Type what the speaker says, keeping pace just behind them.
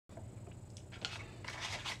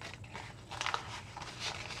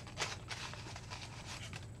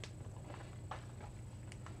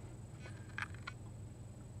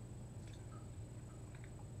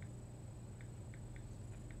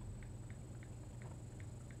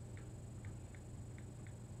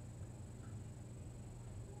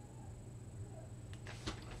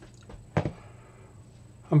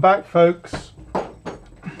I'm back, folks.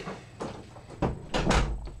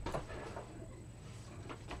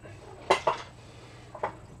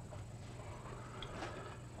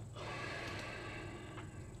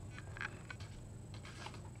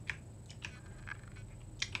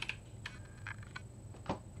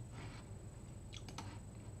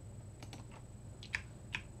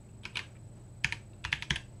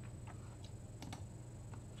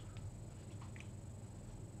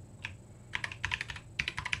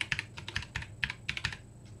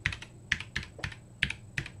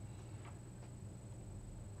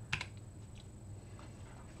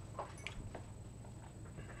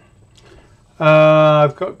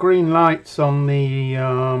 I've got green lights on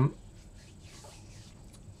the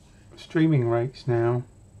streaming rates now.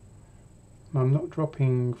 I'm not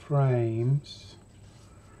dropping frames,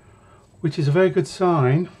 which is a very good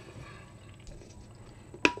sign.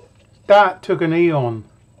 That took an eon.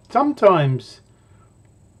 Sometimes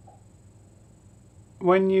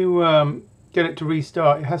when you get it to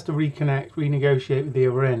restart, it has to reconnect, renegotiate with the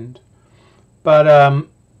other end. But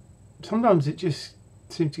sometimes it just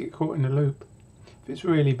seems to get caught in a loop if it's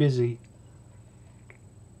really busy.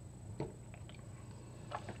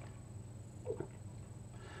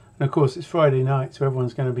 And of course it's Friday night, so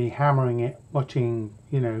everyone's going to be hammering it, watching,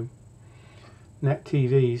 you know, net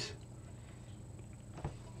TVs.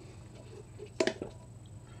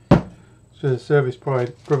 So the service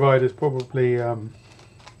provider's probably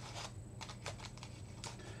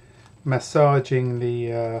massaging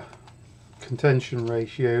the contention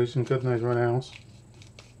ratios and God knows what else.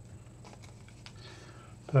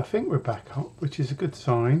 But I think we're back up, which is a good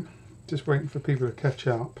sign. Just waiting for people to catch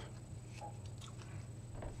up.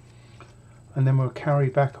 And then we'll carry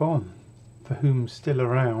back on, for whom's still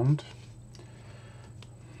around.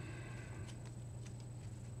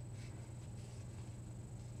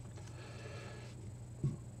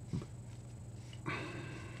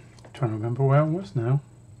 Trying to remember where I was now.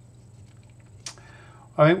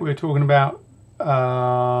 I think we were talking about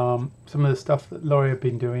some of the stuff that Laurie had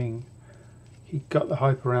been doing. He got the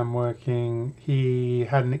HyperRAM working. He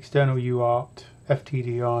had an external UART,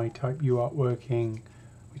 FTDI type UART working,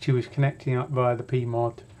 which he was connecting up via the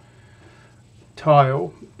PMOD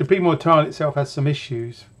tile. The PMOD tile itself has some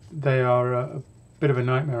issues. They are a bit of a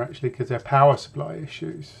nightmare actually, because they're power supply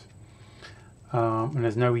issues, and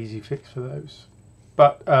there's no easy fix for those.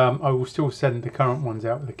 But I will still send the current ones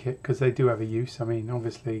out with the kit because they do have a use. I mean,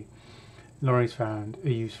 obviously Laurie's found a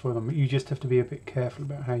use for them, but you just have to be a bit careful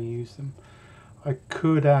about how you use them. I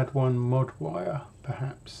could add one mod wire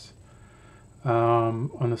perhaps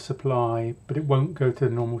on a supply, but it won't go to the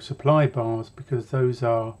normal supply bars because those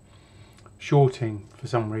are shorting for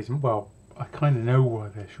some reason. Well, I kind of know why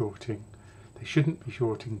they're shorting. They shouldn't be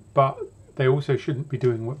shorting, but they also shouldn't be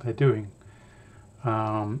doing what they're doing.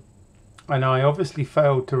 And I obviously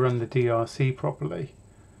failed to run the DRC properly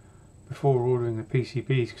before ordering the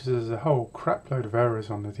PCBs because there's a whole crap load of errors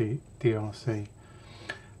on the DRC.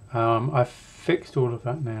 I've fixed all of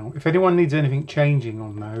that now. If anyone needs anything changing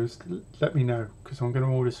on those, let me know because I'm going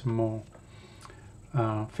to order some more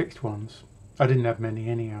fixed ones. I didn't have many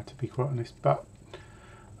anyhow, to be quite honest, but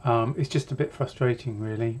it's just a bit frustrating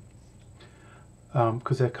really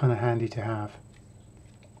because they're kind of handy to have.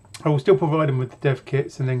 I will still provide them with the dev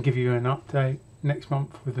kits and then give you an update next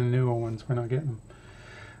month with the newer ones when I get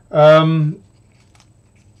them.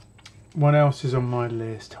 What else is on my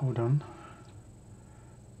list? Hold on.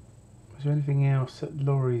 Is there anything else that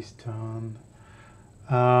Laurie's done?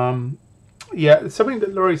 Yeah, something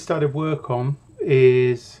that Laurie started work on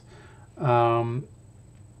is StormSoc,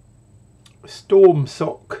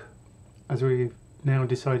 as we've now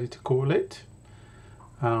decided to call it,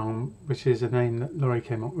 which is a name that Laurie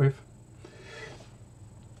came up with.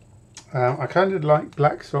 I kind of like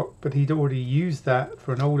BlackSoc, but he'd already used that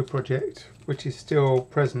for an older project, which is still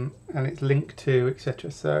present and it's linked to,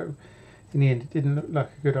 etc. So in the end, it didn't look like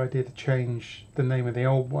a good idea to change the name of the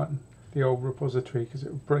old one, the old repository, because it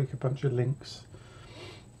would break a bunch of links.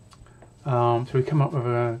 So we come up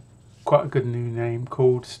with quite a good new name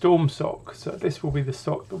called StormSoc. So this will be the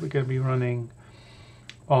sock that we're going to be running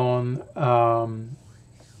on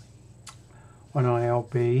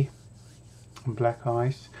ILB and Black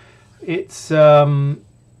Ice. It's an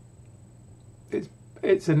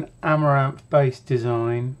Amaranth based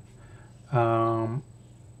design.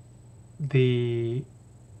 The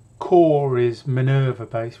core is Minerva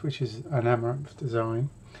based, which is an Amaranth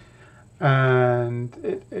design,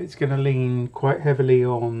 and it's going to lean quite heavily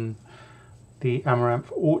on the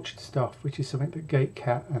Amaranth Orchard stuff, which is something that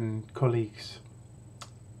GateCat and colleagues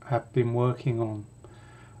have been working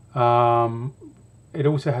on. it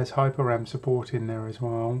also has HyperRAM support in there as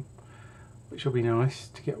well, which will be nice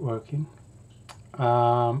to get working.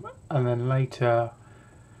 And then later,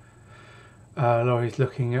 Laurie's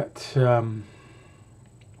looking at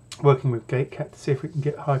working with GateCat to see if we can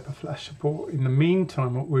get HyperFlash support. In the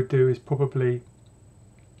meantime, what we'll do is probably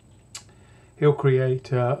he'll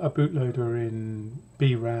create a bootloader in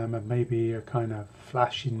BRAM and maybe a kind of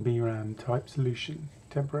flash in BRAM type solution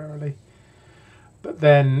temporarily. But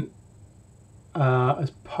then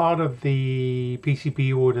as part of the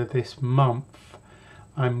PCB order this month,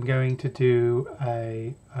 I'm going to do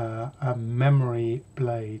a memory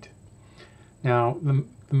blade. Now the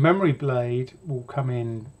memory blade will come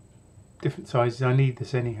in different sizes. I need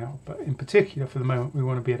this anyhow, but in particular for the moment we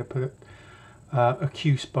want to be able to put a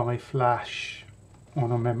QSPI flash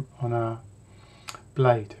on a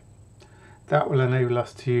blade. That will enable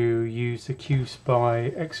us to use the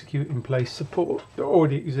QSPI execute in place support that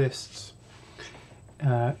already exists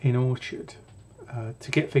in Orchard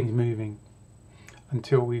to get things moving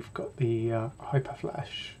until we've got the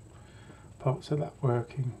HyperFlash parts of that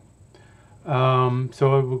working. So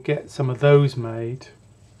I will get some of those made.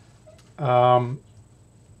 I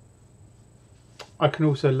can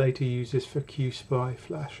also later use this for QSPI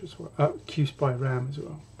flash as well, QSPI RAM as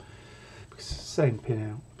well, because it's the same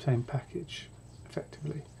pin out, same package,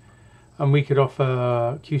 effectively. And we could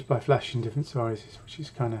offer QSPI flash in different sizes, which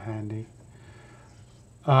is kind of handy.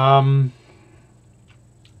 What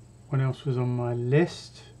else was on my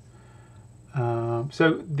list?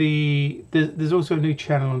 So there's also a new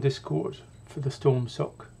channel on Discord for the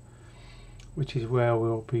StormSoc, which is where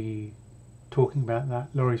we'll be talking about that.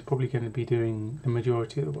 Laurie's probably going to be doing the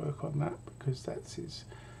majority of the work on that because that's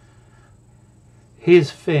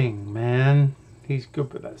his thing, man. He's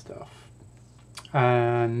good with that stuff.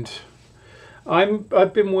 And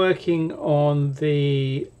I've been working on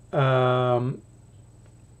the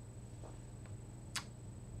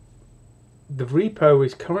repo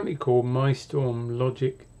is currently called MyStorm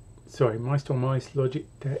Ice Logic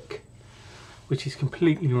Deck, which is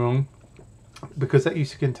completely wrong, because that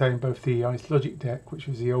used to contain both the Ice Logic Deck, which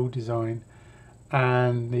was the old design,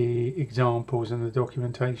 and the examples and the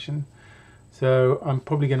documentation. So I'm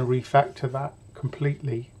probably going to refactor that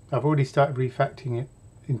completely. I've already started refactoring it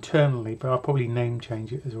internally, but I'll probably name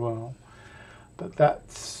change it as well. But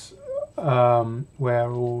that's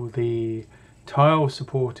where all the tile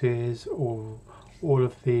support is, or all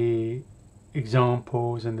of the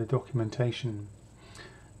examples and the documentation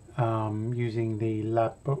using the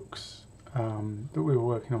lab books that we were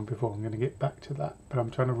working on before. I'm going to get back to that, but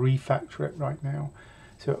I'm trying to refactor it right now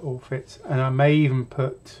so it all fits. And I may even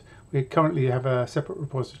we currently have a separate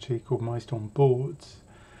repository called MyStorm Boards,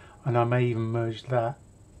 and I may even merge that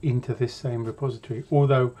into this same repository,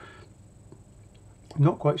 although I'm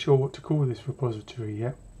not quite sure what to call this repository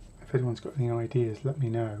yet. If anyone's got any ideas, let me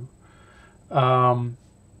know.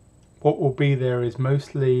 What will be there is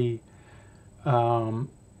mostly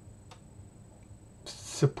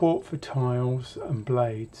support for tiles and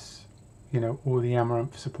blades, all the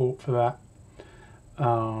Amaranth support for that.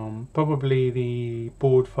 Probably the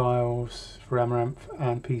board files for Amaranth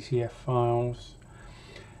and PCF files.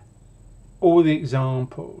 All the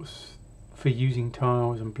examples for using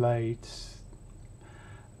tiles and blades.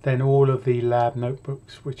 Then all of the lab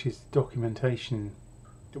notebooks, which is documentation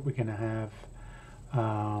that we're going to have,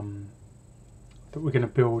 that we're going to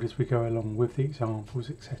build as we go along with the examples,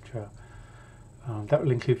 etc. That will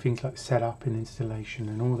include things like setup and installation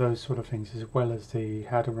and all those sort of things, as well as the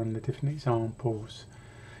how to run the different examples.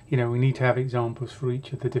 We need to have examples for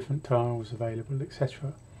each of the different tiles available,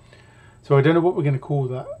 etc. So I don't know what we're going to call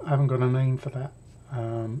that. I haven't got a name for that.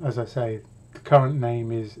 As I say, the current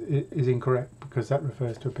name is incorrect because that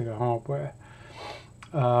refers to a bit of hardware,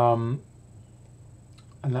 and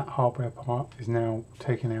that hardware part is now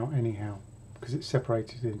taken out anyhow because it's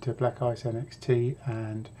separated into Black Ice NXT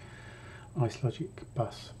and Ice Logic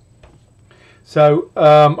Bus. So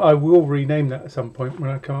I will rename that at some point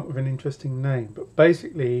when I come up with an interesting name. But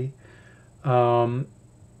basically, the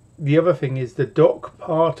other thing is the doc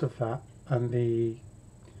part of that and the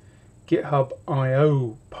GitHub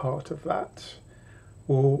IO part of that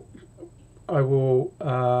I will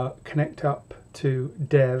connect up to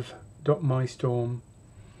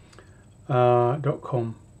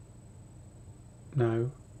dev.mystorm.com.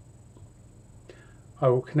 No, I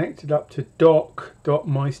will connect it up to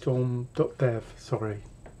doc.mystorm.dev. Sorry,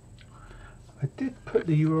 I did put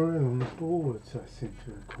the URL on the boards, I seem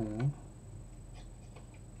to recall,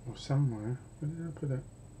 or somewhere. Where did I put it?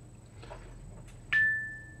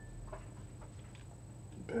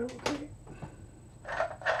 Bear with me.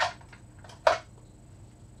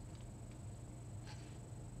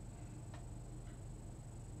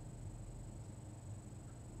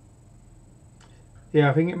 Yeah,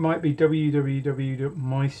 I think it might be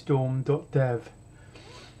www.mystorm.dev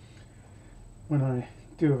when I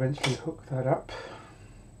do eventually hook that up.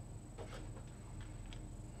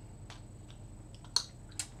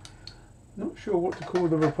 Not sure what to call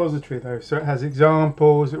the repository though. So it has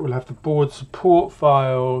examples, it will have the board support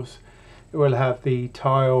files, it will have the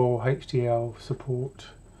tile HDL support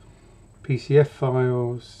PCF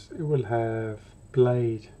files, it will have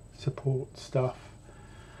blade support stuff.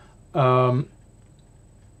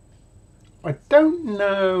 I don't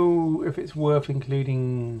know if it's worth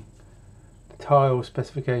including the tile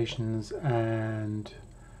specifications and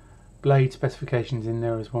blade specifications in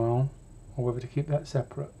there as well, or whether to keep that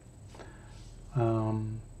separate.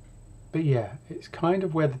 But yeah, it's kind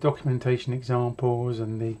of where the documentation examples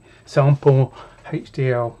and the sample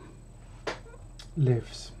HDL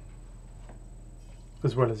lives,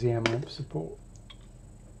 as well as the AMP support.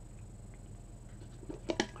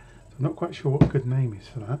 So I'm not quite sure what a good name is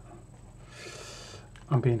for that.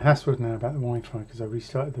 I'm being hassled now about the Wi-Fi because I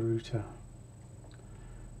restarted the router.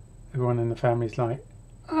 Everyone in the family's like,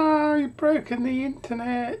 "Oh, you've broken the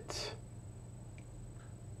internet."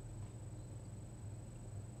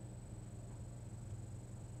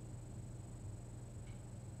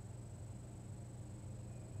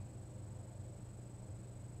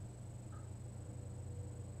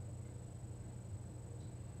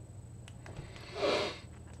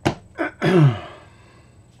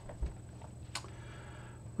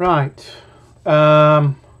 Right.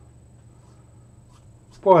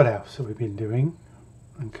 What else have we been doing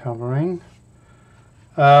and covering?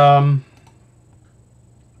 Covered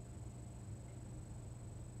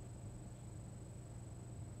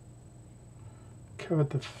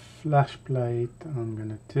the flash blade that I'm going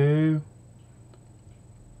to do.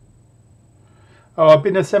 Oh, I've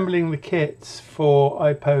been assembling the kits for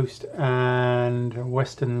iPost and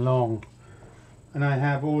Western Long, and I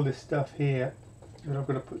have all this stuff here that I've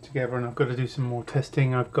got to put together, and I've got to do some more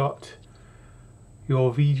testing. I've got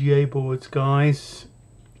your VGA boards, guys.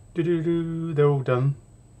 They're all done.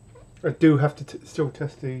 I do have to still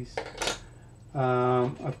test these.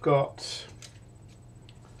 I've got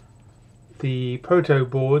the proto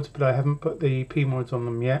boards, but I haven't put the P mods on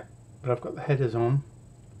them yet, but I've got the headers on,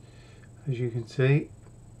 as you can see.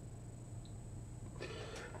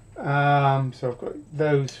 So I've got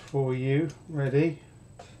those for you ready.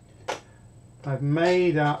 I've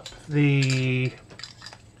made up your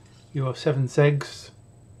 7 segs.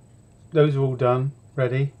 Those are all done,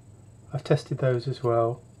 ready. I've tested those as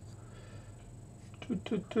well.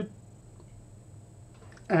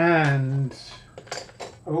 And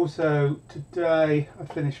also today I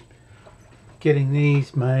finished getting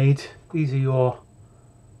these made. These are your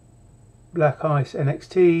Black Ice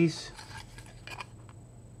NXTs.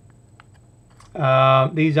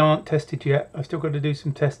 These aren't tested yet. I've still got to do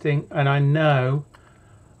some testing, and I know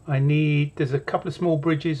there's a couple of small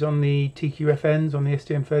bridges on the TQFNs on the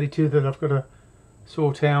STM32 that I've got to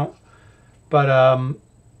sort out, but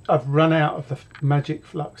I've run out of the magic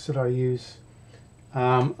flux that I use.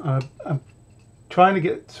 I'm trying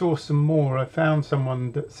to source some more. I found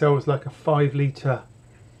someone that sells like a 5-litre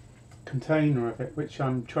container of it, which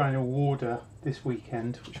I'm trying to order this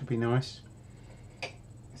weekend, which would be nice,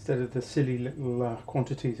 instead of the silly little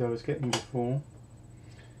quantities I was getting before.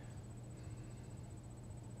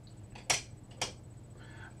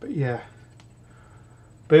 But yeah,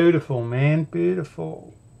 beautiful, man,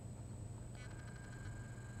 beautiful.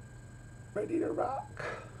 Ready to rock.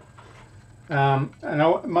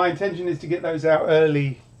 My intention is to get those out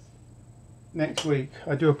early next week.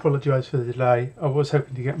 I do apologise for the delay. I was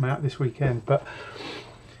hoping to get them out this weekend, but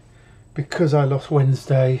because I lost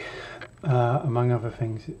Wednesday, among other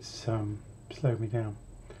things, it's slowed me down.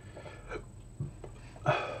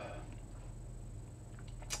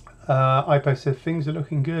 iPost said things are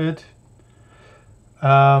looking good.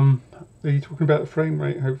 Are you talking about the frame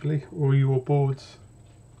rate, hopefully, or your boards?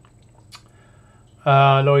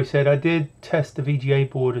 Laurie said, I did test the VGA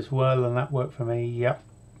board as well, and that worked for me. Yep.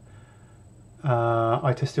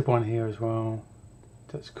 I tested one here as well.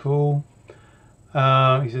 That's cool.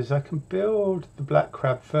 He says, I can build the Black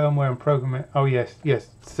Crab firmware and program it. Oh, yes, yes.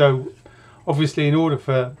 So, obviously, in order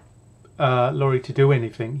for Laurie to do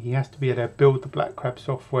anything, he has to be able to build the Black Crab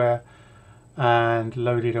software and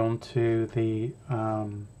load it onto the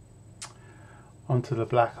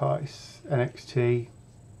Black Ice NXT,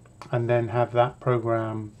 and then have that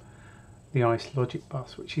program the Ice Logic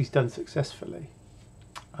Bus, which he's done successfully.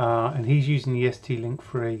 And he's using the ST-Link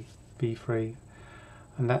V3,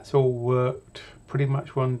 and that's all worked pretty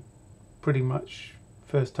much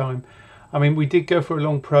first time. I mean, we did go for a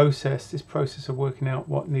long process, this process of working out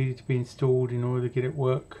what needed to be installed in order to get it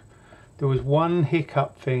work. There was one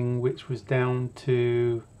hiccup thing which was down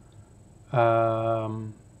to, was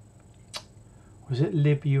it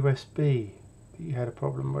libUSB that you had a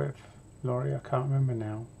problem with, Laurie? I can't remember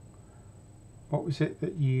now. What was it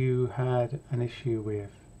that you had an issue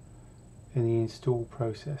with in the install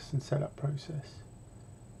process and setup process?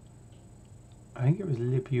 I think it was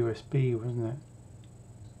libUSB, wasn't it?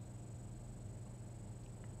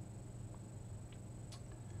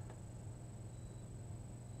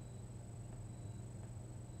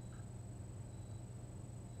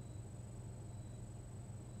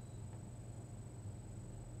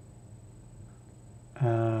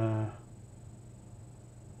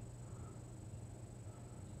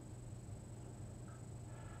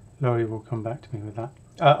 Laurie will come back to me with that.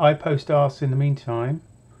 iPost asks in the meantime,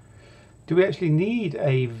 do we actually need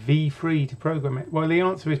a v3 to program it? Well, the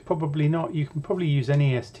answer is probably not. You can probably use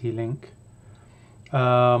any ST-Link.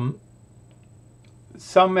 Some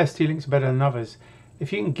ST-Links are better than others.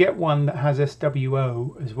 If you can get one that has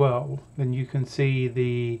SWO as well, then you can see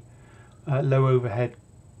the low overhead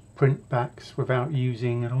print backs without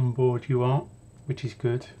using an onboard UART, which is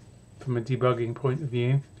good from a debugging point of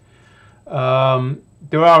view.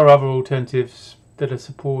 There are other alternatives that are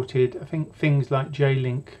supported. I think things like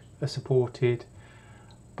J-Link are supported,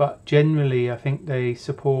 but generally I think they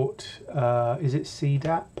support, is it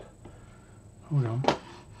CDAP? Hold on,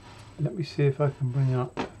 let me see if I can bring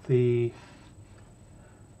up the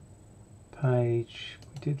page.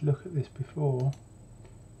 We did look at this before.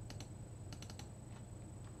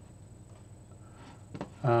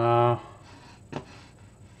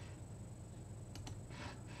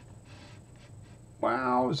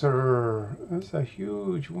 Wowzer, that's a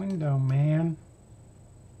huge window, man.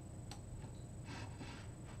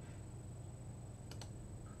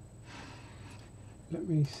 Let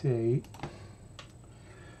me see.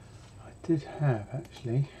 I did have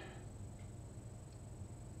actually.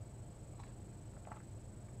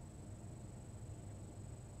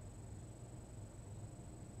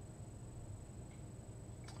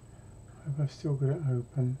 Have I still got it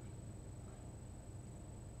open?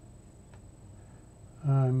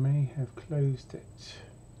 I may have closed it.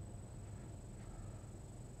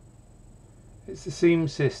 It's the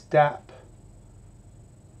SeamSys DAP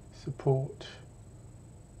support.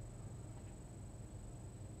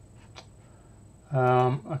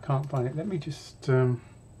 I can't find it. Let me just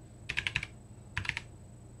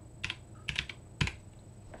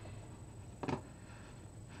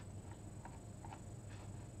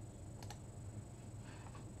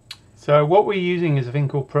so what we're using is a thing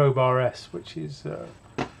called ProbeRS, which is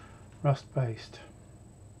Rust based.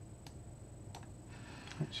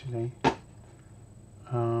 Actually,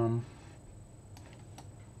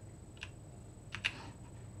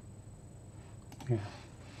 yeah.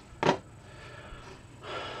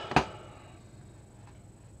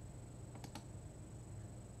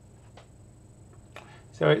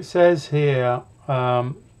 So it says here,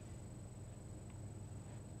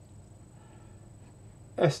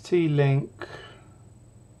 ST-Link,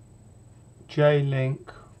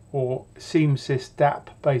 J-Link or SeamSys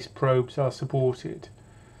DAP based probes are supported,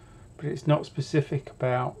 but it's not specific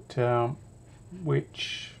about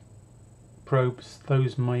which probes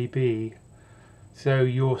those may be. So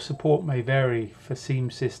your support may vary for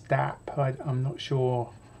SeamSys DAP. I'm not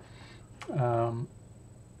sure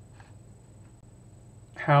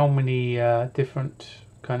how many different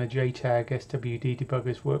kind of JTAG SWD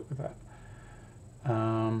debuggers work with that.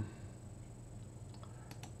 So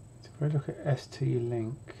if I look at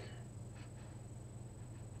ST-Link,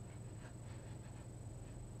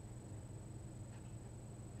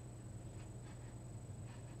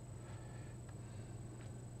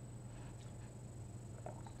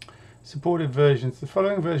 supported versions, the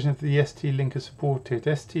following version of the ST-Link are supported: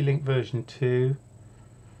 ST-Link version 2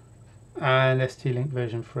 and ST-Link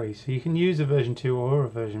version 3. So you can use a version 2 or a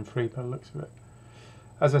version 3 by the looks of it.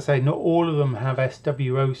 As I say, not all of them have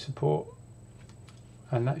SWO support,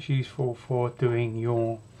 and that's useful for doing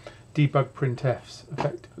your debug printfs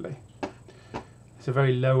effectively. It's a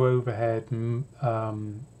very low overhead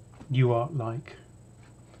UART-like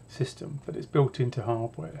system, but it's built into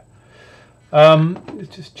hardware.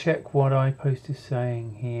 Let's just check what iPost is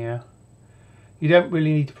saying here. You don't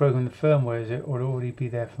really need to program the firmware, as it would already be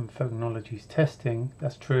there from Phognology's testing.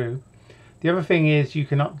 That's true. The other thing is you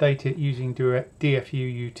can update it using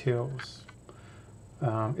DFU utils,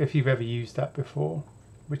 if you've ever used that before,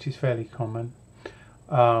 which is fairly common.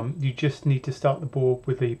 You just need to start the board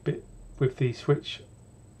with the switch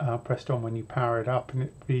pressed on when you power it up, and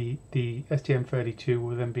the STM32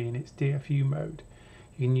 will then be in its DFU mode.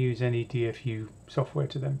 You can use any DFU software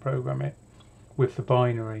to then program it with the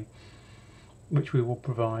binary, which we will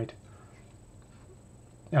provide.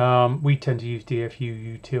 We tend to use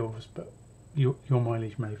DFU utils, but your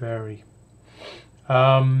mileage may vary.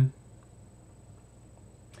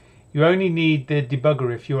 You only need the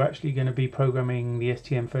debugger if you're actually going to be programming the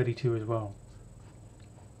STM32 as well.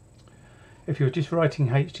 If you're just writing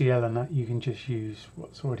HDL and that, you can just use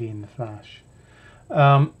what's already in the flash.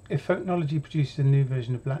 If Technology produces a new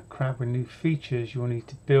version of Black Crab with new features, you'll need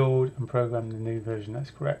to build and program the new version.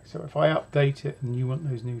 That's correct. So if I update it and you want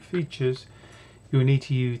those new features, you'll need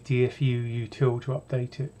to use DFU util to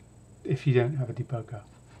update it if you don't have a debugger.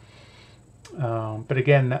 But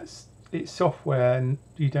again, it's software and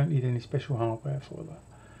you don't need any special hardware for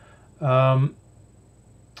that.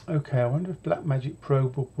 Okay, I wonder if Blackmagic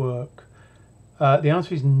Probe will work. The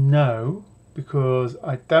answer is no, because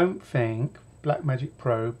I don't think Blackmagic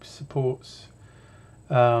Probe supports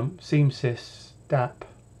SeamSys DAP.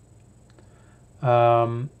 I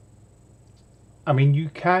mean, you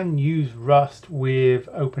can use Rust with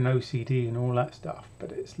OpenOCD and all that stuff,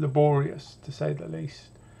 but it's laborious to say the least.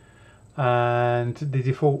 And the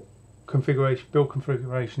default configuration, build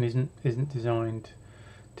configuration, isn't designed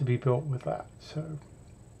to be built with that. So,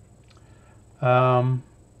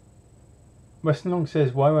 Western Long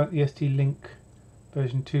says, why won't the ST-Link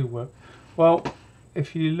version 2 work? Well,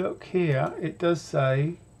 if you look here, it does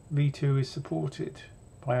say V2 is supported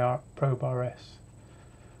by our Probe RS,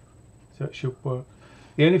 so it should work.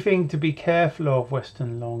 The only thing to be careful of,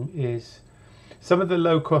 Western Long, is some of the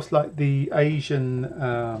low cost, like the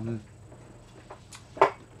Asian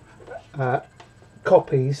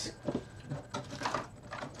copies,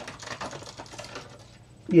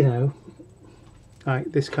 you know,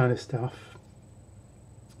 like this kind of stuff.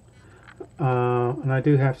 And I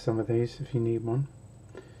do have some of these if you need one.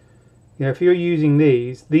 Yeah, if you're using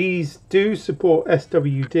these do support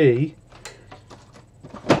SWD,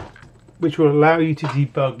 which will allow you to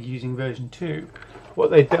debug using version 2.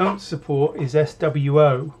 What they don't support is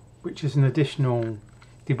SWO, which is an additional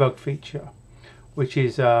debug feature, which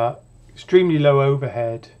is extremely low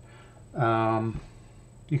overhead.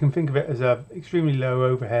 You can think of it as a extremely low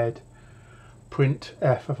overhead print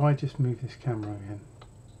F. If I just move this camera again.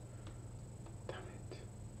 Damn it,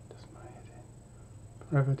 does my head in.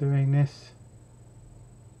 Forever doing this.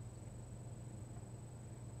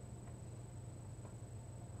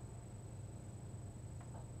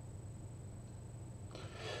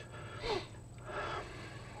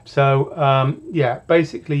 So yeah,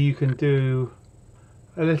 basically you can do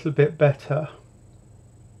a little bit better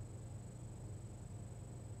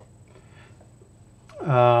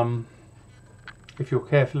if you're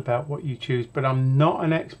careful about what you choose, but I'm not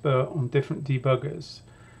an expert on different debuggers.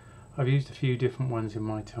 I've used a few different ones in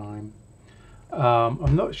my time.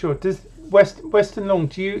 I'm not sure. Does Western Long,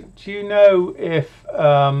 do you know if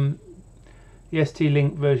the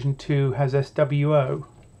ST-Link version 2 has SWO?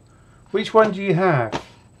 Which one do you have?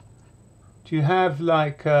 Do you have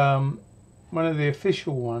like one of the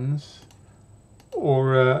official ones,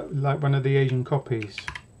 or like one of the Asian copies?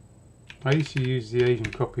 I used to use the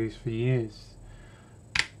Asian copies for years.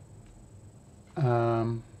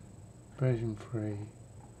 Version 3,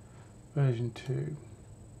 version 2.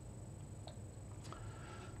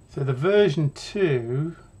 So the version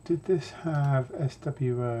 2, did this have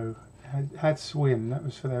SWO? It had Swim, that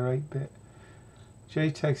was for their 8-bit.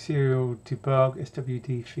 JTAG serial debug,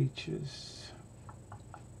 SWD features.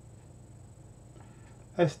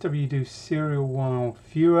 SWD serial while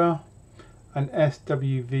viewer, and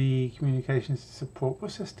SWV communications support.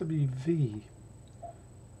 What's SWV?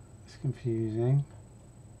 It's confusing.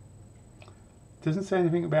 It doesn't say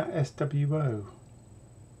anything about SWO.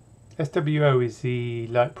 SWO is the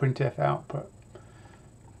like printf output.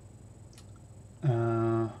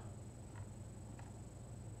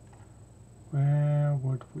 Where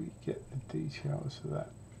would we get the details of that?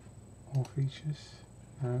 All features?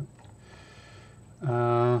 No.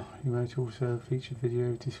 You might also feature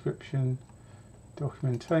video description,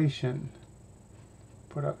 documentation,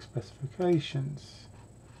 product specifications.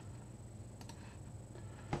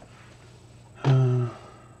 Let's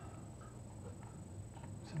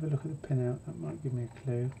have a look at the pinout, that might give me a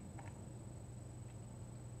clue.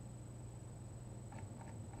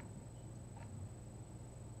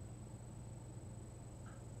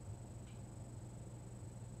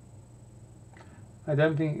 I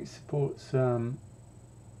don't think it supports SimSys,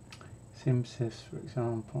 for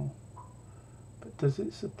example, but does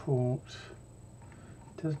it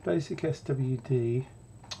does basic SWD?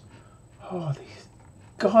 Oh, these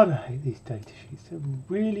God, I hate these data sheets. They're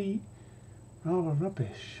really rather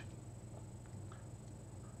rubbish.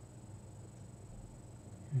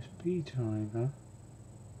 USB driver.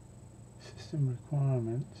 System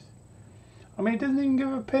requirements. I mean, it doesn't even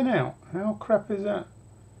give a pin out. How crap is that?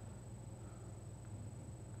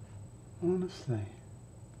 Honestly.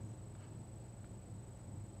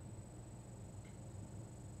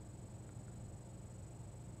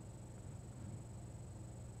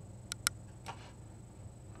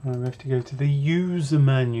 We have to go to the user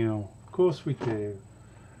manual. Of course we do.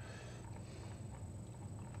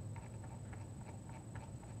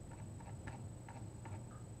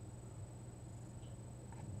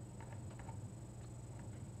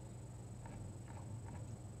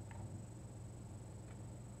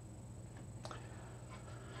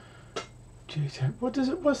 What does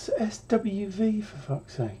it? What's SWV for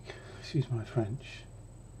fuck's sake? Excuse my French.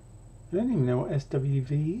 I don't even know what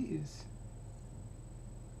SWV is.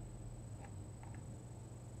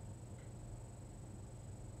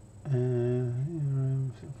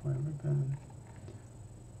 Software ribbon.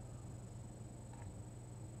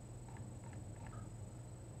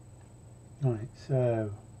 Right,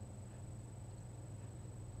 so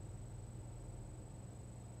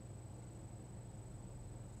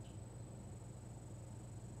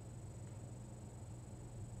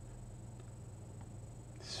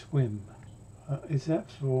swim. Is that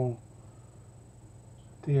for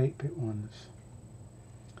the 8-bit ones?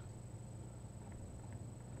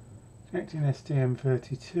 Connecting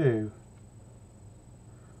STM32.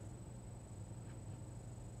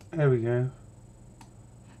 There we go.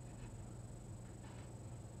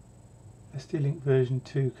 ST-Link version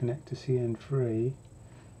 2 connect to CN3.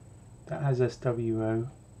 That has SWO.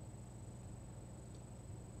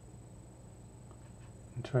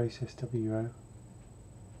 And trace SWO.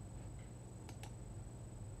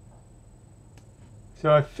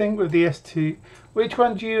 So I think with the S2, which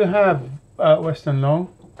one do you have, Western Long?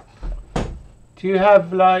 Do you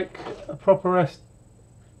have like a proper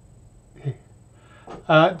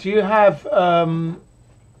do you have an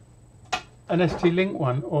ST-Link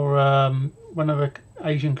one or one of the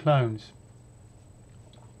Asian clones?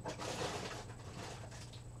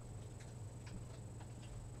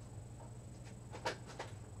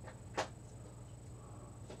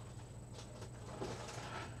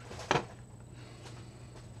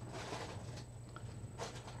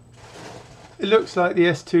 It looks like the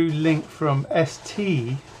S2-Link from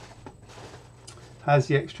ST has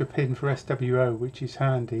the extra pin for SWO, which is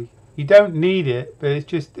handy. You don't need it, but it's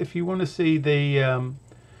just if you want to see the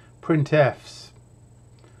printfs,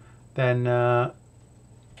 then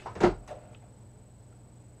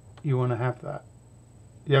you want to have that.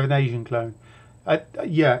 You have an Asian clone.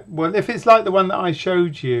 Yeah, well, if it's like the one that I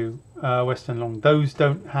showed you, Western Long, those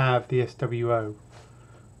don't have the SWO.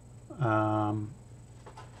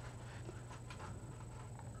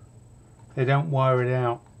 They don't wire it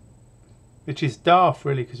out, which is daft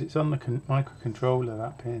really because it's on the microcontroller,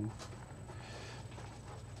 that pin.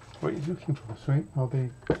 What are you looking for, sweet?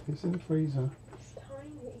 It's in the freezer. It's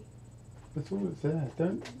tiny. That's all that's there.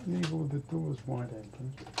 Don't leave all the doors wide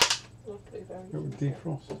open. It will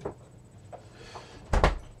defrost.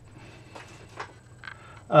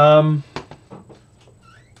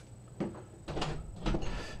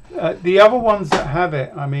 The other ones that have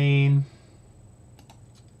it, I mean,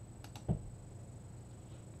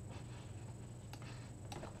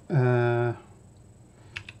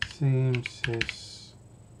 SeamSys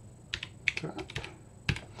crap.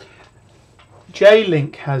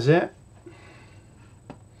 J-Link has it.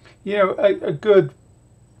 You know, a good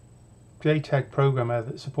JTAG programmer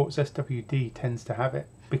that supports SWD tends to have it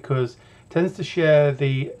because it tends to share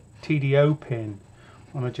the TDO pin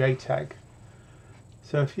on a JTAG.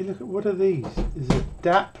 So if you look at what are these? Is a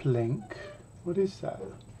DAP link. What is that?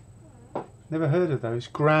 Never heard of those.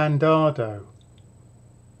 Grandado.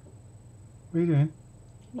 What are you doing?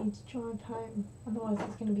 I need to drive home, otherwise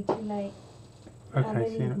it's going to be too late. Okay,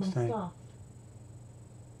 so you're not staying. Stuff.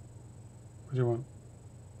 What do you want?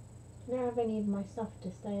 I don't have any of my stuff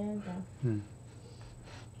to stay over.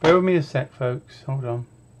 Bear with me a sec, folks. Hold on.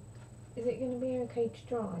 Is it going to be okay to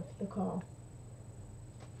drive the car?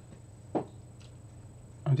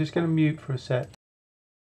 I'm just going to mute for a sec.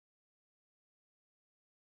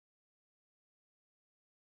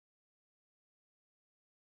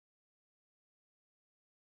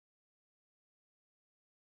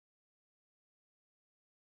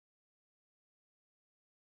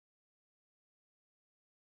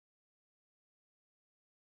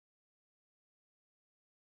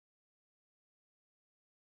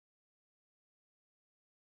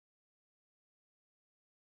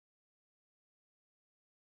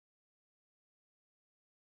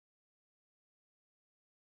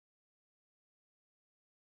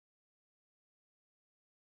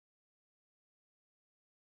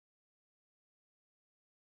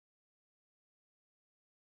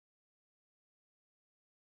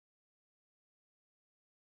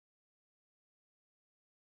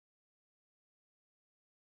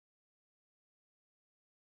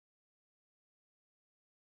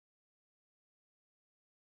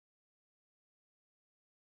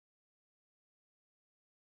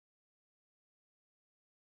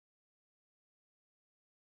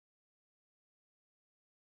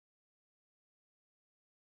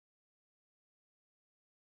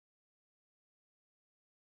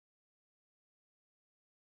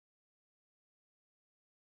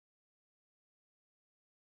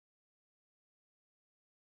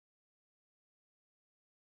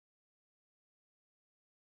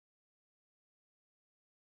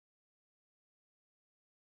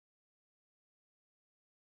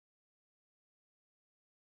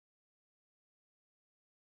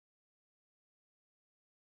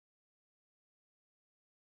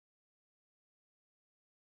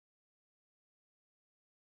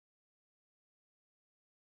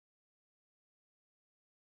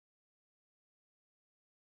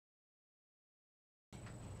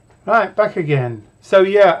 Right, back again. So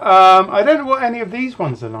yeah, I don't know what any of these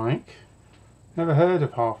ones are like. Never heard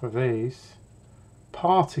of half of these.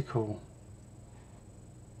 Particle.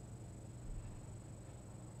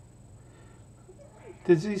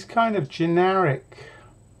 There's these kind of generic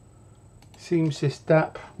seamsys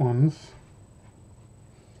DAP ones.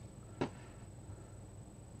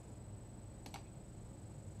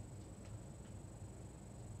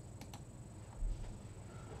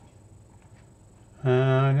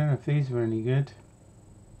 I don't know if these were any good.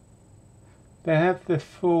 They have the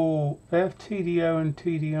full, they have TDO and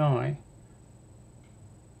TDI.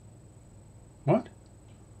 What?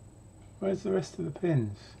 Where's the rest of the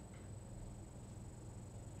pins?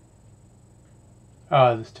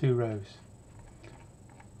 Ah, there's 2 rows.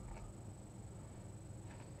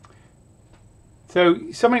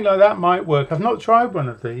 So something like that might work. I've not tried one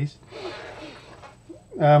of these.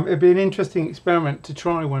 It'd be an interesting experiment to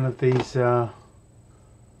try one of these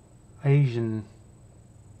Asian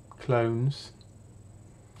clones.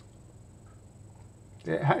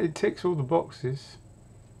 It ticks all the boxes.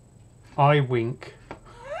 I wink.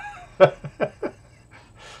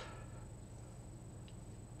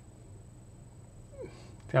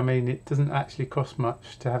 I mean, it doesn't actually cost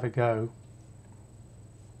much to have a go.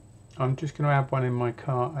 I'm just going to add one in my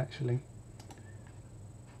cart actually.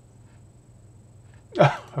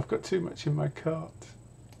 I've got too much in my cart.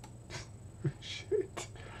 Shit.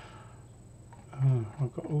 Oh,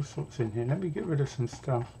 I've got all sorts in here. Let me get rid of some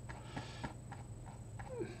stuff.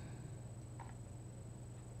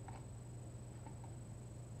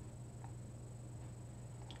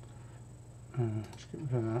 Let's get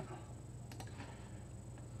rid of that.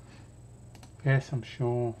 Yes, I'm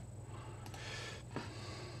sure. I'm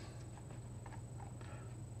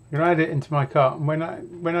gonna add it into my cart, and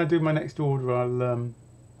when I do my next order, I'll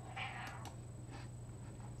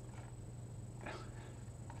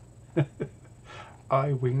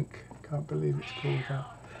I wink. Can't believe it's called that.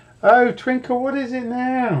 Oh, Twinkle, what is it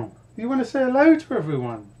now? You want to say hello to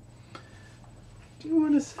everyone? Do you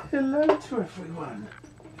want to say hello to everyone?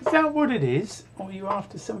 Is that what it is, or are you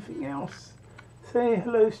after something else? Say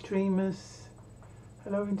hello, streamers.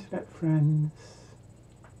 Hello, internet friends.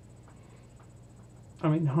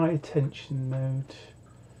 I'm in high attention mode.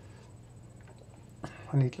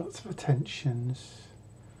 I need lots of attentions.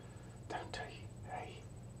 Don't I? Hey,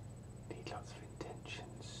 need lots of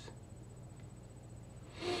intentions.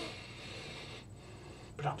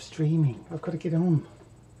 But I'm streaming. I've got to get on.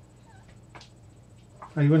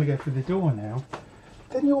 Oh, you want to go through the door now?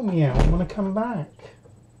 Then you'll meow. I want to come back.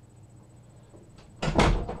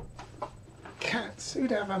 Cats,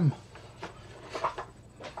 who'd have them?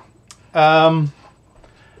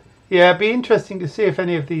 Yeah, it'd be interesting to see if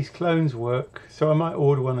any of these clones work. So I might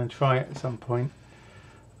order one and try it at some point.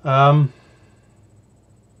 But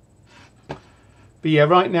yeah,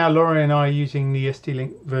 right now Laurie and I are using the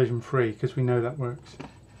ST-Link version 3 because we know that works.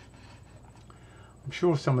 I'm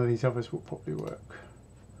sure some of these others will probably work.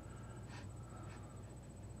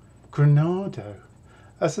 Granado.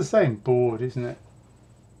 That's the same board, isn't it?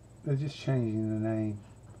 They're just changing the name.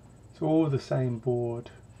 It's all the same board.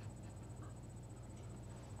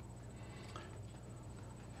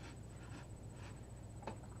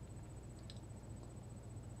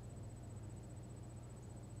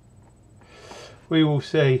 We will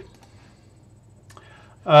see.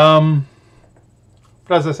 But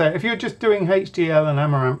as I say, if you're just doing HDL and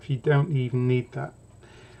Amaranth, you don't even need that.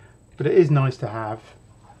 But it is nice to have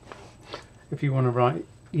if you want to write,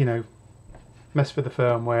 you know, mess with the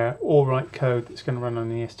firmware or write code that's going to run on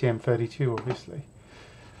the STM32, obviously.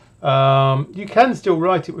 You can still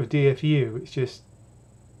write it with DFU. It's just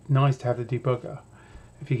nice to have the debugger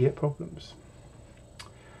if you get problems.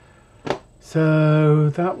 So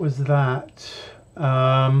that was that.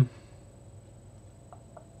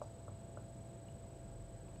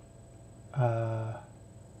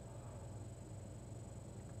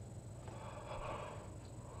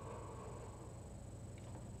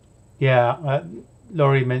 Yeah,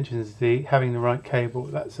 Laurie mentions having the right cable.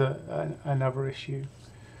 That's another issue.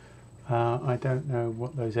 I don't know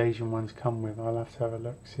what those Asian ones come with. I'll have to have a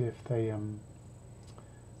look, see if they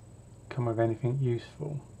come with anything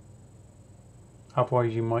useful.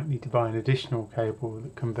 Otherwise you might need to buy an additional cable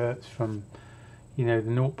that converts from, you know, the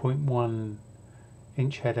 0.1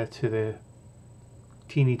 inch header to the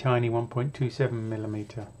teeny tiny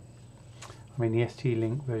 1.27mm. I mean, the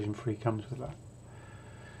ST-Link version 3 comes with that.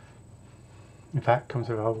 In fact, it comes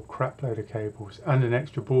with a whole crap load of cables and an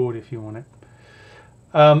extra board if you want it.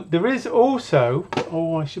 There is also,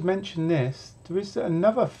 oh, I should mention this, there is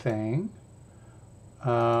another thing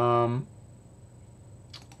that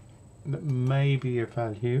may be of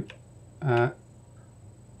value.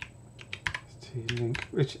 ST-Link,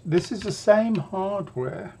 which this is the same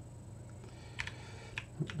hardware.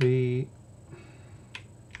 B3,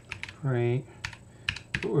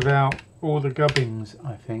 but without all the gubbins,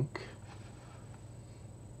 I think.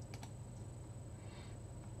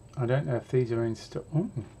 I don't know if these are in stock.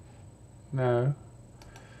 No,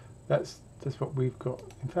 that's what we've got.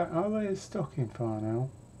 In fact, are they in stock in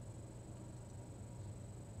Farnell?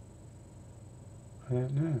 I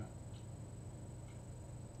don't know.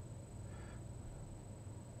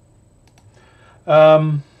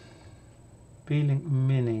 V-Link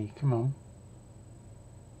Mini, come on.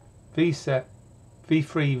 VSET,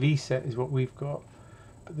 V3 VSET is what we've got,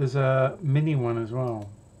 but there's a mini one as well.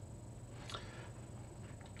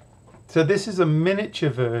 So this is a miniature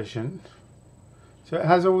version. So it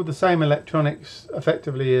has all the same electronics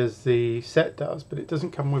effectively as the set does, but it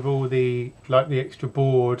doesn't come with all the, like the extra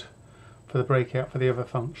board for the breakout for the other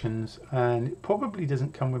functions, and it probably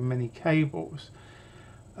doesn't come with many cables.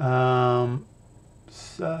 So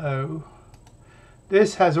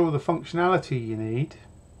this has all the functionality you need.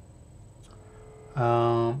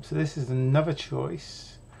 So this is another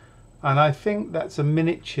choice, and I think that's a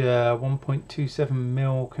miniature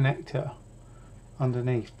 1.27mm connector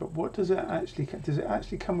underneath. But what does it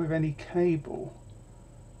actually come with any cable?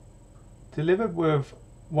 Delivered with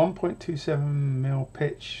 1.27mm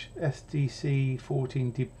pitch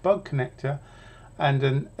STC14 debug connector and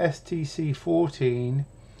an STC14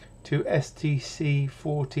 to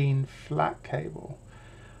STC14 flat cable.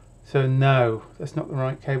 So no, that's not the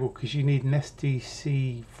right cable, because you need an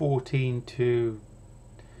STC14 to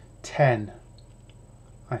 10,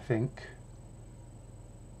 I think.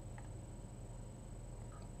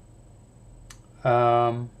 Is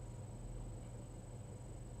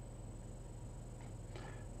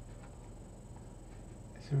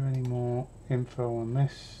there any more info on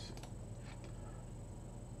this?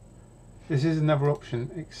 This is another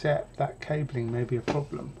option, except that cabling may be a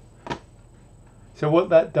problem. So what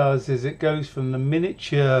that does is it goes from the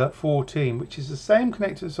miniature 14, which is the same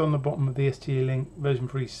connector that's on the bottom of the ST-Link version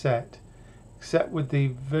 3 set, except with the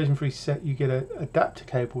version 3 set you get an adapter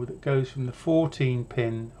cable that goes from the 14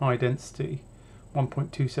 pin high density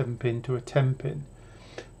 1.27 pin to a 10 pin.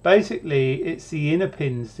 Basically it's the inner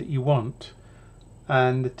pins that you want,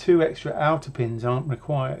 and the 2 extra outer pins aren't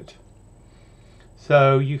required.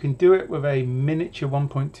 So you can do it with a miniature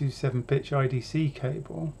 1.27 pitch IDC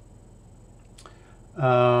cable,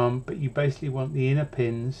 but you basically want the inner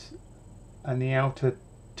pins, and the outer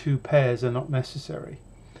 2 pairs are not necessary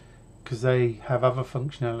because they have other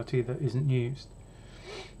functionality that isn't used.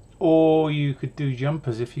 Or you could do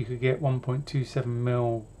jumpers if you could get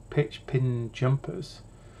 1.27mm pitch pin jumpers.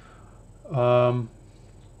 You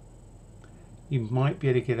might be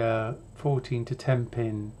able to get a 14 to 10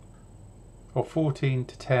 pin, or 14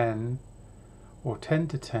 to 10, or 10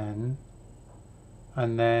 to 10,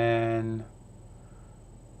 and then,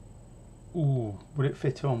 would it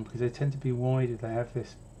fit on? Because they tend to be wider. They have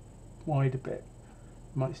this wider bit.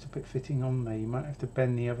 Might stop it fitting on there. You might have to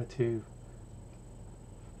bend the other 2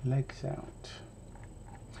 legs out.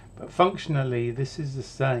 But functionally, this is the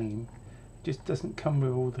same. It just doesn't come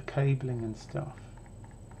with all the cabling and stuff.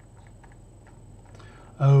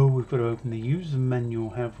 Oh, we've got to open the user manual,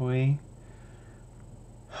 have we?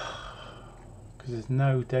 Because there's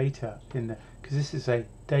no data in there, because this is a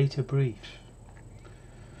data brief.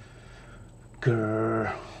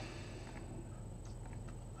 Grrr.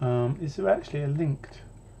 Is there actually a link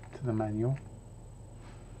to the manual?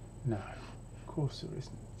 No, of course there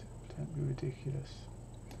isn't. Don't be ridiculous.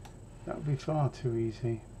 That would be far too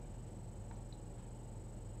easy.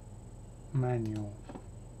 Manual.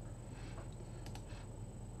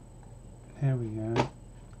 Here we go.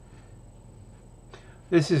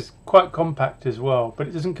 This is quite compact as well, but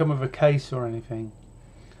it doesn't come with a case or anything.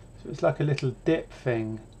 So it's like a little dip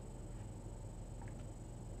thing.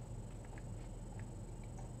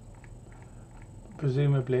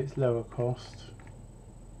 Presumably it's lower cost.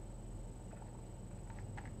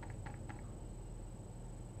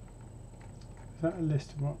 Is that a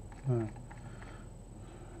list of what? No.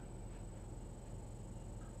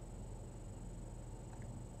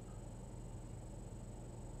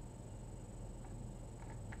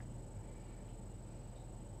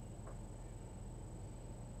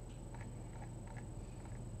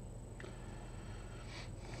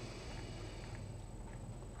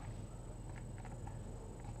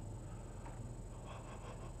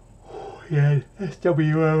 Yeah,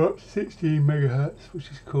 SWO up to 16 megahertz,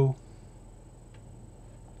 which is cool.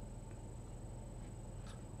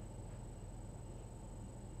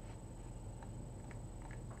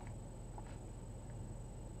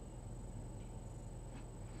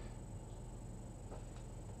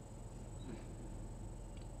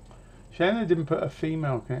 Shame they didn't put a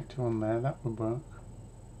female connector on there. That would work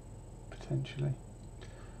potentially.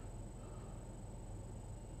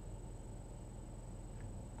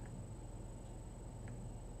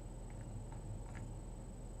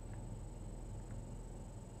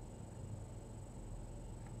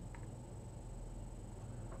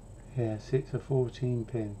 Yes, it's a 14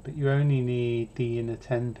 pin, but you only need the inner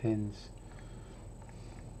 10 pins.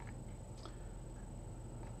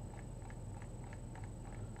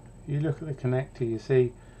 You look at the connector, you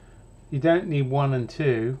see you don't need 1 and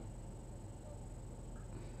 2,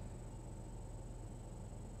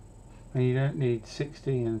 and you don't need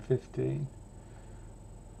 16 and 15.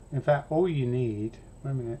 In fact, all you need,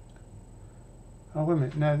 wait a minute, oh wait a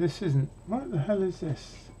minute, no, this isn't, what the hell is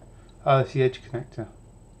this? Oh, it's the edge connector.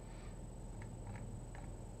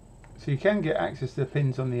 So you can get access to the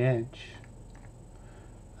pins on the edge.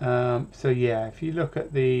 So yeah, if you look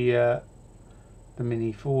at the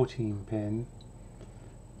mini 14 pin,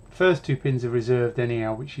 the first 2 pins are reserved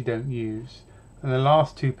anyhow, which you don't use, and the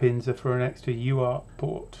last 2 pins are for an extra UART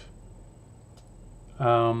port.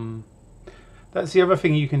 That's the other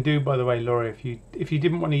thing you can do, by the way, Laura. If you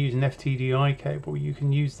didn't want to use an FTDI cable, you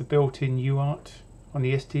can use the built-in UART on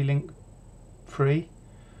the ST-Link free.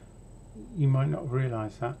 You might not have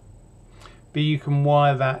realised that. But you can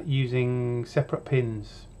wire that using separate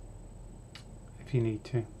pins if you need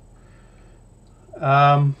to.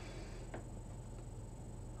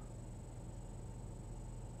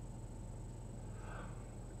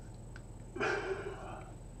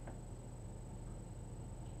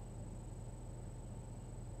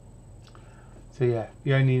 So yeah,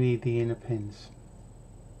 you only need the inner pins.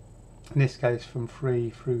 In this case, from 3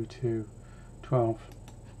 through to 12.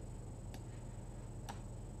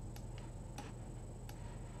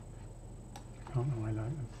 Can't highlight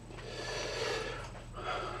them.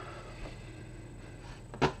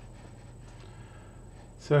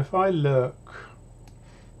 So if I look,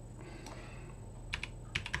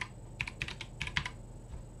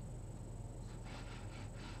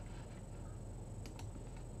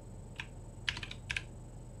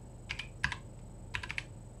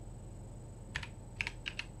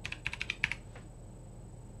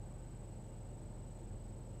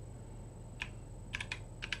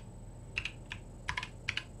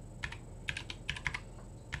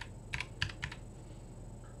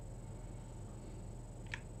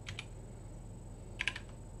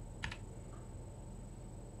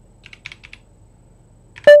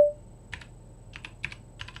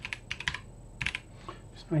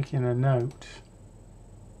 making a note.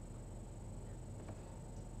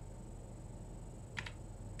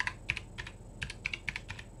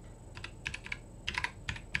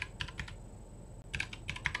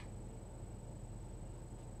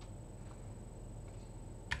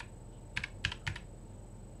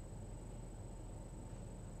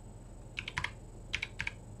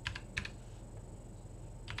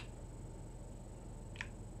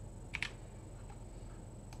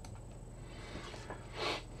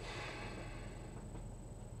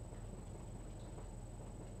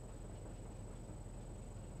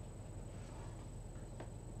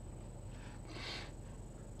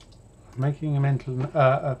 Making a mental,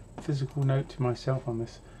 a physical note to myself on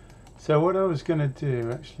this. So what I was going to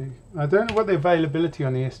do, actually, I don't know what the availability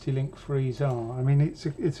on the ST-Link Frees are. I mean, it's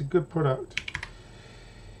a good product.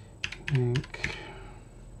 Link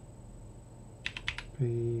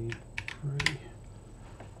B3.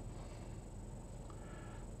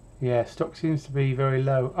 Yeah, stock seems to be very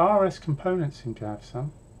low. RS Components seem to have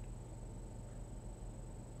some.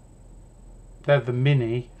 They're the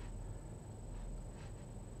mini.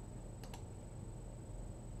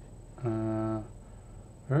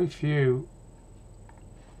 Very few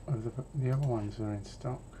of the other ones are in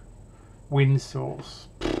stock. WinSource.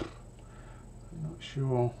 I'm not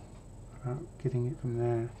sure about getting it from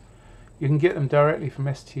there. You can get them directly from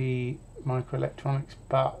ST Microelectronics,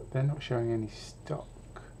 but they're not showing any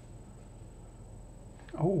stock.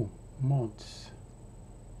 Oh, mods.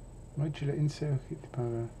 Modular in-circuit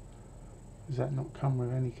decoder. Does that not come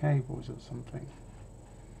with any cables or something?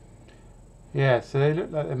 Yeah, so they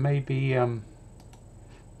look like they may be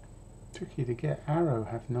tricky to get. Arrow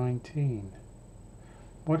have 19.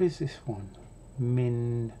 What is this one?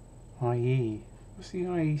 Min IE. What's the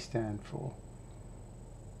IE stand for?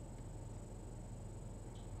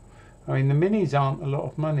 I mean, the minis aren't a lot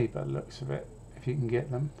of money by the looks of it, if you can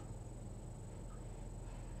get them.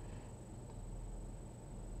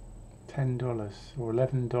 $10 or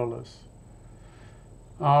 $11.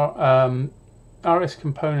 RS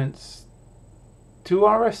Components. Do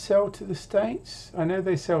RS sell to the States? I know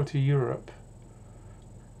they sell to Europe.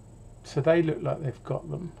 So they look like they've got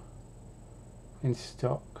them. in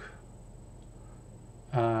stock.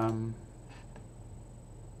 But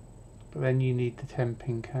then you need the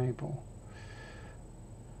 10-pin cable.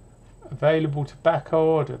 Available to back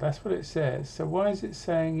order, that's what it says. So why is it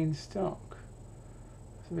saying in stock?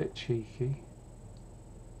 It's a bit cheeky.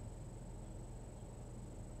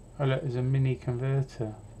 Oh look, there's a mini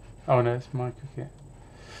converter. Oh no, it's MicroKit.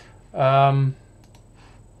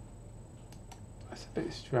 That's a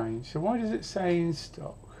bit strange. So why does it say in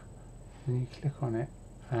stock? And you click on it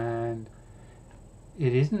and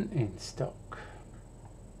it isn't in stock.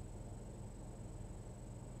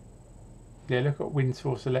 Yeah, look at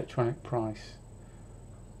WinSource electronic price.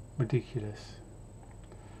 Ridiculous.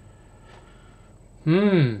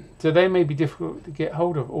 So they may be difficult to get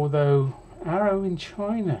hold of, although Arrow in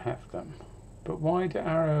China have them. But why do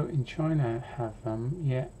Arrow in China have them,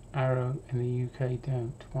 yet Arrow in the UK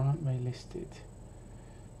don't? Why aren't they listed?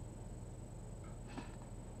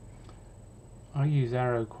 I use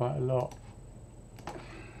Arrow quite a lot.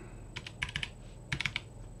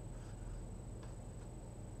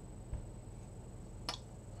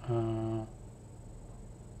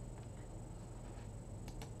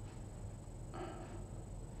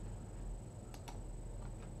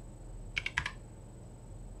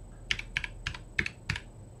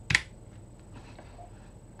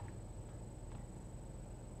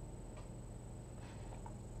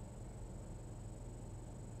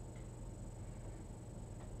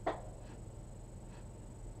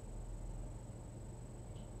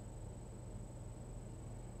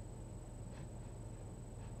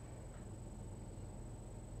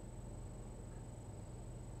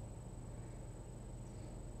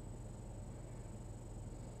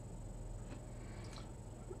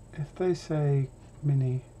 If they say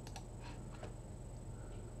mini,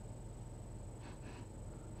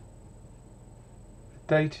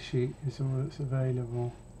 the datasheet is all that's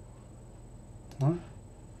available. What?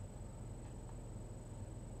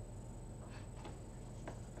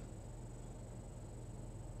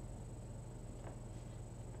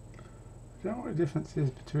 I don't know what the difference is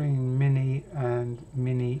between mini and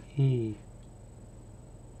mini E.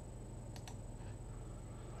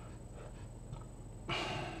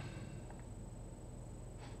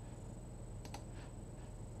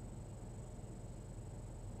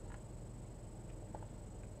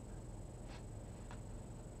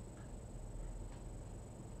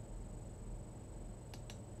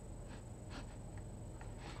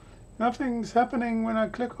 Nothing's happening when I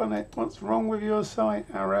click on it. What's wrong with your site,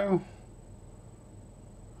 Arrow?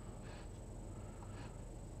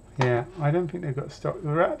 Yeah, I don't think they've got stock.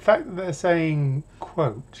 The fact that they're saying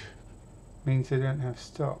quote means they don't have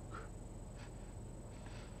stock.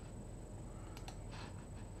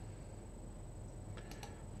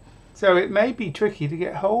 So it may be tricky to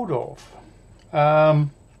get hold of.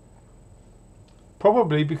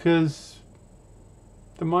 Probably because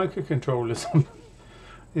the microcontrollers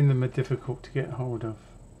in them are difficult to get hold of,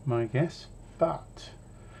 my guess. But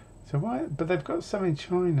so why? But they've got some in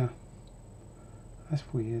China. That's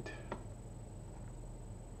weird.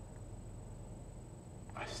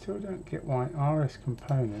 I still don't get why RS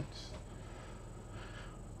components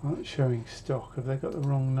aren't showing stock. Have they got the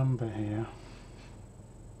wrong number here?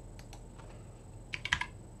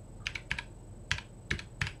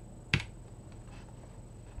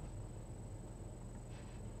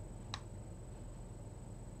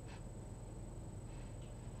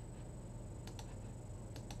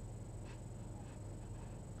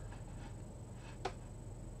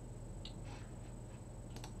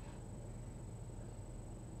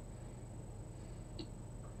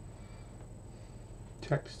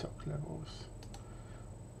 Check stock levels.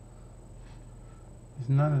 There's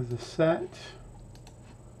none of the set,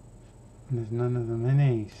 and there's none of the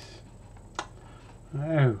minis.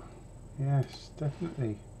 Oh, yes,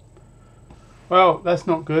 definitely. Well, that's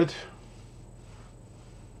not good.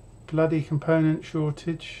 Bloody component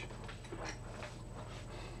shortage.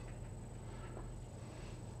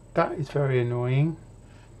 That is very annoying.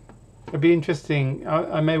 It'd be interesting.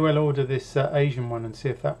 I may well order this Asian one and see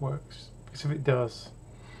if that works. Because if it does,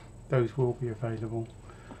 those will be available.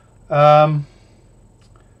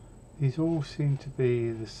 These all seem to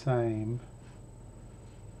be the same.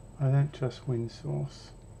 I don't trust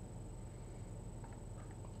WinSource.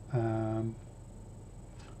 I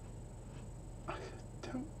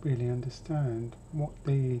don't really understand what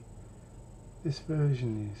this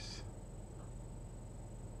version is.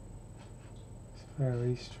 It's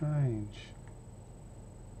very strange.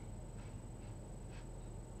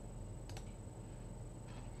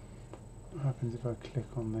 What happens if I click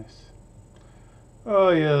on this? Oh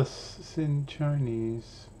yes, it's in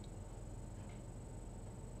Chinese.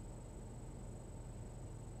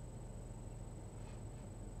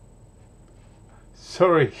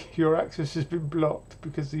 Sorry, your access has been blocked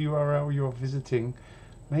because the URL you're visiting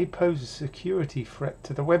may pose a security threat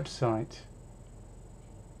to the website.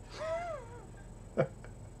 Oh,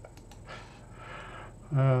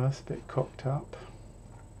 that's a bit cocked up.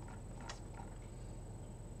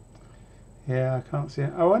 Yeah, I can't see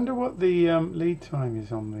it. I wonder what the lead time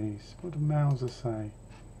is on these. What do Mauser say?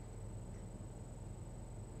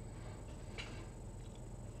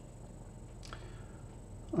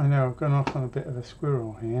 I know, I've gone off on a bit of a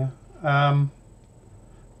squirrel here. Long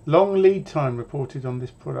lead time reported on this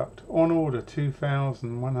product. On order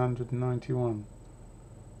 2,191.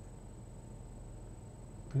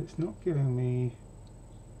 But it's not giving me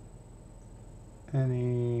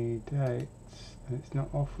any dates, and it's not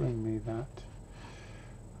offering me that.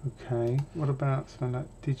 Okay, what about something like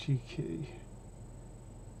DigiKey?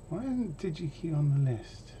 Why isn't DigiKey on the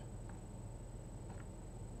list?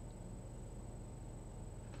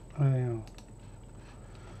 Oh, they are.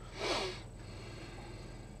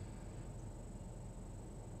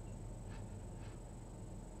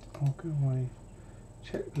 Oh, go away.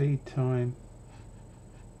 Check lead time.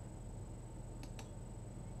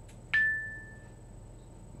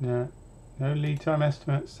 No, no lead time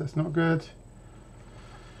estimates. That's not good.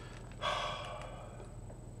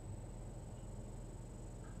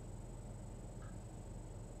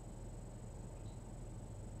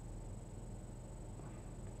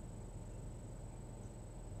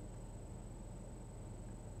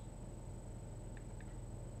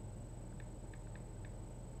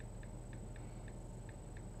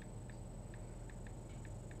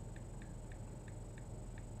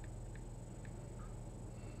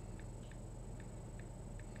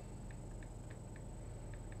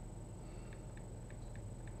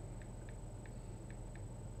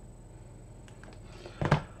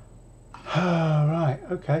 Right,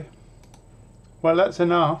 okay. Well, that's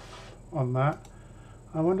enough on that.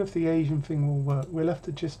 I wonder if the Asian thing will work. We'll have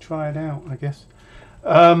to just try it out, I guess.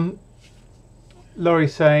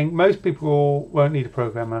 Laurie's saying most people won't need a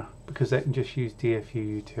programmer because they can just use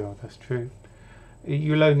DFU util. That's true.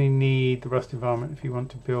 You'll only need the Rust environment if you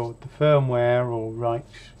want to build the firmware or write,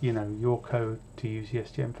 you know, your code to use the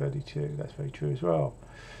STM32. That's very true as well.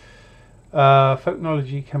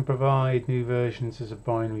 Folknology can provide new versions as a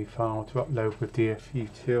binary file to upload with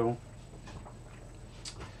DFUtil.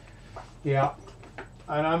 Yeah,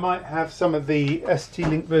 and I might have some of the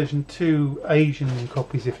ST-Link version 2 Asian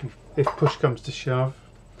copies if push comes to shove,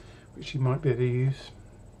 which you might be able to use.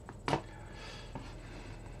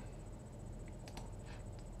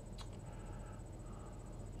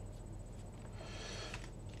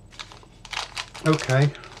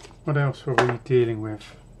 Okay, what else were we dealing with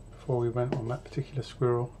before we went on that particular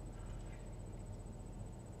squirrel?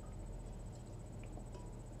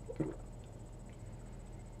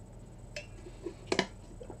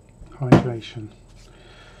 Hydration.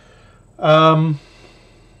 What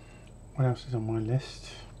else is on my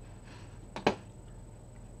list?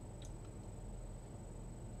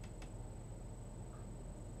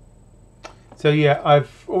 So yeah,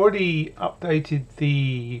 I've already updated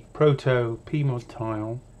the Proto PMod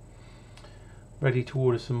tile, ready to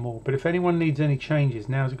order some more. But if anyone needs any changes,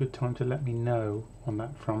 now's a good time to let me know on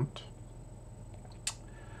that front.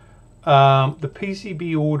 The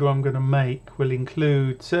PCB order I'm going to make will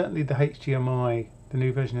include certainly the HDMI, the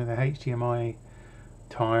new version of the HDMI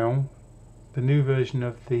tile, the new version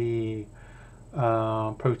of the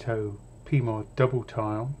Proto PMod double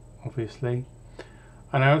tile, obviously.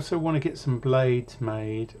 And I also want to get some blades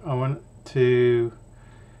made. I want to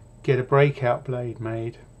get a breakout blade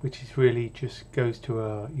made, which is really just goes to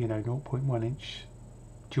a 0.1 inch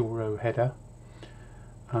dual row header,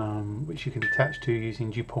 which you can attach to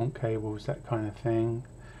using DuPont cables, that kind of thing.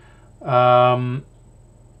 A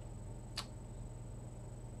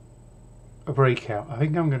breakout. I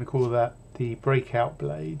think I'm going to call that the breakout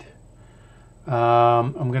blade.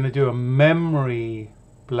 I'm going to do a memory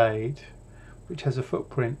blade, which has a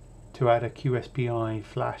footprint to add a QSBI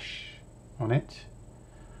flash on it.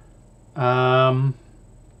 I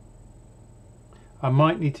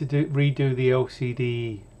might need to redo the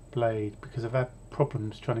LCD blade because I've had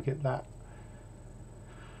problems trying to get that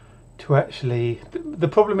to actually. The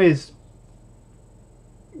problem is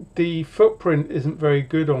the footprint isn't very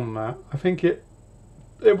good on that. I think it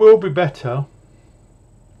will be better,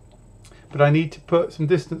 but I need to put some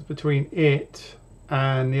distance between it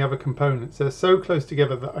and the other components. They're so close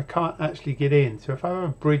together that I can't actually get in. So if I have a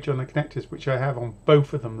bridge on the connectors, which I have on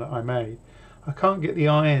both of them that I made, I can't get the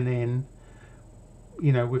iron in,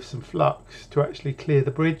 with some flux to actually clear the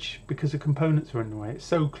bridge because the components are in the way. It's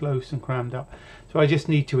so close and crammed up. So I just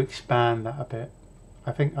need to expand that a bit.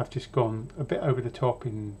 I think I've just gone a bit over the top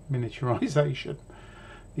in miniaturization.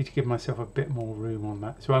 Need to give myself a bit more room on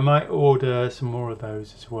that. So I might order some more of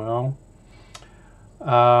those as well.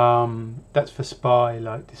 That's for SPI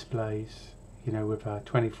light displays, you know, with a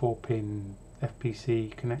 24-pin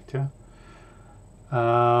FPC connector.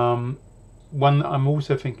 One that I'm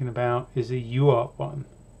also thinking about is a UART one.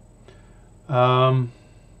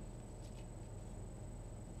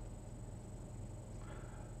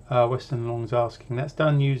 Western Long's asking, that's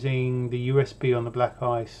done using the USB on the black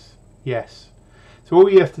ice. Yes. So all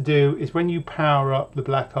you have to do is when you power up the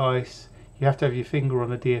black ice, you have to have your finger on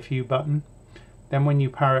the DFU button. Then when you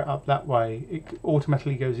power it up that way, it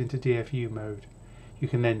automatically goes into DFU mode. You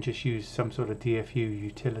can then just use some sort of DFU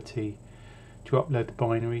utility to upload the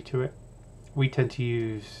binary to it. We tend to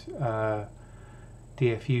use DFU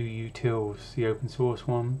utils, the open source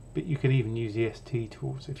one, but you can even use the ST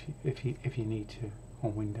tools if you need to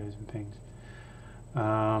on Windows and things.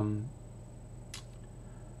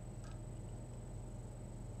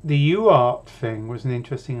 The UART thing was an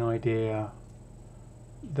interesting idea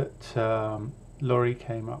that Laurie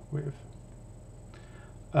came up with.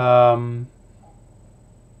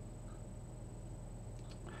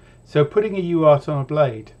 So putting a UART on a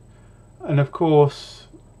blade, and of course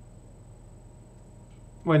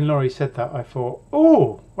when Laurie said that I thought,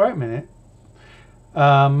 oh, wait a minute,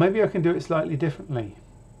 maybe I can do it slightly differently.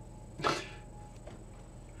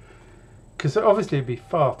 Because obviously it'd be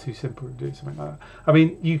far too simple to do something like that. I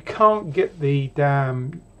mean, you can't get the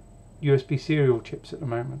damn USB serial chips at the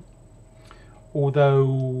moment.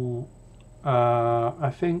 Although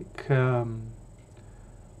I think on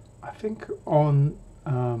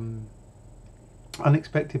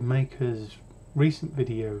Unexpected Maker's recent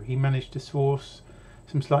video, he managed to source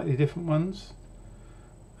some slightly different ones.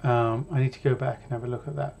 I need to go back and have a look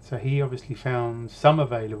at that. So he obviously found some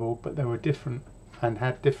available, but they were different and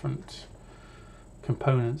had different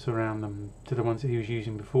components around them to the ones that he was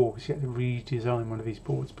using before, because he had to redesign one of these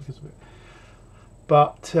boards because of it.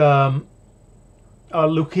 But I'll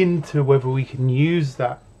look into whether we can use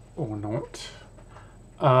that or not.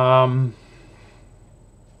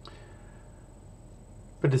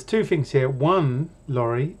 But there's two things here. One,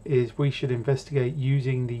 Laurie, is we should investigate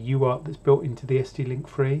using the UART that's built into the ST-Link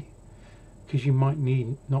 3, because you might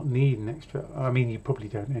not need an extra. I mean, you probably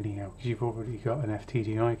don't anyhow, because you've already got an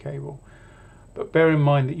FTDI cable. But bear in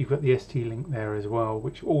mind that you've got the ST-Link there as well,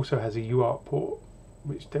 which also has a UART port,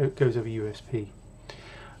 which goes over USB.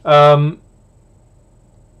 But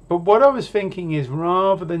what I was thinking is,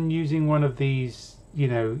 rather than using one of these, you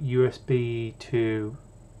know, USB to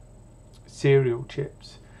serial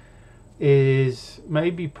chips, is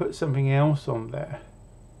maybe put something else on there.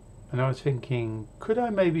 And I was thinking, could I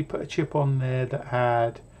maybe put a chip on there that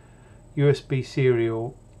had USB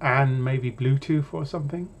serial and maybe Bluetooth or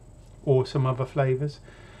something, or some other flavors?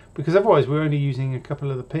 Because otherwise we're only using a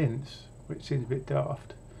couple of the pins, which seems a bit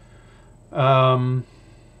daft. And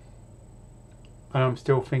I'm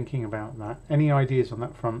still thinking about that. Any ideas on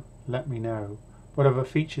that front, let me know. What other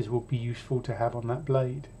features would be useful to have on that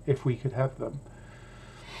blade, if we could have them.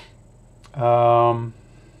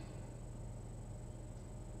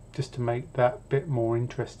 Just to make that bit more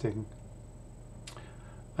interesting.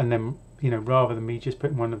 And then, you know, rather than me just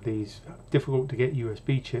putting one of these difficult to get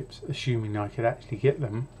USB chips, assuming I could actually get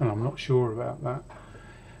them, and I'm not sure about that.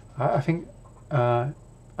 I think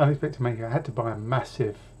Unexpected Maker, I had to buy a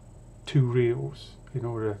massive 2 reels in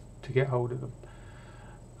order to get hold of them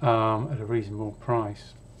at a reasonable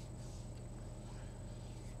price.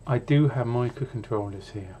 I do have microcontrollers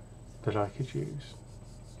here that I could use.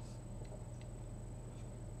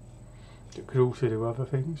 It could also do other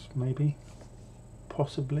things, maybe,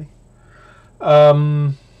 possibly.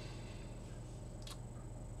 Achieve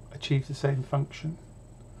the same function.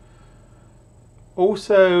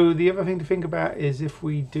 Also, the other thing to think about is if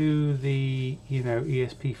we do the, you know,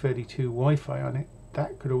 ESP32 Wi-Fi on it,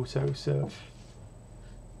 that could also serve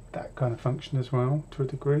that kind of function as well, to a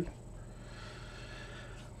degree.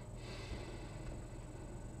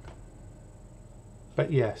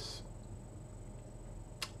 But yes,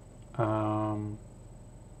 an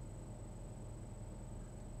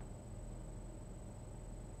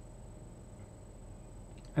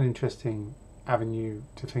interesting avenue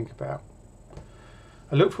to think about.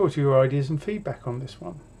 I look forward to your ideas and feedback on this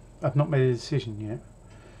one. I've not made a decision yet.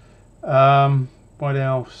 What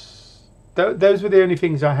else? Those were the only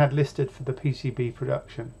things I had listed for the PCB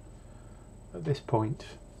production at this point.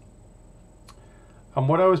 And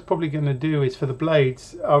what I was probably going to do is, for the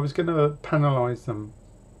blades, I was going to panelize them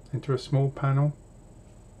into a small panel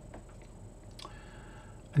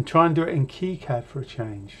and try and do it in KiCad for a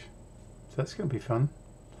change. So that's going to be fun.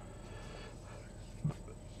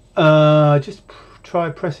 Just try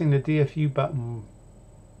pressing the DFU button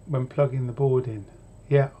when plugging the board in.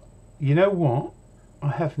 Yeah, you know what?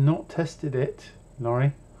 I have not tested it,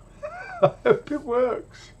 Laurie. I hope it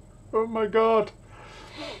works. Oh my god.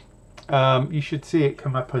 You should see it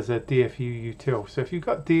come up as a DFU util. So if you've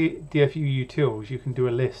got DFU utils, you can do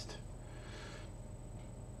a list.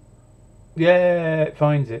 Yeah, it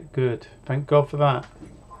finds it. Good. Thank God for that.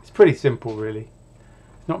 It's pretty simple, really.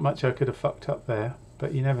 Not much I could have fucked up there,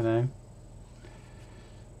 but you never know.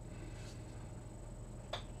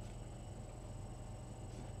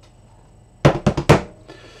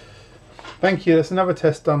 Thank you. That's another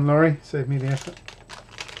test done, Laurie. Saved me the effort.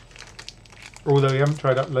 Although you haven't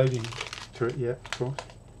tried uploading to it yet, of course.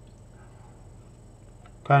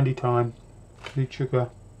 Candy time. Need sugar.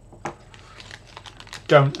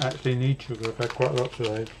 Don't actually need sugar. I've had quite a lot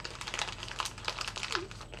today.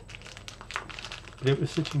 But it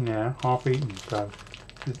was sitting there, half eaten, so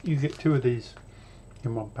you get 2 of these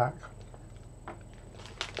in one pack.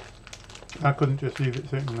 I couldn't just leave it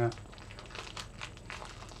sitting there.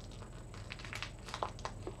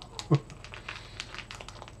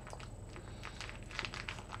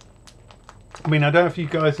 I mean, I don't know if you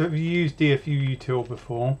guys have used DFU util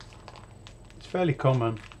before. It's fairly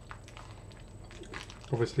common.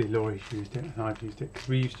 Obviously Laurie's used it and I've used it because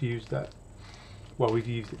we used to use that. Well, we've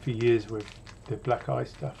used it for years with the black eye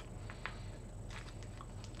stuff.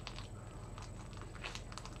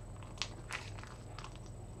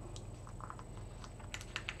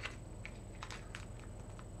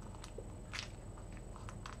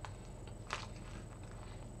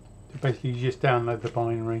 So basically you just download the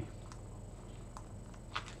binary.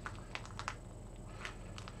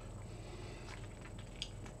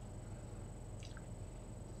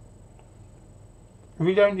 If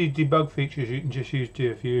you don't need debug features, you can just use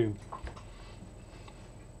DFU.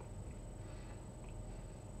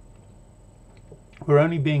 We're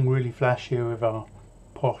only being really flashy with our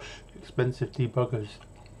posh, expensive debuggers.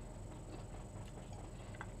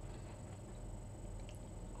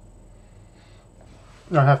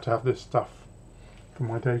 I have to have this stuff for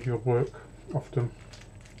my day job work often.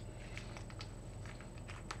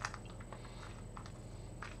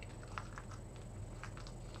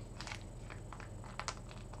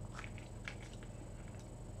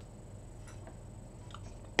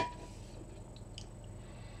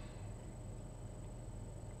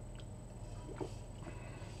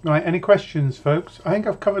 Right, any questions, folks? I think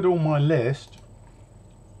I've covered all my list.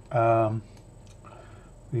 We can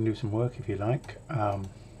do some work if you like.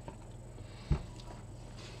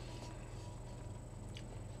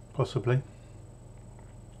 Possibly.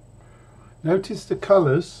 Notice the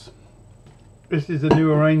colours. This is a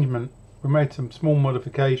new arrangement. We made some small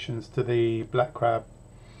modifications to the black crab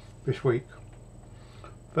this week.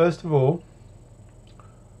 First of all,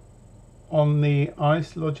 on the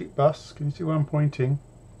ICE logic bus, can you see where I'm pointing?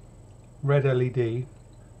 Red LED.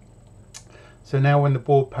 So now when the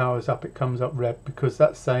board powers up, it comes up red because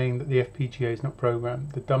that's saying that the FPGA is not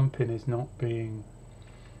programmed. The dumb pin is not being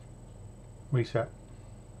reset.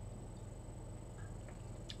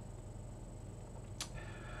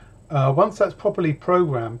 Once that's properly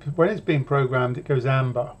programmed, when it's being programmed, it goes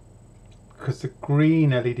amber because the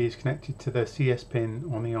green LED is connected to the CS pin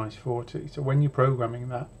on the ICE 40. So when you're programming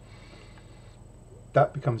that,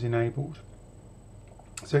 that becomes enabled.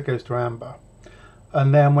 So it goes to amber.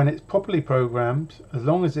 And then when it's properly programmed, as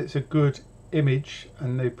long as it's a good image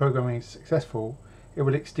and the programming is successful, it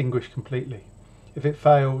will extinguish completely. If it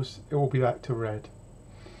fails, it will be back to red.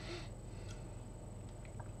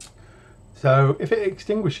 So if it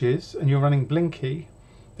extinguishes and you're running Blinky,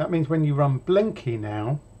 that means when you run Blinky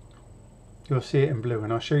now, you'll see it in blue,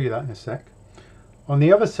 and I'll show you that in a sec. On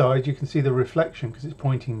the other side, you can see the reflection because it's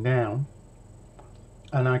pointing down.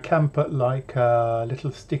 And I can put like a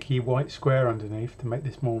little sticky white square underneath to make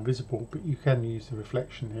this more visible, but you can use the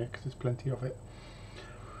reflection here because there's plenty of it.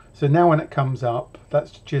 So now when it comes up,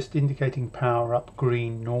 that's just indicating power up,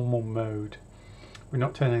 green, normal mode. We're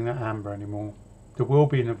not turning that amber anymore. There will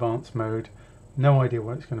be an advanced mode, no idea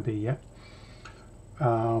what it's going to be yet.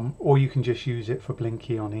 Or you can just use it for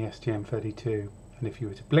Blinky on the STM32. And if you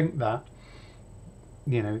were to blink that,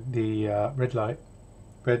 you know, the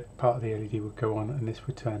red part of the LED would go on and this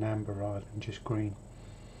would turn amber rather than just green.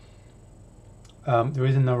 There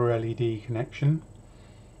is another LED connection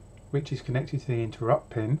which is connected to the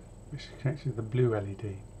interrupt pin, which is connected to the blue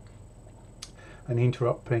LED. And the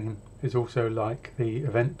interrupt pin is also like the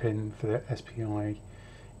event pin for the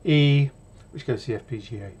SPI-E, which goes to the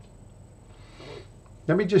FPGA.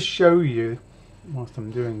 Let me just show you whilst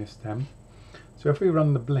I'm doing this then. So if we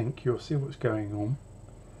run the blink, you'll see what's going on.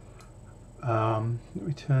 Let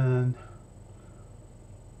me turn.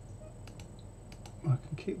 I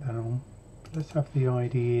can keep that on. Let's have the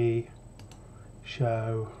IDE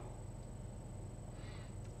show.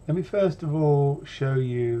 Let me first of all show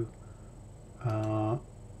you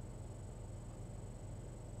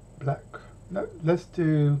black. No, let's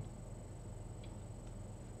do.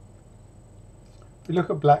 We look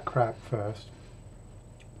at black crab first.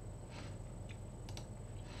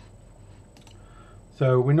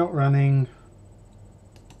 So we're not running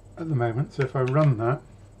at the moment. So if I run that,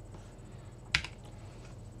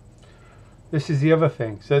 this is the other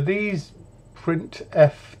thing. So these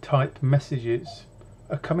printf type messages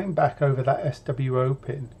are coming back over that SWO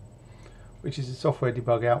pin, which is a software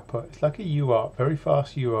debug output. It's like a UART, very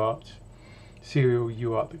fast UART, serial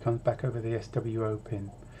UART that comes back over the SWO pin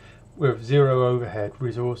with zero overhead,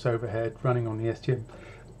 resource overhead, running on the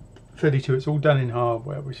STM32. It's all done in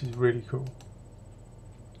hardware, which is really cool.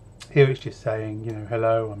 Here it's just saying, you know,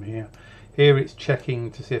 hello, I'm here. Here it's checking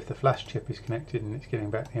to see if the flash chip is connected and it's getting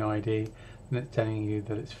back the ID, and it's telling you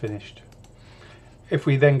that it's finished. If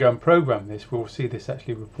we then go and program this, we'll see this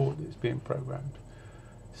actually report that it's being programmed.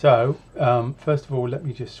 So first of all, let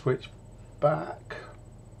me just switch back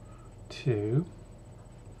to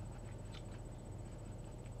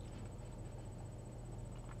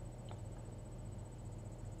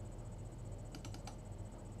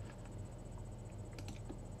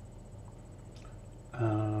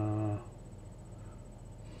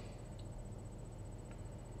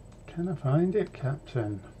can I find it,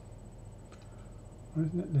 Captain? Why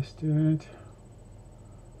isn't it listed?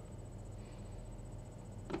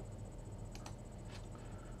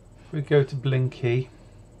 If we go to Blinky,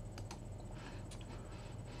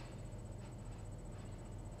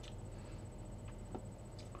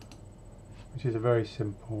 which is a very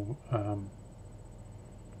simple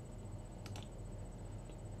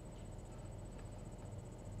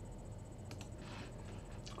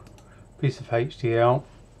piece of HDL.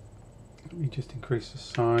 Let me just increase the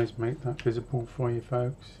size, make that visible for you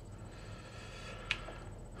folks.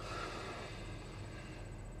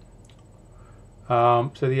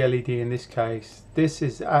 So the LED in this case, this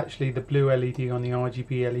is actually the blue LED on the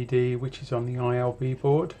RGB LED, which is on the ILB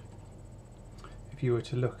board. If you were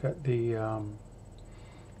to look at the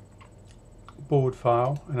board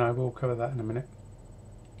file, and I will cover that in a minute.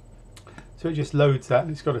 So it just loads that, and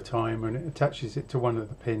it's got a timer, and it attaches it to one of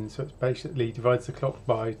the pins. So it basically divides the clock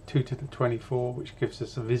by 2 to the 24, which gives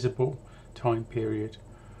us a visible time period.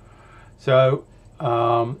 So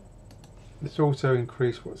let's also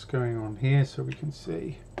increase what's going on here so we can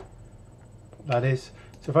see what that is.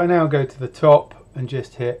 So if I now go to the top and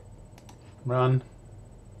just hit run,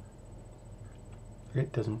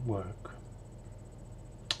 it doesn't work.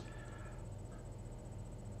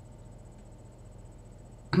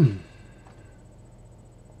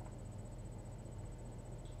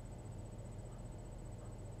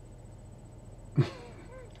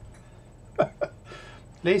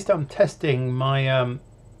 At least I'm testing my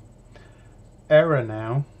error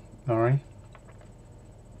now. Sorry.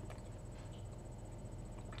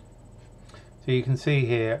 So you can see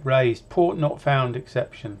here, raised port not found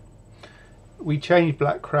exception. We changed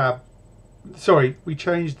Black Crab. Sorry, we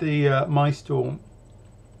changed the MyStorm.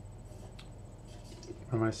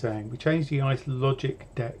 What am I saying? We changed the ICE Logic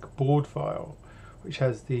Deck board file, which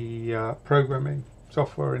has the programming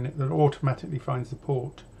software in it that automatically finds the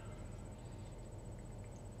port.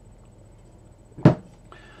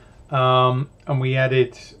 And we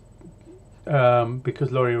added,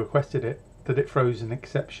 because Laurie requested it, that it throws an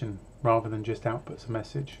exception rather than just outputs a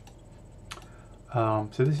message. So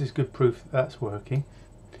this is good proof that that's working.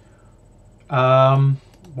 Why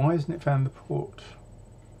hasn't it found the port?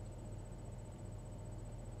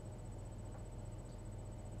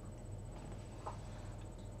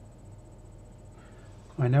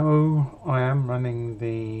 I know I am running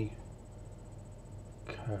the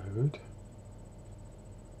code.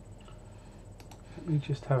 Let me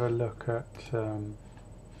just have a look at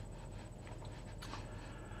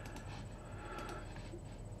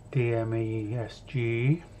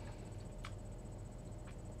DMESG.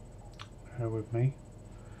 Bear with me.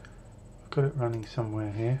 I've got it running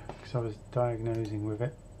somewhere here because I was diagnosing with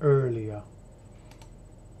it earlier.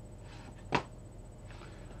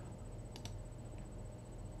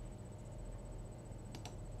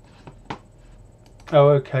 Oh,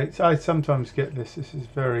 okay. So I sometimes get this. This is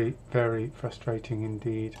very, very frustrating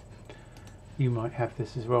indeed. You might have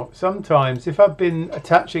this as well. Sometimes, if I've been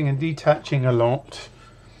attaching and detaching a lot,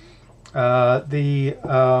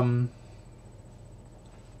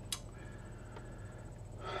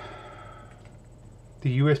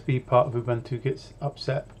 the USB part of Ubuntu gets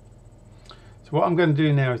upset. So what I'm going to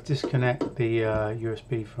do now is disconnect the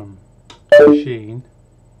USB from the machine,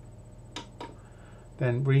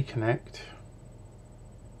 then reconnect.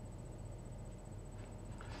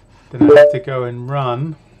 Then I have to go and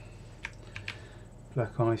run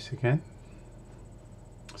Black Ice again.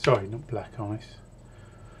 Sorry, not Black Ice.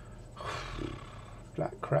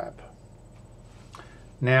 Black Crab.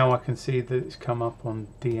 Now I can see that it's come up on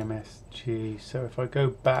DMSG. So if I go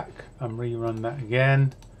back and rerun that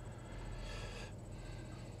again,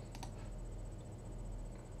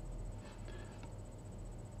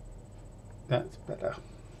 that's better.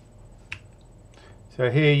 So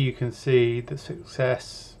here you can see the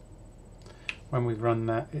success. When we run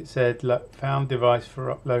that, it said, look, found device for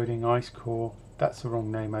uploading Ice Core. That's the wrong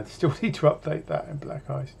name. I still need to update that in Black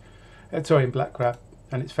Ice. Sorry, in Black Crab.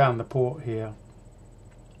 And it's found the port here.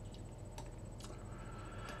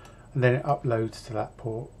 And then it uploads to that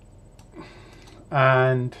port.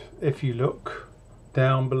 And if you look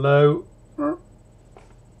down below,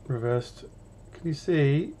 reversed, can you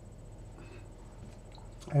see?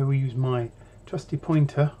 I will use my trusty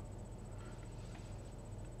pointer.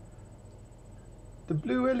 The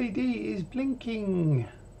blue LED is blinking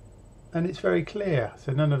and it's very clear,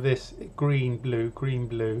 so none of this green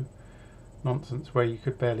blue nonsense where you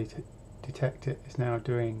could barely detect it is now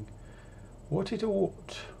doing what it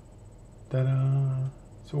ought. Ta-da!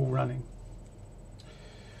 It's all running.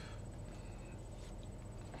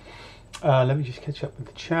 Let me just catch up with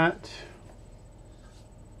the chat.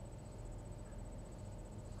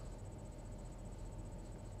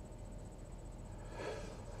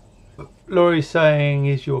 Laurie's saying,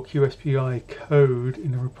 is your QSPI code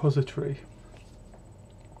in a repository?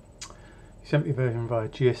 He sent me a version via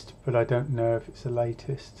gist, but I don't know if it's the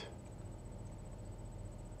latest.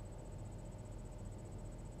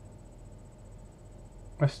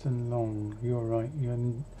 Western Long, you're right.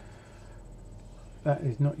 That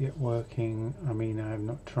is not yet working. I mean, I have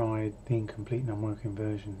not tried the incomplete non-working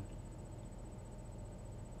version.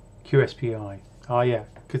 QSPI. Ah, yeah,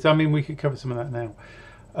 because I mean, we could cover some of that now.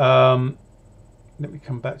 Let me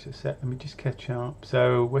come back to a sec. Let me just catch up.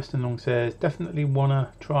 So Western Long says, definitely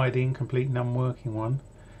wanna try the incomplete and unworking one.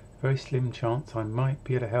 Very slim chance I might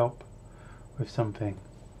be able to help with something.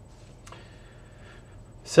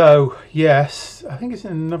 So yes, I think it's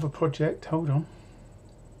in another project. Hold on.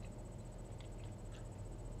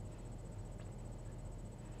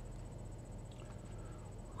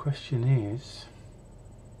 Question is,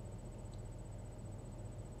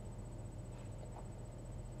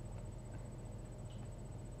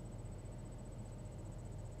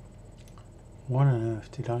 what on earth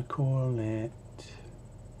did I call it?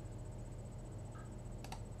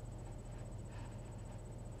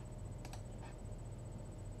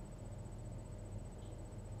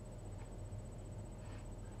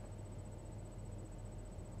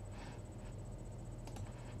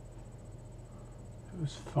 It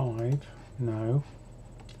was 5. No.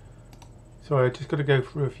 Sorry, I just got to go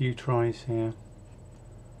through a few tries here.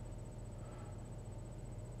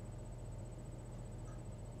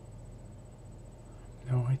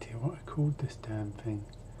 No idea what I called this damn thing.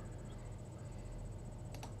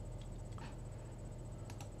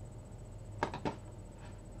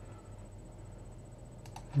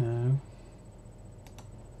 No.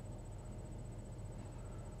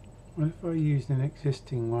 What if I used an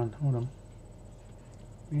existing one? Hold on.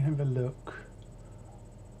 Let me have a look.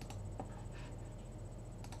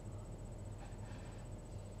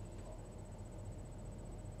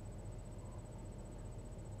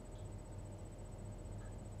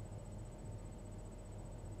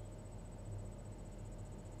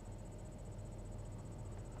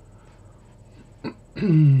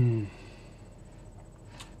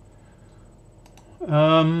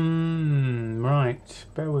 Right,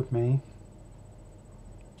 bear with me.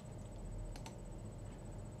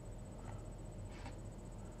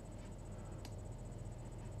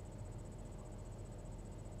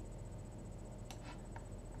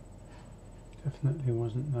 Definitely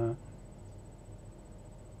wasn't that.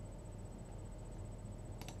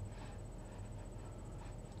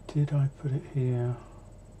 Did I put it here?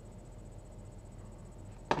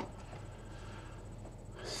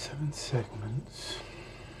 7 segments.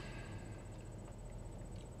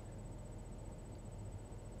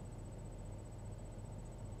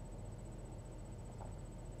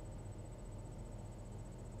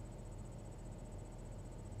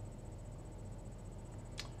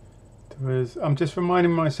 I'm just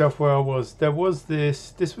reminding myself where I was. There was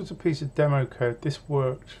this was a piece of demo code. This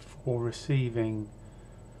worked for receiving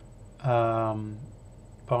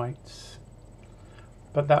bytes,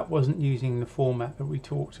 but that wasn't using the format that we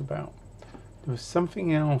talked about. There was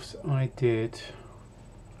something else I did.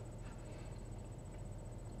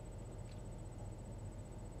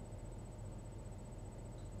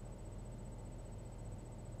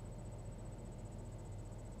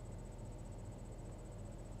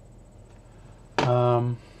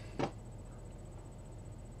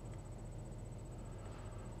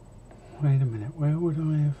 Wait a minute, where would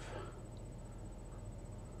I have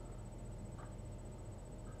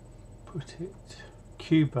put it?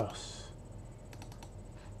 QBus.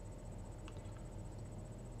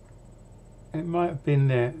 It might have been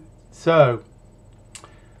there. So,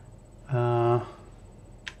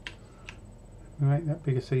 make that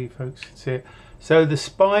bigger so you folks can see it. So the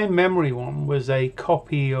SPI memory one was a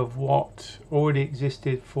copy of what already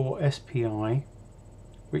existed for SPI,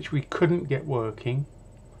 which we couldn't get working.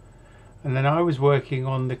 And then I was working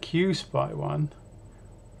on the QSPI one,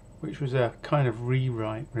 which was a kind of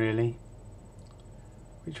rewrite really,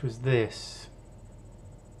 which was this,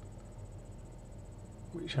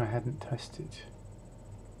 which I hadn't tested.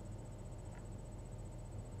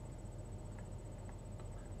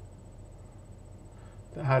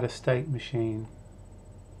 That had a state machine.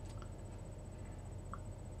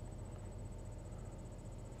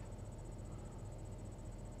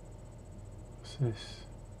 What's this?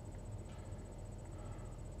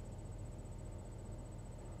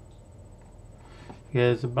 Yeah,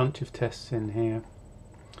 there's a bunch of tests in here.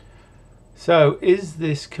 So, is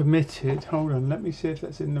this committed? Hold on, let me see if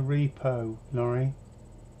that's in the repo, Laurie.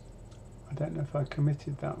 I don't know if I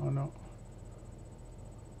committed that or not.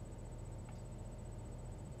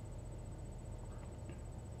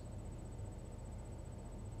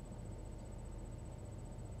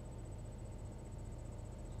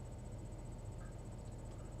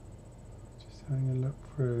 Just having a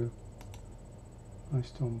look through my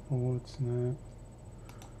Storm boards now.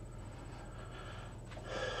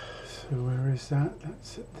 So where is that?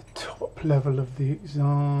 That's at the top level of the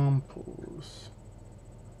examples.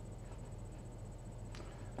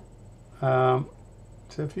 So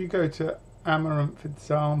if you go to Amaranth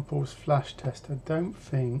examples flash test, I don't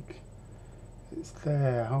think it's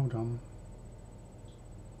there. Hold on.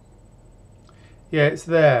 Yeah, it's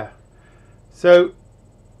there. So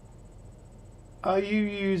are you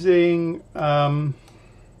using the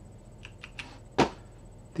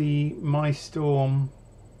MyStorm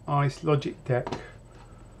Ice Logic Deck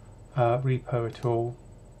repo at all?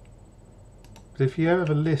 But if you have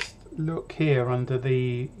a look here under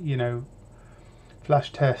the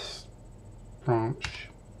flash test branch,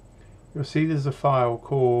 you'll see there's a file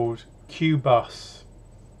called QBus,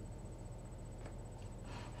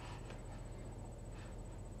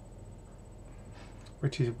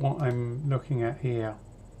 which is what I'm looking at here,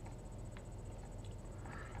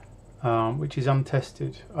 which is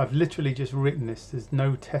untested. I've literally just written this. There's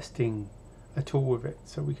no testing at all with it,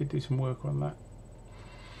 so we could do some work on that.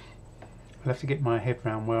 I'll have to get my head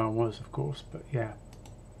around where I was, of course, but yeah.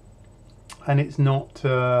 And it's not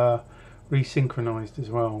resynchronized as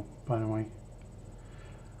well, by the way.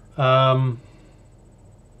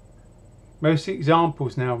 Most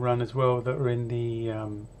examples now run as well that are in the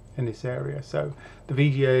in this area, so the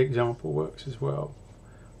VGA example works as well,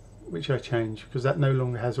 which I changed because that no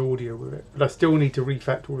longer has audio with it. But I still need to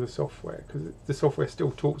refactor all the software because the software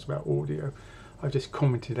still talks about audio. I've just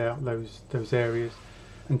commented out those areas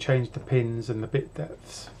and changed the pins and the bit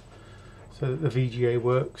depths so that the VGA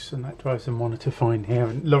works, and that drives the monitor fine here,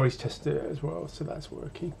 and Laurie's tested it as well, so that's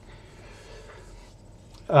working.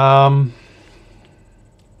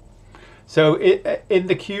 So in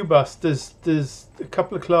the QBus there's a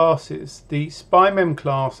couple of classes. The SPIMEM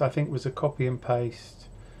class I think was a copy and paste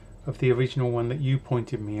of the original one that you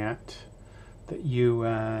pointed me at, that you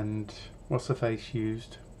and what's his face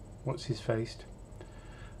used,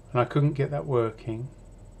 and I couldn't get that working.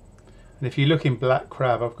 And if you look in Black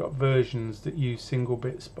Crab, I've got versions that use single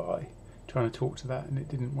bit SPI, trying to talk to that, and it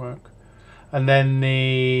didn't work. And then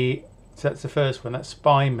so that's the first one, that's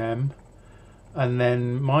SPIMEM. And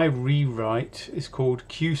then my rewrite is called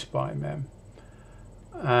QSPIMEM,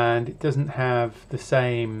 and it doesn't have the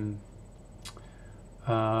same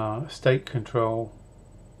state control.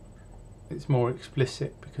 It's more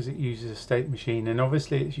explicit because it uses a state machine, and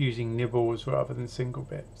obviously it's using nibbles rather than single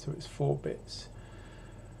bit, so it's 4 bits.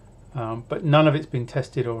 But none of it's been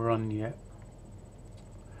tested or run yet.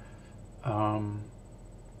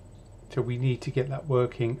 So we need to get that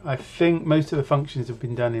working. I think most of the functions have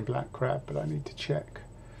been done in Black Crab, but I need to check.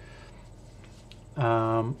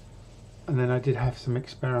 And then I did have some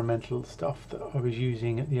experimental stuff that I was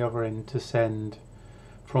using at the other end to send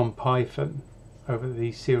from Python over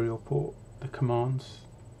the serial port. the commands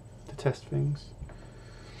to test things.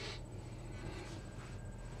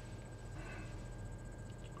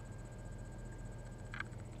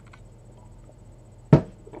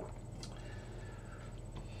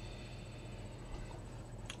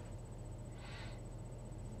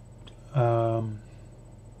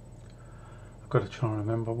 I've got to try and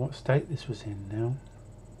remember what state this was in now.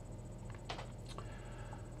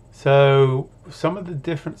 So some of the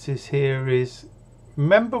differences here is,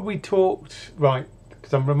 remember we talked, right,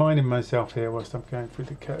 because I'm reminding myself here whilst I'm going through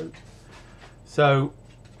the code. So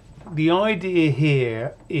the idea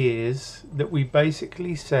here is that we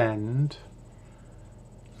basically send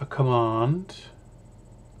a command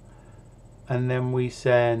and then we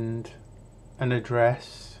send an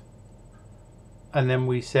address and then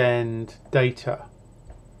we send data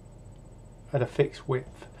at a fixed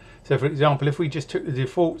width. So for example, if we just took the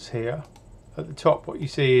defaults here, at the top what you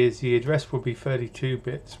see is the address would be 32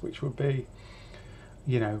 bits, which would be,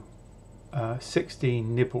 you know,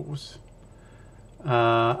 16 nibbles,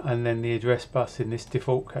 and then the address bus in this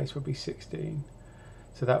default case would be 16,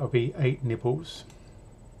 so that would be 8 nibbles,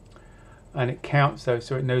 and it counts those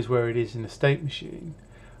so it knows where it is in the state machine.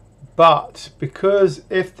 But because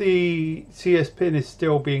if the CS pin is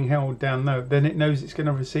still being held down low, then it knows it's going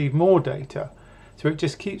to receive more data. So it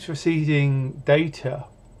just keeps receiving data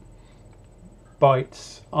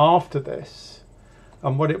bytes after this.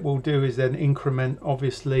 And what it will do is then increment,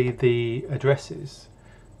 obviously, the addresses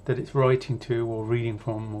that it's writing to or reading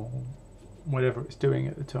from or whatever it's doing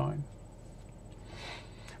at the time.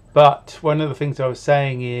 But one of the things I was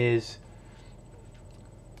saying is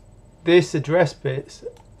this address bits,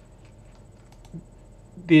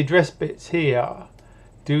 the address bits here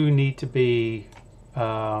do need to be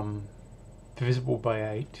divisible by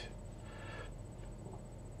 8,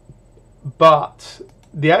 but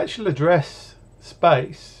the actual address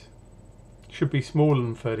space should be smaller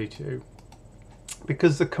than 32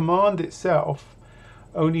 because the command itself,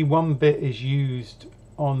 only 1 bit is used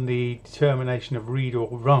on the determination of read or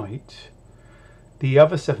write. The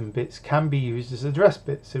other 7 bits can be used as address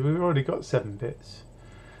bits, so we've already got 7 bits.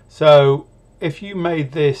 So if you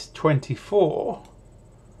made this 24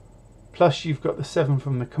 plus you've got the 7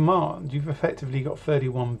 from the command, you've effectively got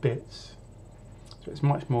 31 bits. So it's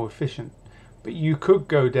much more efficient. But you could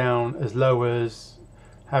go down as low as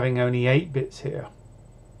having only 8 bits here.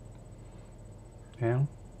 Yeah.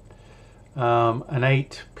 And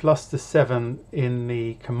 8 plus the 7 in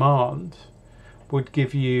the command would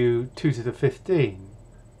give you 2 to the 15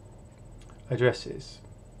 addresses,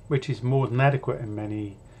 which is more than adequate in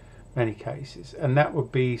many cases, and that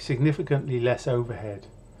would be significantly less overhead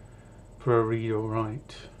for a read or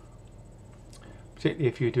write, particularly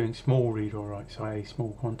if you're doing small read or writes, i.e.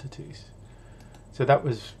 small quantities. So that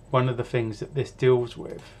was one of the things that this deals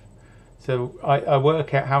with. So I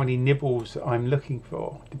work out how many nibbles I'm looking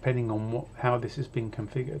for depending on how this has been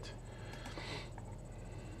configured.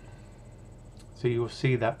 So you'll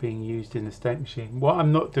see that being used in the state machine. What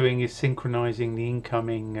I'm not doing is synchronizing the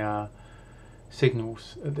incoming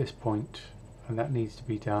signals at this point, and that needs to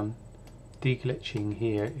be done. Deglitching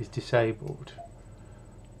here is disabled,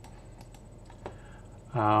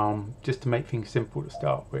 just to make things simple to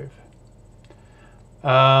start with.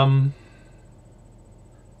 And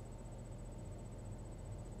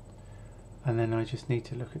then I just need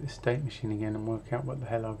to look at the state machine again and work out what the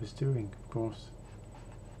hell I was doing, of course.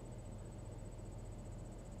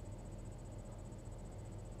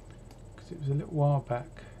 Because it was a little while back.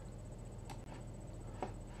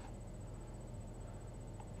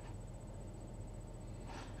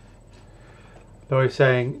 Laurie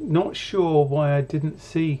saying, not sure why I didn't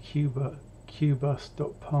see qbus.py.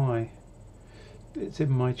 It's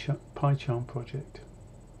in my PyCharm project.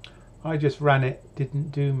 I just ran it,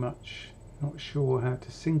 didn't do much. Not sure how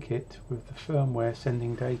to sync it with the firmware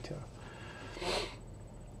sending data.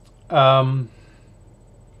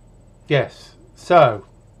 Yes, so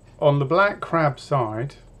on the Black Crab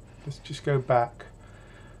side, let's just go back,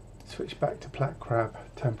 switch back to Black Crab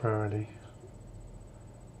temporarily.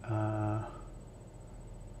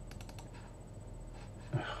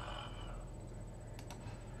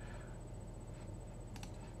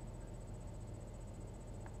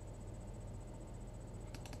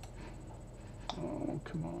 Oh,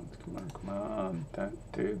 come on,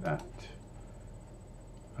 don't do that.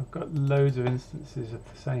 I've got loads of instances of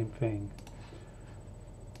the same thing.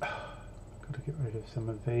 Got to get rid of some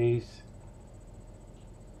of these.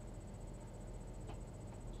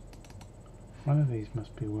 One of these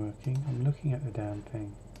must be working. I'm looking at the damn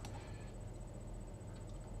thing.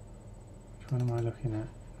 Which one am I looking at?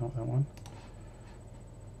 Not that one.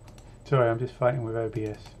 Sorry, I'm just fighting with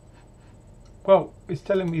OBS. Well, it's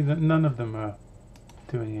telling me that none of them are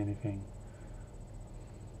doing anything.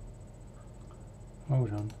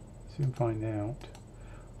 Hold on, let's see if we can find out.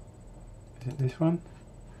 Is it this one?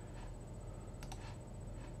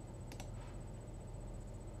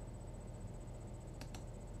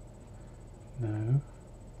 No.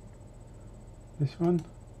 This one?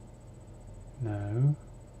 No.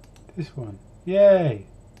 This one. Yay!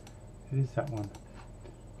 It is that one.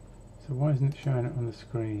 So why isn't it showing it on the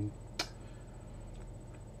screen?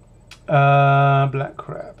 Black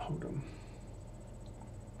crab, hold on.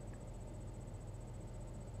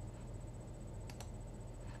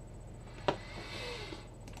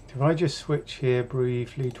 If I just switch here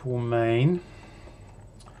briefly to main.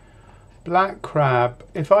 Black crab,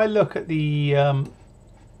 if I look at the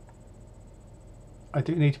I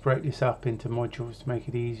do need to break this up into modules to make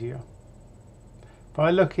it easier. If I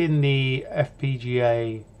look in the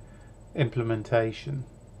FPGA implementation,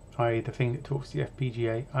 i.e. the thing that talks to the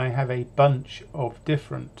FPGA, I have a bunch of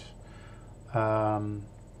different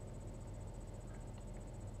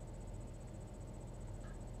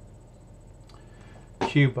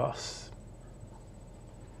QBus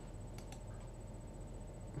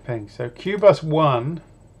things. So QBus 1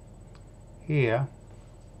 here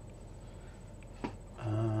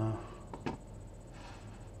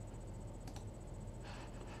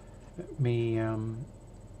let me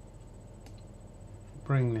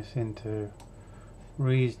bring this into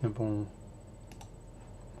reasonable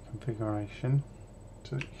configuration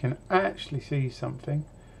so that you can actually see something.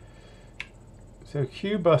 So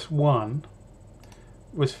QBus 1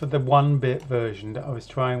 was for the 1-bit version that I was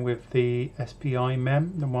trying with the SPI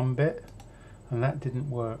mem, the 1-bit, and that didn't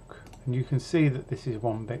work. And you can see that this is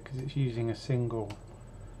 1-bit because it's using a single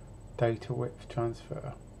data width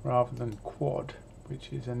transfer rather than quad,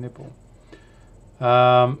 which is a nibble.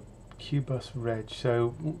 QBus reg.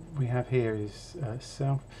 So what we have here is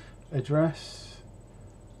self address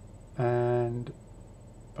and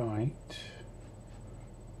byte.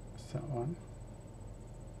 That's that one.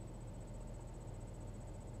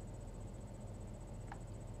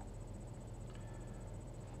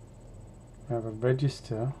 We have a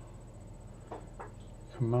register,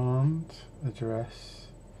 command, address,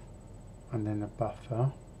 and then a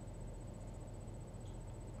buffer.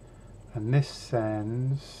 And this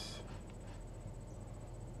sends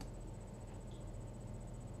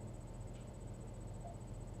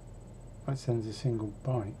a single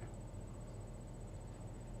byte.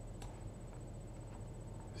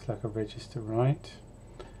 It's like a register, right?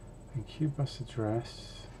 And QBus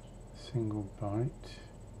address, single byte.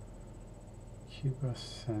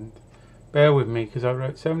 QBus send. Bear with me because I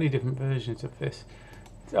wrote so many different versions of this.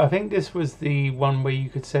 I think this was the one where you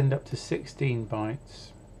could send up to 16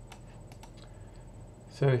 bytes.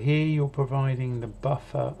 So here you're providing the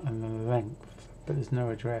buffer and the length, but there's no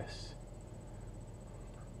address.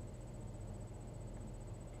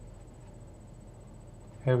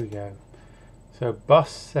 Here we go. So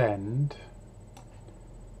bus send.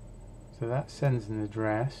 So that sends an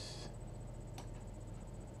address,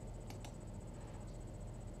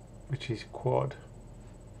 which is quad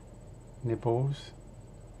nibbles,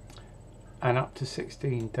 and up to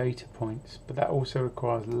 16 data points, but that also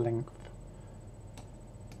requires length.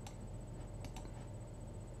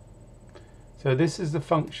 So this is the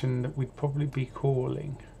function that we'd probably be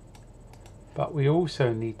calling, but we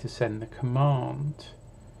also need to send the command,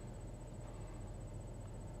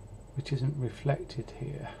 which isn't reflected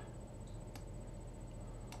here.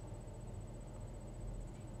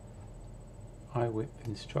 iWidth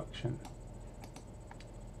instruction.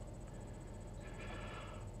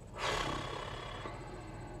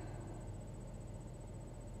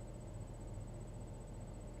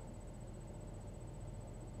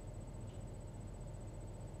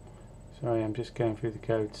 Sorry, I'm just going through the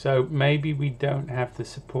code. So maybe we don't have the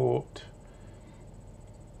support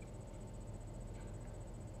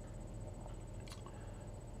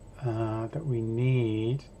that we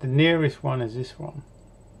need. The nearest one is this one.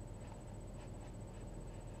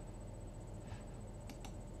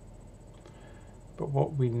 But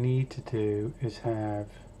what we need to do is have,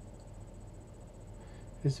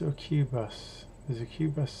 is there a QBus? There's a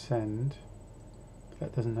QBus send, but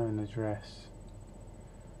that doesn't have an address.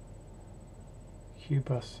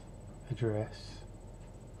 QBus address.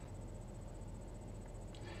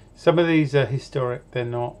 Some of these are historic, they're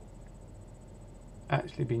not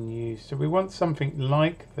actually being used. So we want something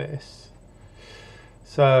like this.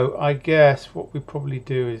 So I guess what we probably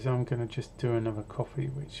do is I'm going to just do another copy,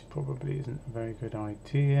 which probably isn't a very good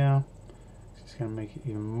idea. It's just going to make it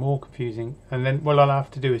even more confusing. And then what I'll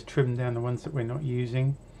have to do is trim down the ones that we're not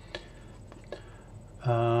using.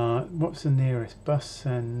 What's the nearest bus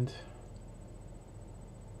send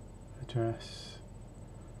address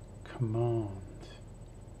command?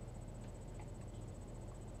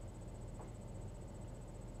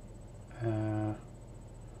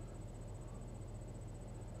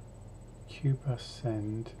 QBus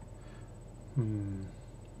send.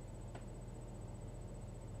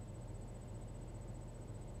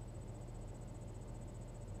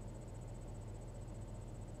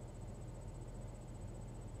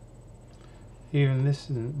 Even this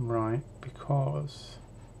isn't right because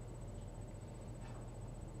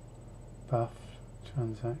buff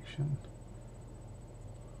transaction.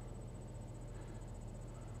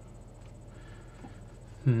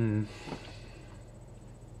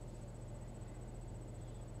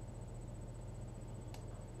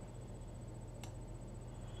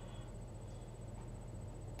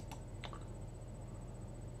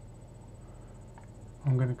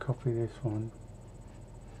 I'm going to copy this one,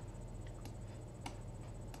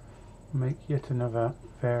 make yet another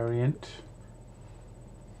variant.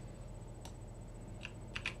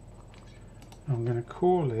 I'm going to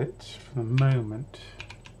call it, for the moment,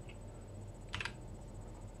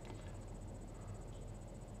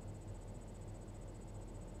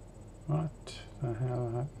 what the hell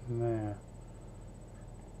happened there?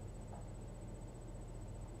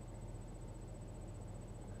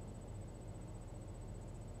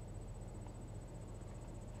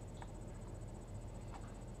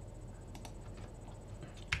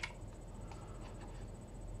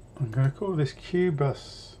 I'm going to call this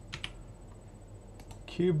QBus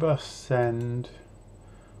send.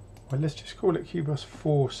 Well, let's just call it QBus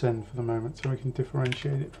 4 send for the moment so we can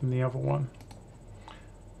differentiate it from the other one,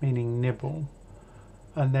 meaning nibble.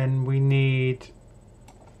 And then we need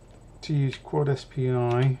to use quad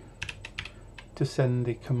SPI to send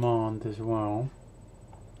the command as well.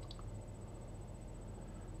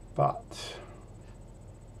 But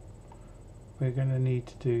we're going to need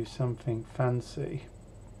to do something fancy,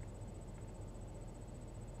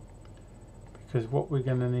 because what we're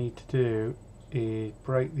going to need to do is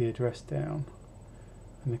break the address down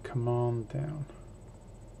and the command down.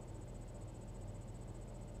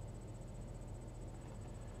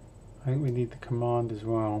 I think we need the command as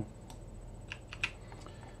well.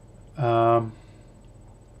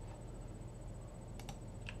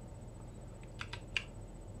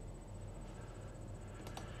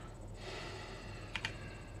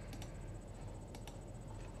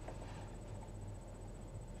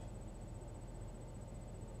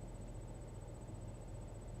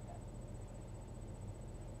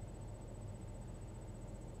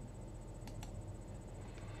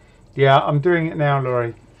 Yeah, I'm doing it now,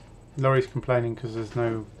 Laurie. Laurie's complaining because there's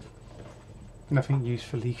nothing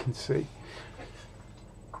useful he can see.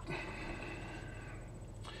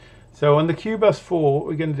 So on the QBus 4, what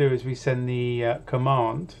we're going to do is we send the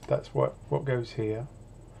command. That's what goes here.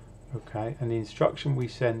 Okay, and the instruction we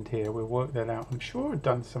send here, we'll work that out. I'm sure I've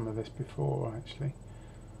done some of this before, actually.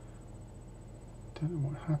 Don't know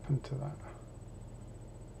what happened to that.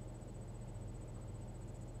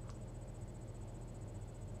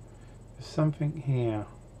 There's something here.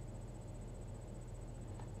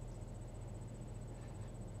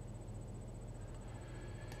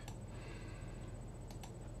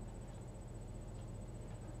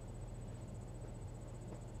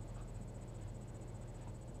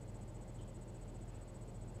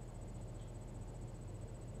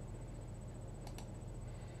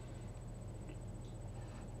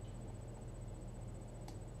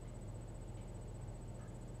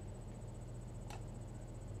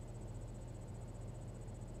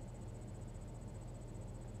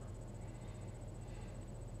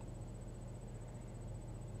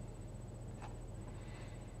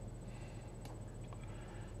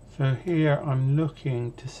 So here I'm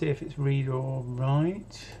looking to see if it's read or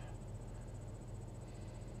write.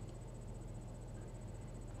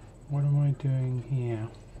 What am I doing here?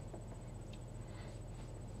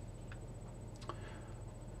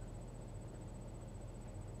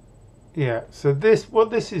 Yeah, so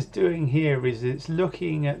what this is doing here is it's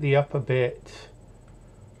looking at the upper bit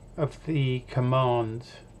of the command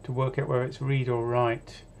to work out whether it's read or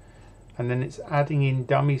write, and then it's adding in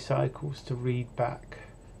dummy cycles to read back.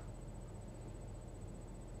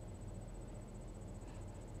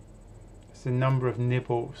 It's the number of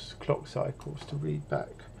nibbles, clock cycles to read back.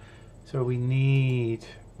 So we need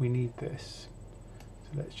this. So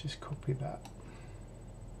let's just copy that.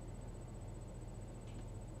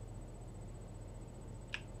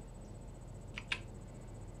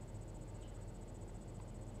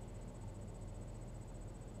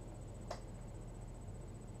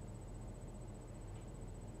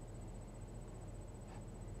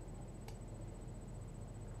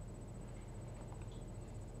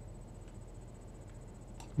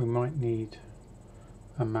 we might need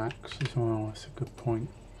a max as well. That's a good point.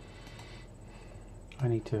 I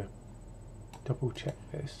need to double check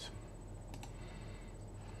this.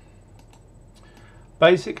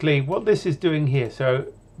 Basically what this is doing here, so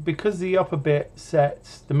because the upper bit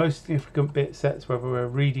sets, the most significant bit sets whether we're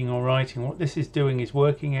reading or writing, what this is doing is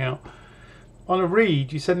working out on a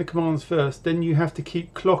read, you send the commands first, then you have to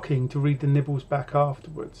keep clocking to read the nibbles back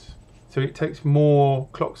afterwards. So it takes more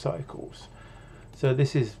clock cycles. So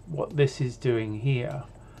this is what this is doing here.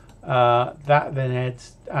 That then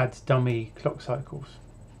adds dummy clock cycles.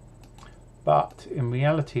 But in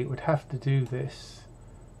reality it would have to do this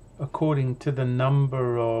according to the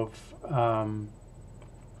number of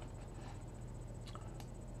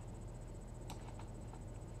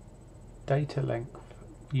data length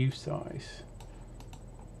U size.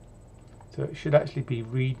 So it should actually be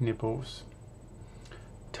read nibbles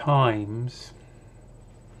times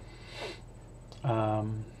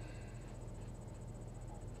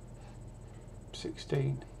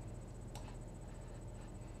 16.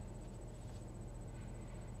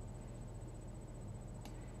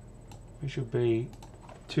 It should be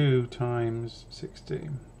 2 times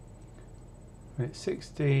 16. When it's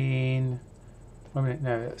 16, wait a minute,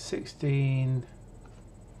 no, that's 16.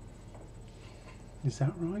 Is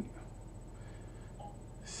that right?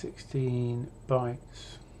 16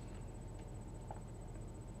 bytes.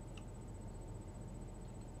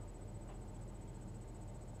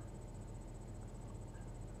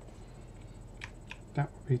 That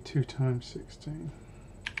would be 2 times 16.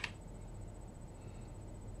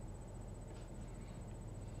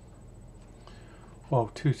 Well,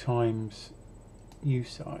 2 times U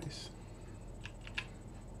size.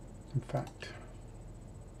 In fact,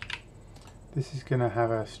 this is going to have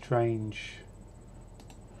a strange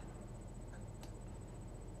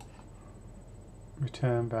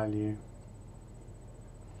return value.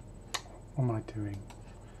 What am I doing?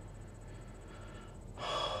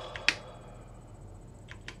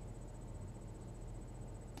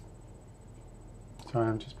 Sorry,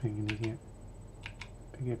 I'm just being an idiot.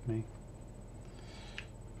 Forgive me.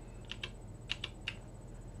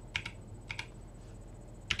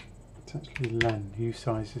 It's actually len. U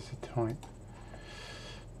size is a type.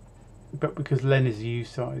 But because len is a U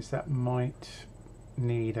size, that might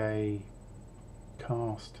need a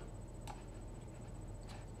cast.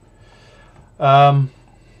 Add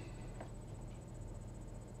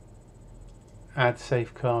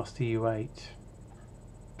safe cast to U8.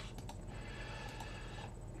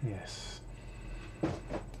 Yes.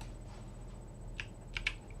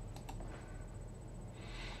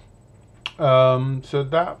 So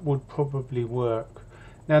that would probably work.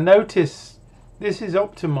 Now notice this is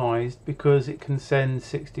optimized because it can send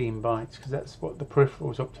 16 bytes, because that's what the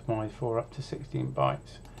peripheral is optimized for, up to 16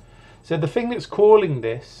 bytes. So the thing that's calling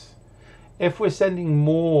this, if we're sending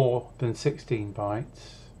more than 16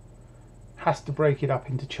 bytes, has to break it up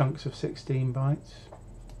into chunks of 16 bytes,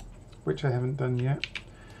 which I haven't done yet.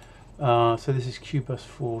 So this is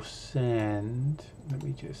QBus4 send. Let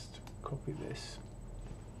me just copy this.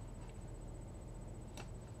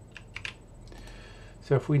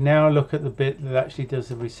 So if we now look at the bit that actually does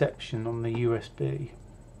the reception on the USB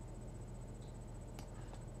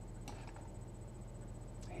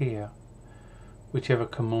here, whichever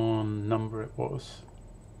command number it was,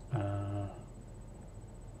 that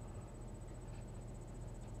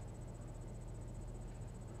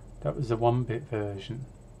was the 1-bit version.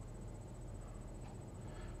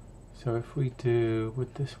 So if we do,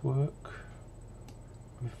 would this work?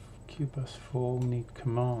 With QBus4 we need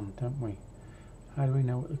command, don't we? How do we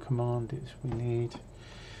know what the command is? We need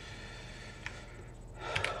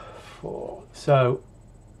 4. So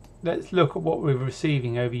let's look at what we're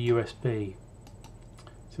receiving over USB.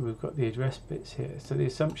 So we've got the address bits here. So the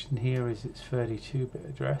assumption here is it's 32-bit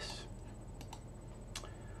address.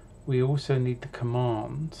 We also need the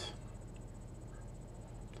command.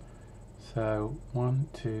 So 1,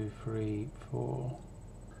 2, 3, 4.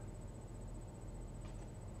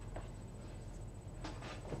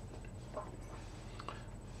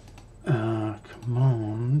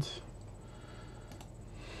 Command.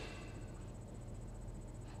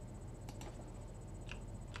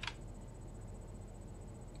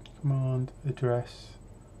 Command address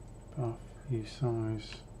buff U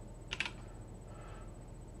size.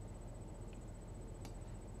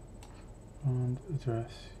 Command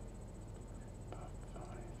address buff 5.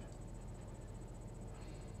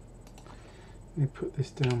 Let me put this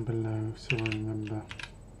down below so I remember.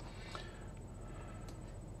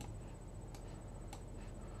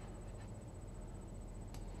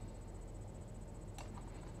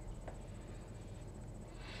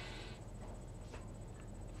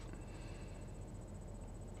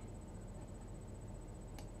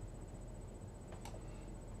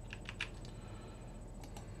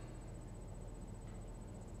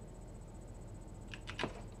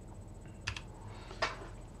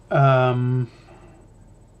 Um,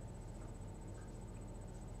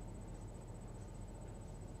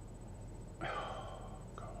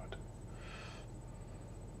 God.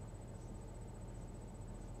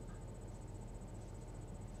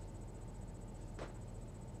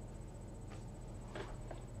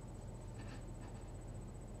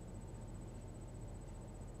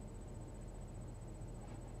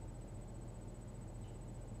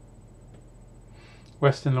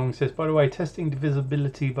 Western Long says, by the way, testing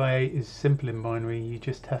divisibility by 8 is simple in binary. You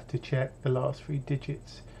just have to check the last 3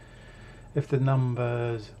 digits. If the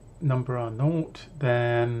number are naught,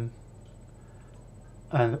 then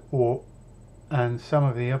and some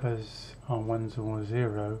of the others are ones or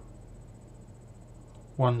zero,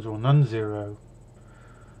 ones or non-zero.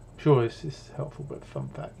 I'm sure this is helpful, but fun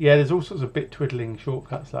fact. Yeah, there's all sorts of bit twiddling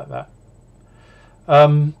shortcuts like that.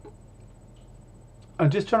 I'm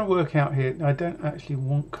just trying to work out here. I don't actually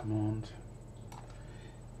want commands.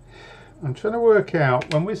 I'm trying to work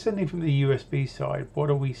out when we're sending from the USB side, what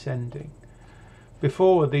are we sending?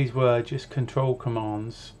 Before, these were just control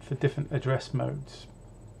commands for different address modes,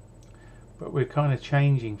 but we're kind of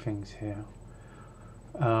changing things here.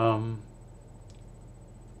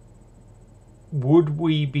 Would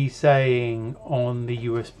we be saying on the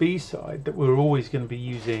USB side that we're always going to be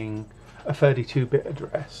using a 32-bit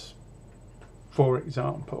address, for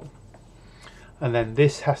example, and then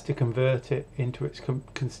this has to convert it into its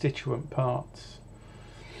constituent parts?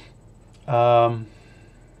 So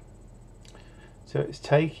it's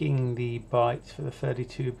taking the bytes for the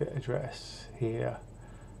 32-bit address here,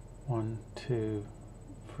 1, 2,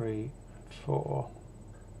 3, 4.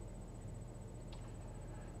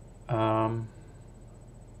 And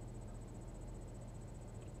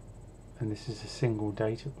this is a single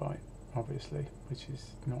data byte, obviously, which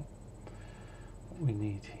is not what we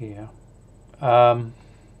need here.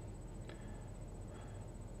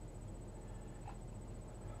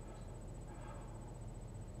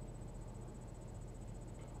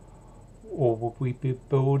 Or would we be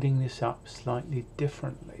building this up slightly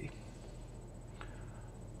differently?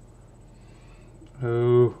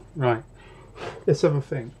 Oh, right. Let's have a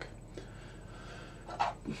think.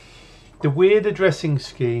 The weird addressing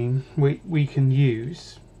scheme we can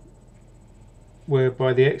use,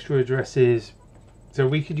 whereby the extra address is, so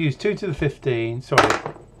we could use 2 to the 15, sorry,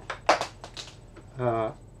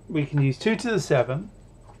 we can use 2 to the 7,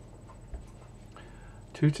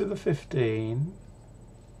 2 to the 15,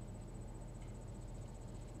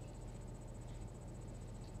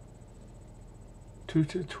 2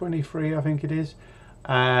 to the 23, I think it is,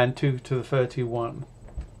 and 2 to the 31.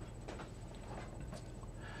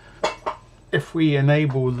 If we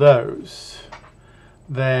enable those,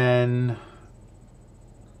 then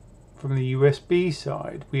from the USB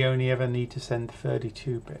side, we only ever need to send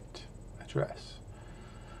 32-bit address,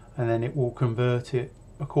 and then it will convert it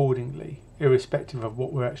accordingly, irrespective of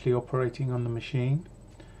what we're actually operating on the machine.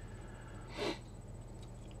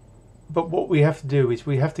 But what we have to do is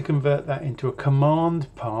we have to convert that into a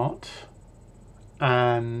command part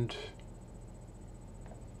and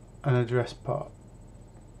an address part,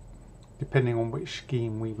 depending on which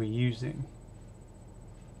scheme we were using.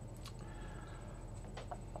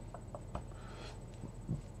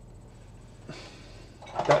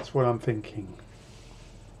 That's what I'm thinking.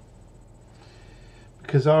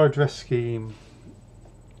 Because our address scheme,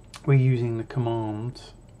 we're using the command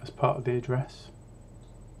as part of the address.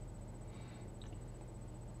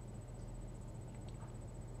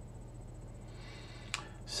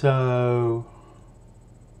 So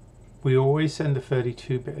we always send a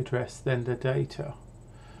 32-bit address, then the data,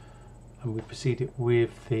 and we proceed it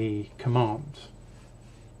with the command.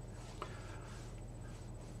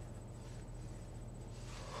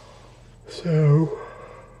 So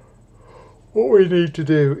what we need to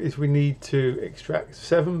do is we need to extract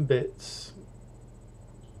 7 bits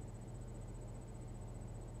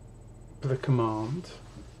for the command,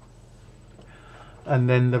 and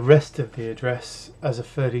then the rest of the address as a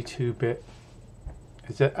 32-bit,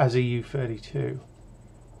 as a U32,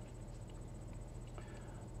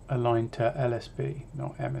 aligned to LSB,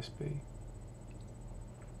 not MSB,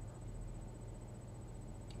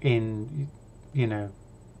 in, you know,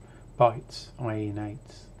 bytes, i.e. in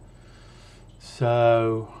 8s.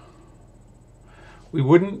 So we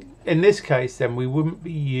wouldn't, in this case then, we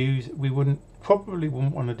probably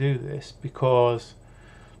wouldn't want to do this, because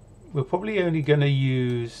we're probably only going to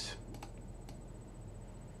use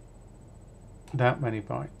that many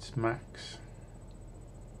bytes max.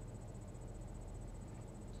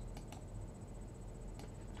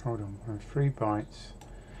 Hold on, 3 bytes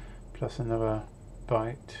plus another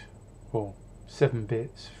byte, or 7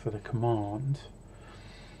 bits for the command,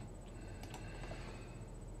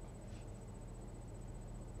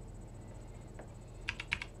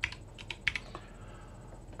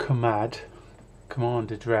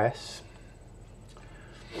 command address.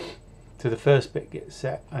 So the first bit gets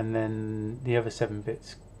set, and then the other 7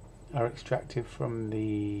 bits are extracted from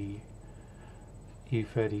the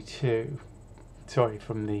U32. Sorry,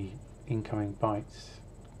 from the incoming bytes.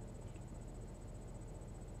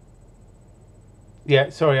 Yeah,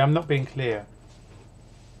 sorry, I'm not being clear.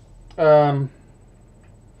 So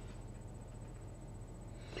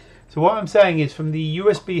what I'm saying is, from the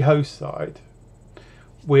USB host side,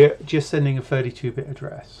 we're just sending a 32-bit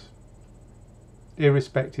address,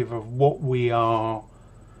 irrespective of what we are.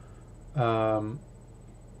 So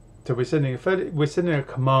we're sending a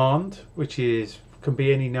command, which can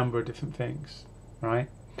be any number of different things, right?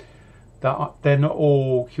 They're not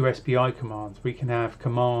all QSBI commands. We can have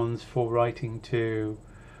commands for writing to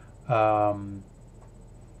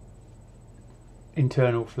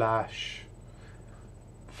internal flash,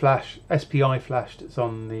 SPI flash that's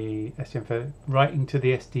on the STM, writing to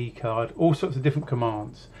the SD card, all sorts of different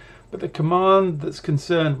commands. But the command that's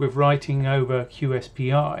concerned with writing over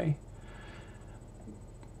QSPI,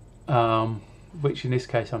 which in this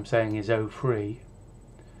case I'm saying is 03,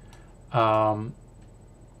 and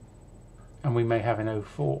we may have an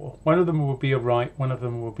 04. One of them will be a write, one of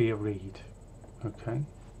them will be a read. Okay.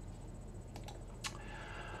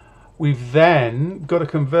 We've then got to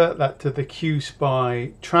convert that to the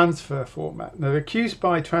QSPI transfer format. Now the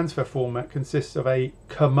QSPI transfer format consists of a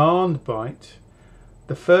command byte,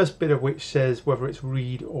 the first bit of which says whether it's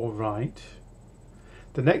read or write.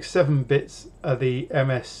 The next 7 bits are the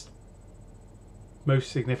MS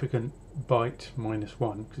most significant byte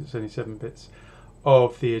 -1, because it's only 7 bits,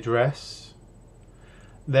 of the address.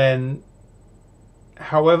 Then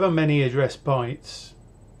however many address bytes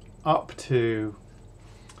up to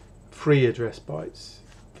 3 address bytes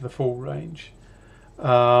for the full range,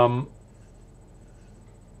 to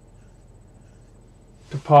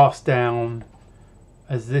pass down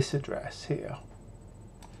as this address here,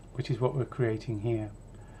 which is what we're creating here.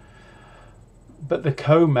 But the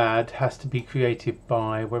COMAD has to be created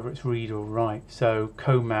by whether it's read or write. So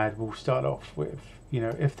COMAD will start off with,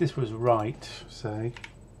 if this was write, say,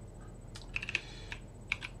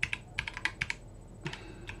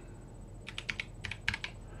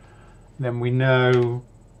 then we know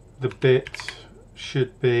the bit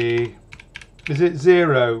should be, is it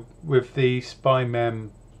 0 with the SPI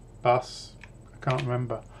mem bus? I can't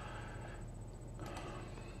remember.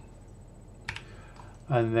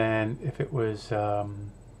 And then if it was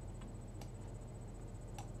an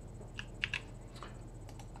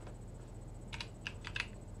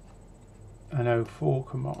 04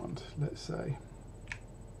 command, let's say,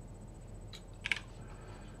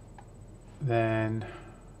 then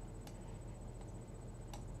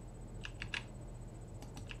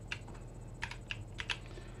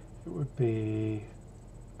it would be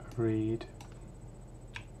a read.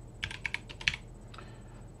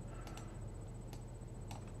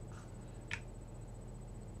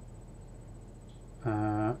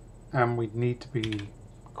 And we'd need to be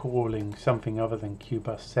calling something other than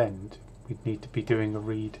QBus send. We'd need to be doing a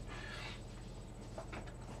read.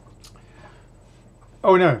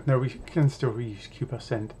 Oh no, we can still use QBus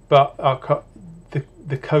send, but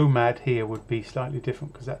the COMAD here would be slightly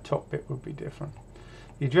different because that top bit would be different.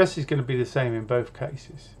 The address is going to be the same in both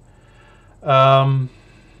cases. Oh,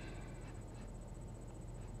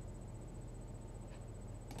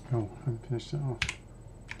 I haven't finished that off.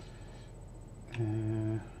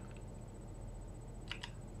 Yeah.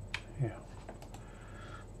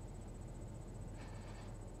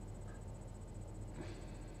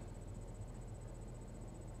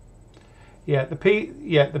 Yeah, the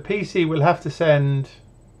PC will have to send,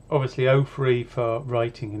 obviously 03 for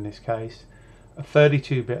writing in this case, a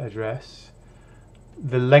 32-bit address,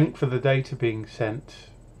 the length of the data being sent,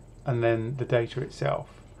 and then the data itself.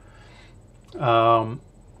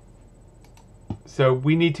 So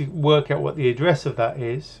we need to work out what the address of that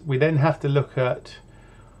is. We then have to look at,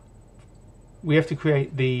 we have to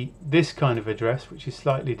create this kind of address, which is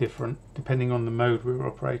slightly different depending on the mode we're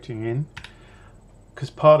operating in, because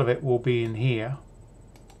part of it will be in here.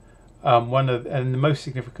 And the most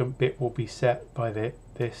significant bit will be set by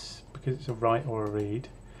this because it's a write or a read.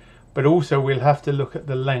 But also we'll have to look at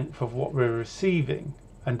the length of what we're receiving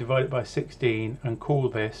and divide it by 16 and call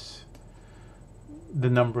this the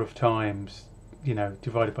number of times,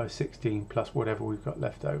 divided by 16 plus whatever we've got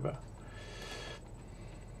left over.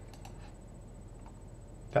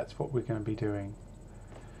 That's what we're going to be doing,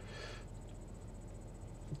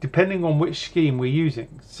 depending on which scheme we're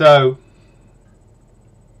using. So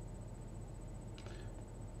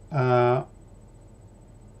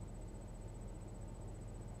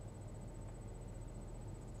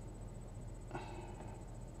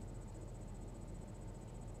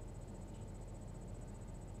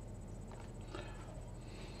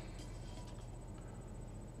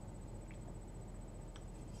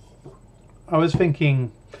I was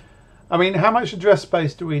thinking, I mean, how much address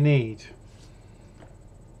space do we need?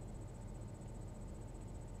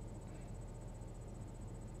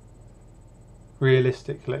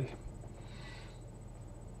 Realistically.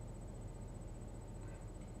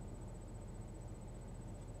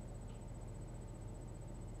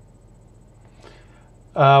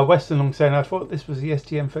 Western Long saying, I thought this was the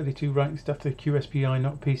STM32 writing stuff to QSPI,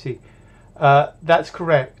 not PC. That's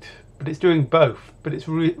correct, but it's doing both. But it's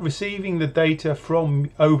receiving the data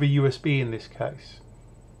from over USB in this case.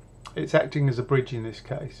 It's acting as a bridge in this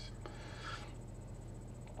case.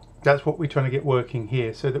 That's what we're trying to get working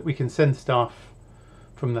here, so that we can send stuff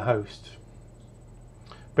from the host.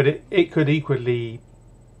 But it could equally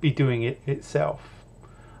be doing it itself.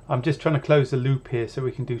 I'm just trying to close the loop here so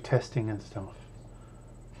we can do testing and stuff.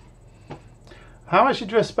 How much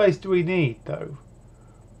address space do we need though?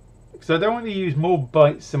 Because I don't want to use more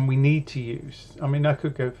bytes than we need to use. I mean, I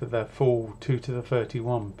could go for the full 2 to the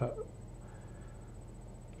 31, but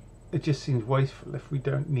it just seems wasteful if we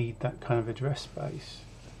don't need that kind of address space.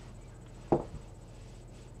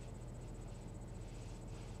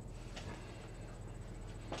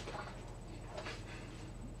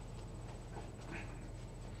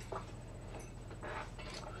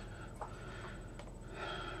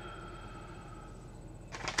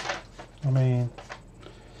 I mean,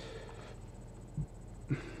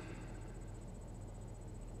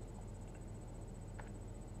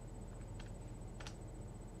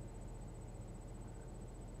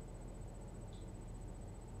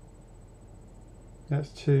 that's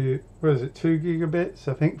 2, what is it, 2 gigabits?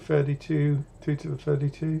 I think 32, 2 to the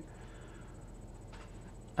 32.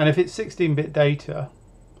 And if it's 16-bit data,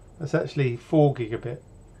 that's actually 4 gigabytes,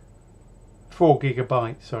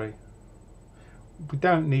 sorry. We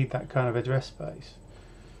don't need that kind of address space.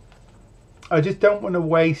 I just don't want to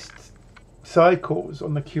waste cycles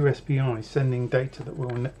on the QSPI sending data that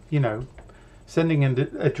will, you know, sending an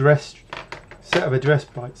address set of address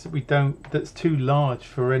bytes that we don't, that's too large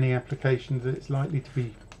for any application that it's likely to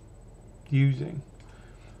be using.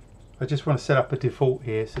 I just want to set up a default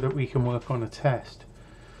here so that we can work on a test.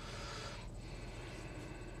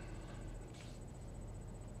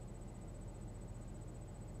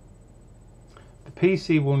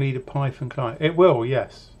 PC will need a Python client. It will,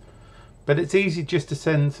 yes. But it's easy just to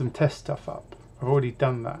send some test stuff up. I've already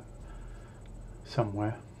done that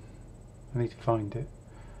somewhere. I need to find it.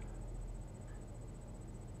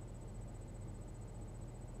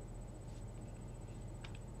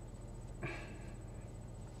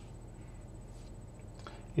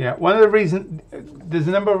 Yeah, one of the reasons, there's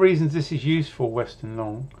a number of reasons this is useful, Western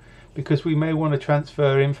Long, because we may want to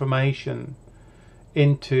transfer information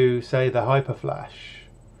into, say, the Hyperflash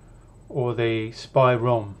or the SPI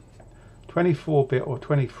ROM. 24-bit or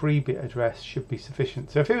 23-bit address should be sufficient.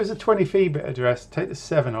 So if it was a 23-bit address, take the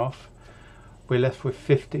 7 off, we're left with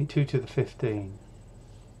 15, 2 to the 15,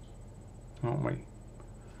 aren't we?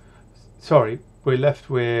 Sorry, we're left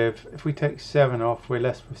with, if we take 7 off, we're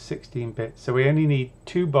left with 16 bits. So we only need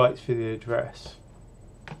 2 bytes for the address.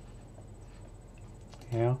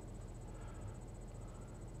 Yeah.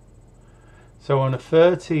 So on a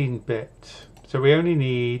 13-bit, so we only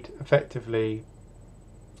need effectively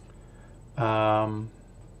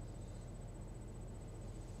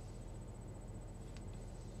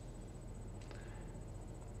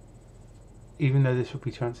even though this would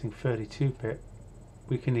be transferring 32-bit,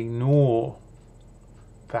 we can ignore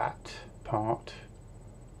that part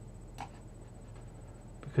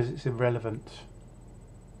because it's irrelevant,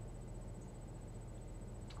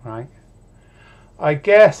 right? I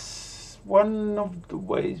guess one of the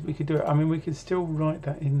ways we could do it, I mean, we could still write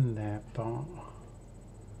that in there, but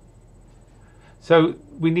so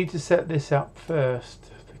we need to set this up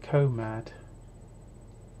first, the COMAD.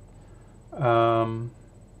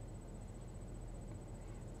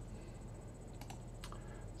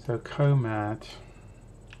 So COMAD,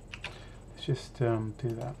 let's just do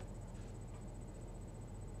that.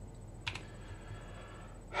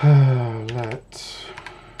 Let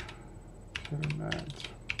COMAD.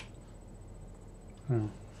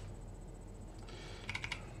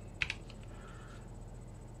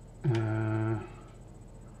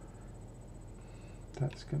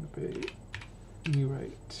 That's going to be U8.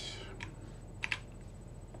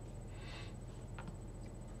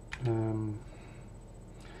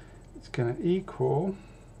 It's going to equal,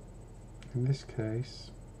 in this case,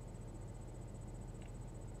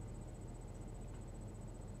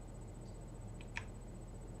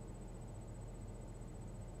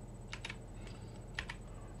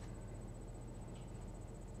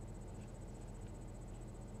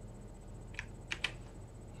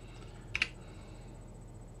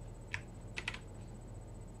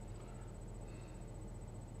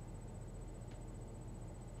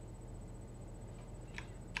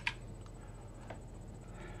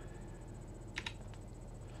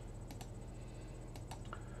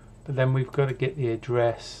 But then we've got to get the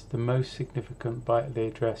address, the most significant byte of the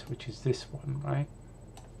address, which is this one, right?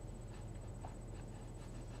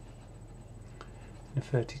 A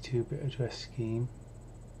 32-bit address scheme.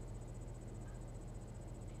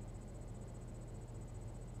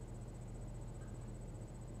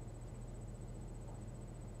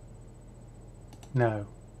 No.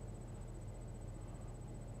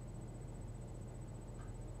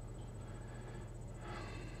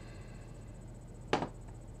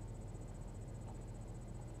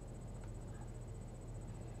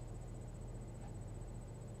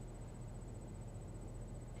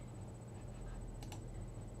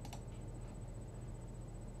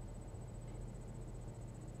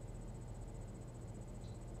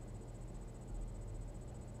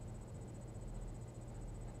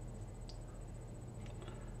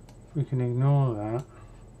 We can ignore that.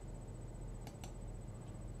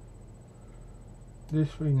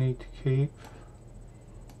 This we need to keep.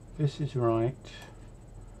 This is right.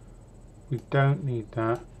 We don't need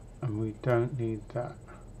that, and we don't need that.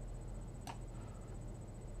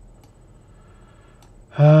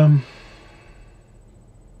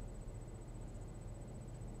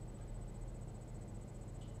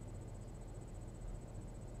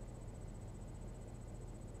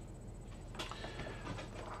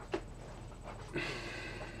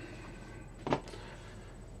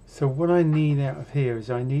 So what I need out of here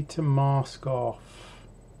is I need to mask off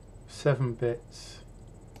 7 bits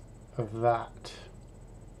of that.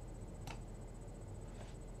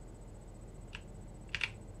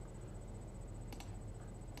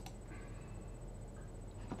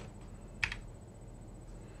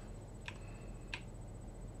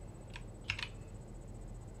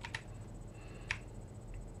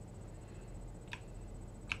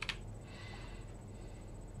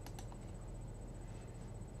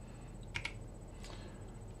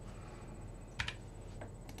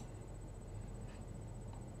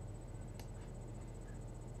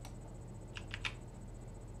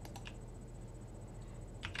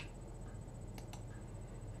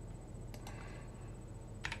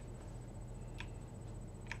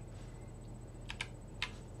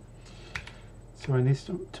 So I need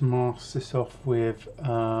to mask this off with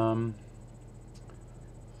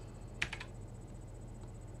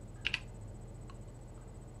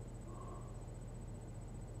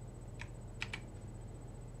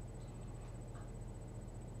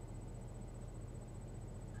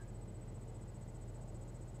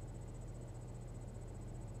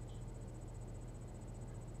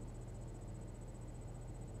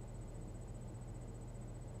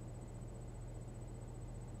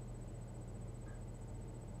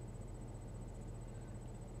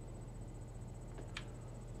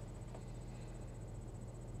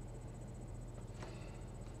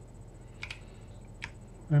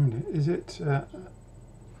wait a minute, is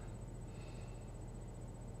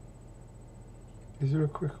there a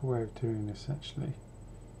quicker way of doing this actually?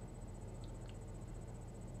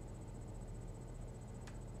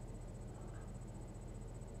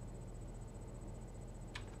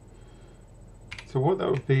 So what that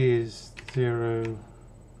would be is 0.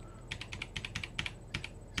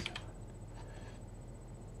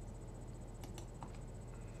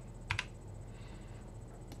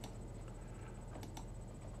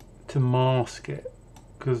 To mask it,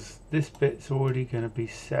 because this bit's already going to be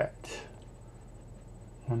set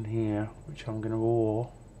on here, which I'm going to OR.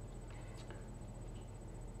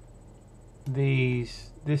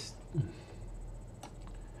 This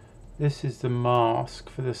is the mask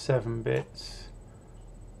for the 7 bits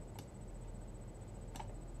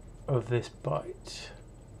of this byte.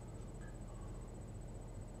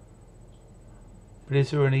 But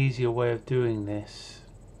is there an easier way of doing this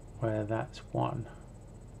where that's 1?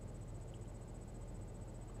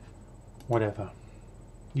 Whatever.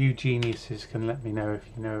 You geniuses can let me know if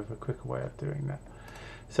you know of a quicker way of doing that.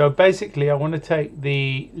 So basically I want to take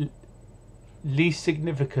the least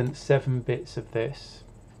significant 7 bits of this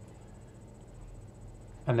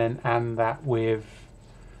and then AND that with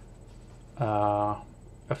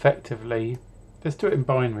effectively, let's do it in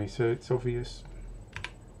binary so it's obvious.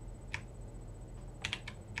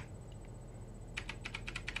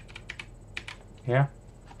 Yeah?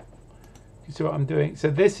 You see what I'm doing? So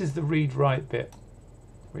this is the read write bit,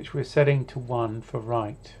 which we're setting to 1 for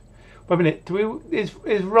write. Wait a minute, is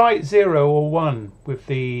write 0 or 1 with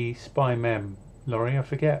the SPI mem, Laurie? I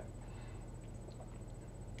forget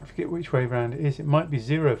which way round it is. It might be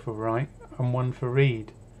 0 for write and 1 for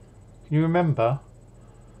read. Can you remember?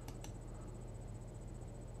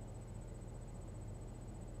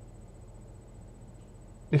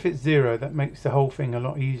 If it's 0, that makes the whole thing a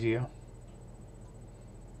lot easier.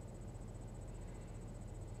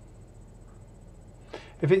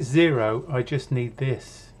 If it's 0, I just need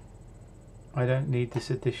this. I don't need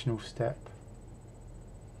this additional step.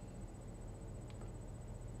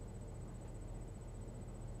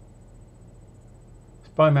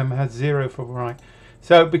 SpyMem has 0 for right.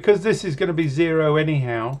 So because this is going to be 0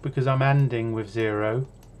 anyhow, because I'm ANDing with 0,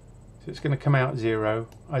 so it's going to come out 0,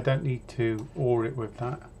 I don't need to OR it with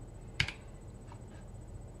that.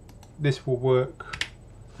 This will work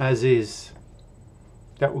as is.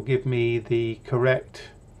 That will give me the correct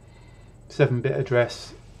 7-bit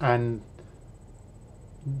address and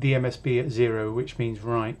the MSB at 0, which means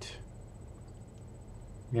right.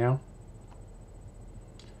 Yeah.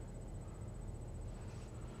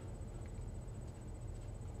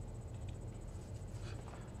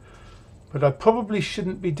 But I probably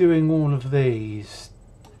shouldn't be doing all of these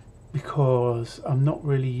because I'm not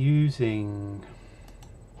really using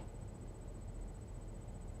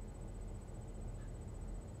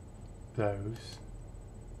those.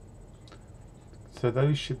 So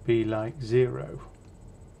those should be like 0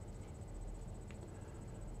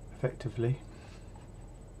 effectively.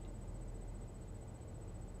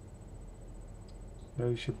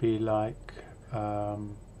 Those should be like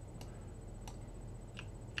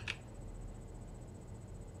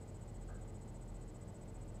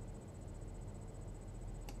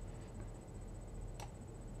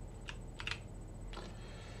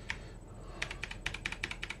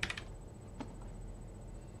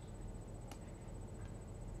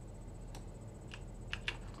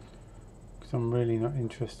I'm really not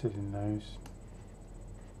interested in those.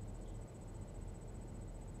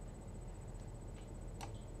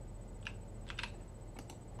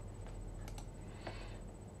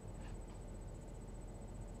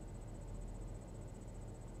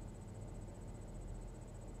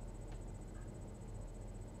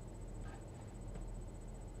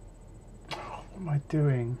 What am I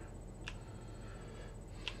doing?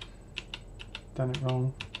 Done it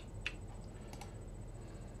wrong.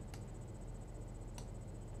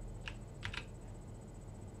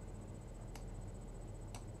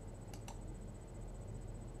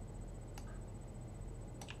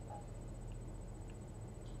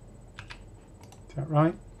 Is that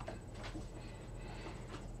right?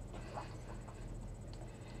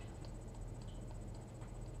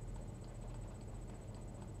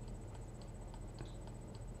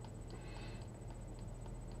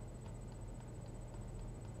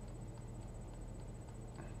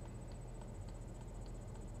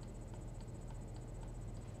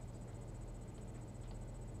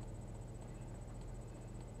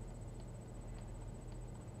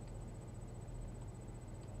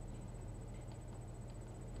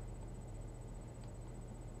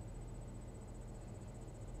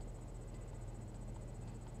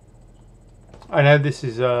 I know this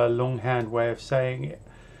is a longhand way of saying it.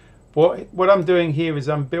 What I'm doing here is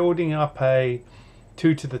I'm building up a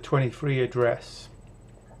 2 to the 23 address,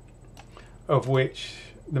 of which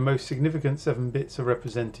the most significant 7 bits are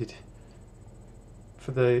represented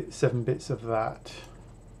for the 7 bits of that.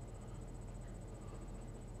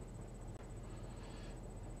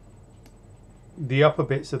 The upper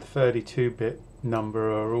bits of the 32-bit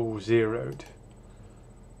number are all zeroed.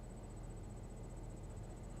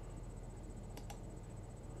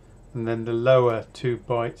 And then the lower 2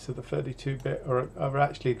 bytes of the 32-bit are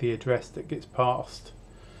actually the address that gets passed.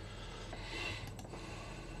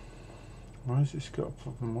 Why has this got a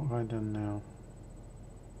problem? What have I done now?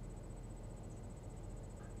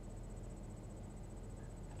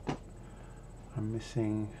 I'm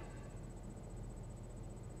missing...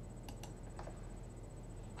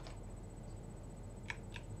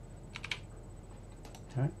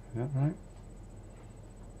 Okay, is that right?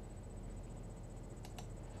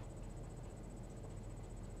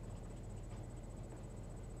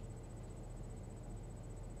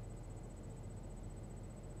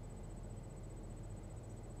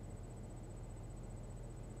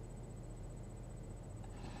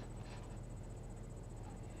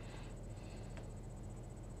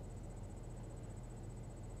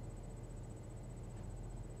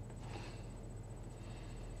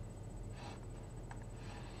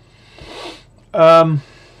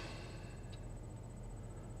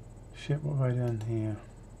 Shit, what have I done here?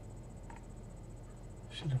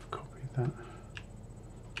 Should have copied that.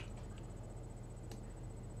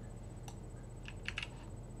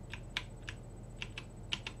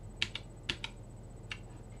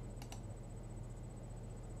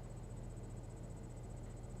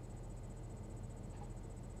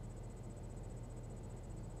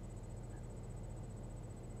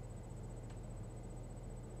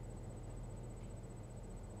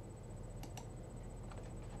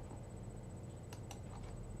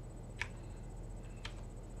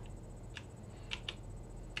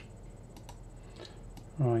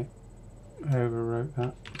 Right, I overwrote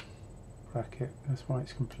that bracket, that's why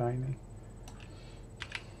it's complaining.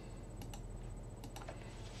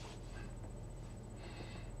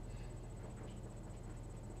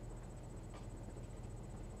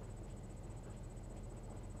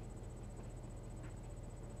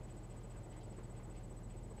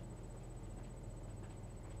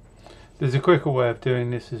 There's a quicker way of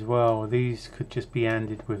doing this as well. These could just be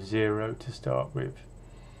ANDed with 0 to start with.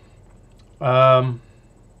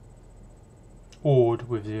 ORed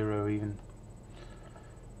with 0 even.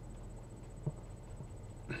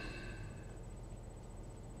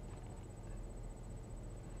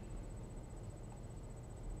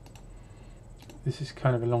 This is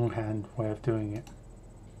kind of a longhand way of doing it.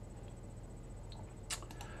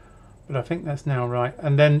 But I think that's now right.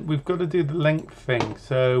 And then we've got to do the length thing.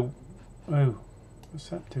 So, oh, what's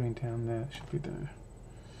that doing down there? It should be there.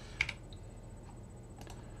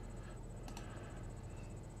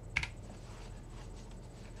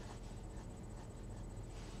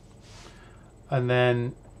 And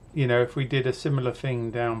then, you know, if we did a similar thing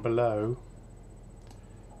down below,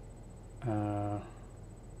 oh,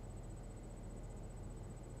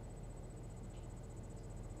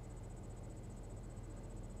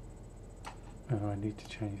 I need to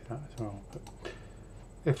change that as well. But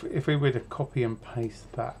if we were to copy and paste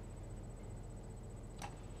that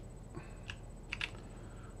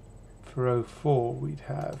for 04, we'd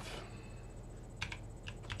have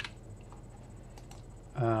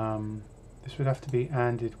this would have to be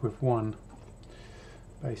ANDed with 1,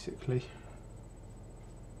 basically.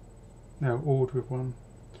 No, ORed with 1.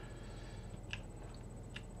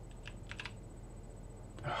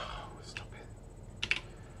 Oh, stop it.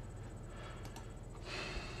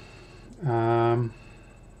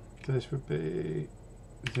 So this would be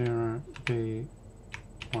 0, B,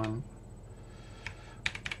 1,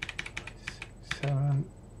 7,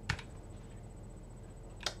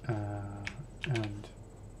 and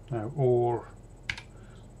no, or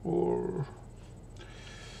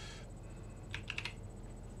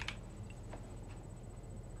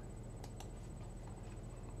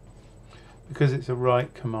because it's a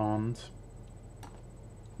write command,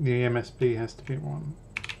 the MSB has to be 1.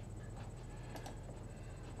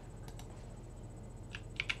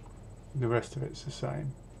 The rest of it's the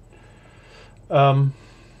same.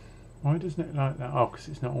 Why doesn't it like that? Oh, because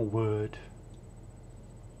it's not a word.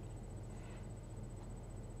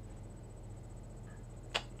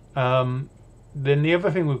 Then the other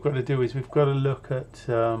thing we've got to do is we've got to look at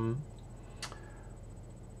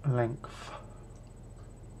length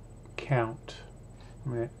count. A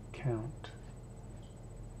minute, count.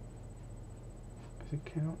 Is it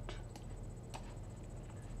count?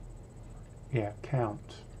 Yeah,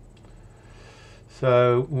 count.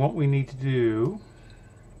 So what we need to do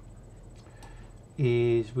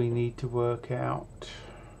is we need to work out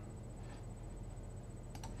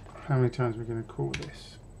how many times we're going to call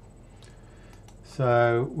this.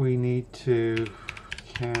 So we need to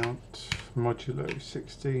count modulo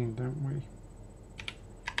 16, don't we?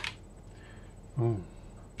 Oh.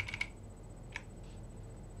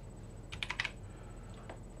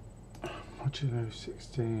 Modulo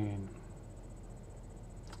 16.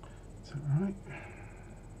 Is that right?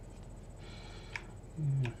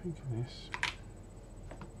 Yeah, I think it is.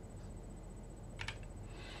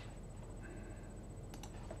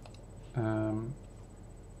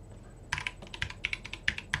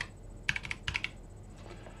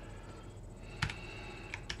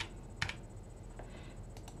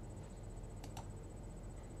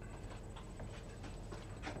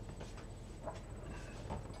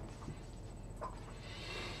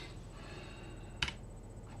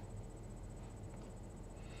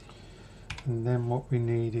 And then what we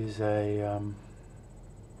need is a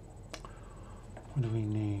what do we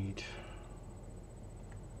need?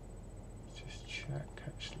 Let's just check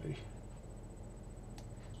actually.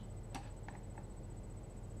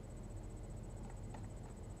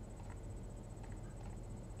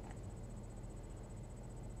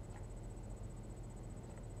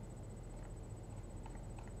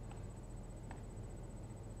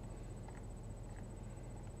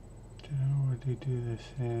 Did I already do this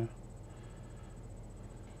here?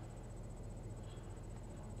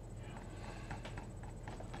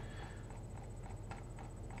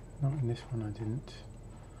 Not in this one, I didn't.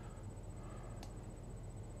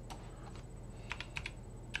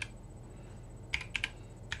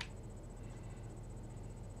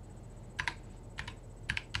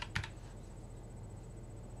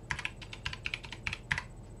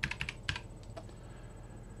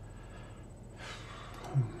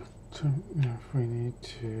 Don't know if we need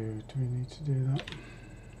to, do we need to do that?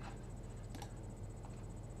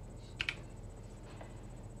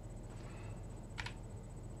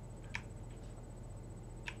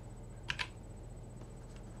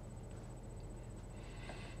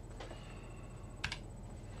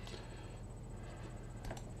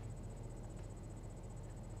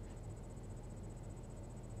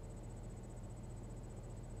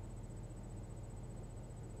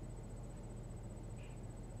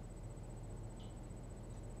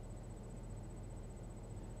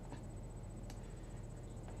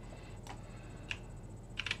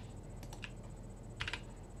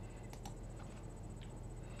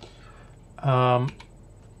 I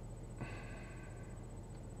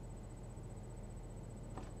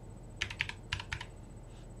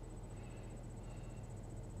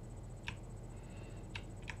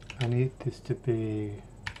need this to be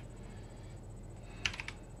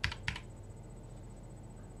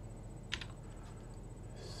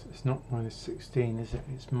it's not minus 16, is it?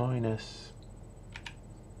 It's minus,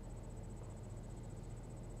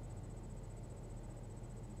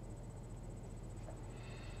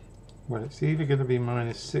 well, it's either going to be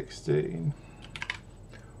minus 16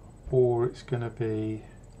 or it's going to be,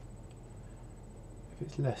 if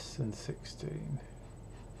it's less than 16,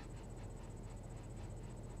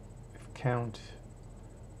 if count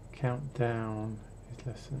down is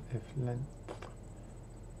less than, if length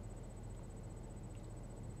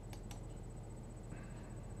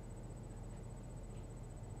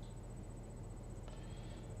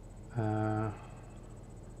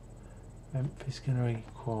length is going to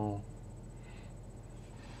equal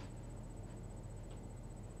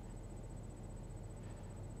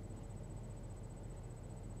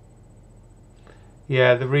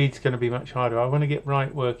yeah, the read's going to be much harder. I want to get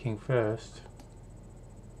right working first.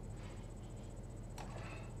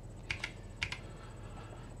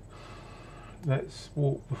 Let's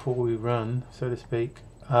walk before we run, so to speak.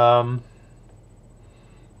 So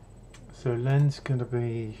len's going to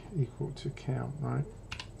be equal to count, right?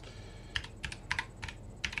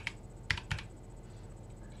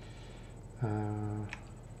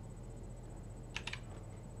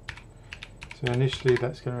 So initially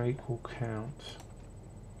that's going to equal count.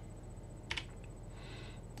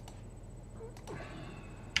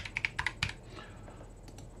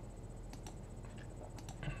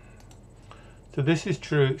 So this is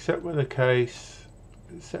true except with the case,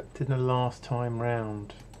 except in the last time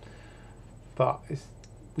round, but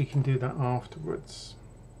we can do that afterwards.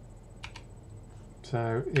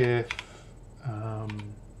 So if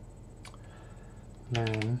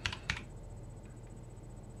len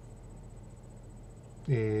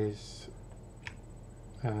is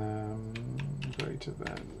greater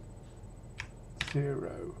than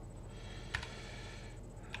 0,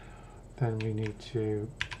 then we need to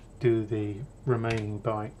do the remaining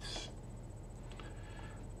bytes.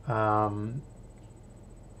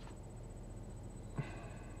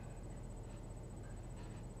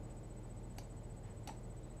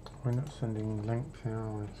 We're not sending length here,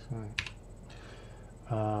 are we?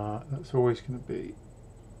 So that's always going to be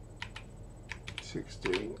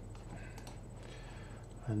 16,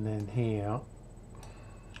 and then here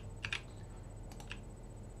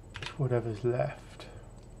is whatever's left.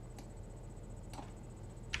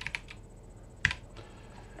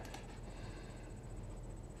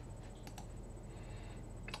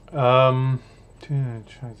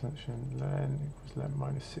 Transaction len equals len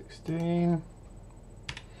minus 16.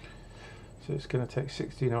 So it's going to take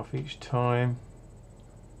 16 off each time.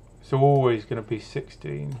 It's always going to be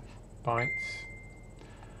 16 bytes.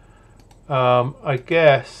 I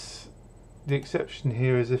guess the exception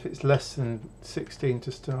here is if it's less than 16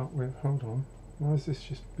 to start with. Hold on, why is this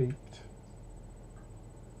just beeped?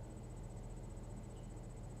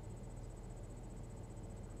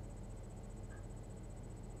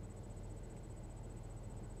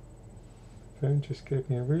 Phone just gave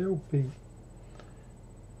me a real beep.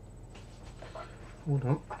 Hold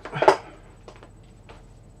on.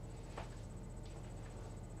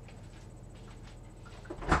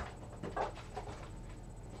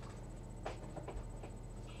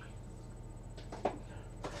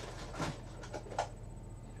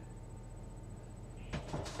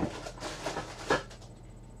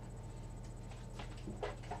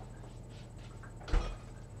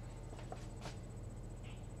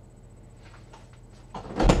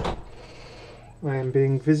 I am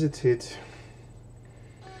being visited.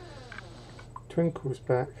 Twinkle's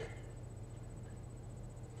back.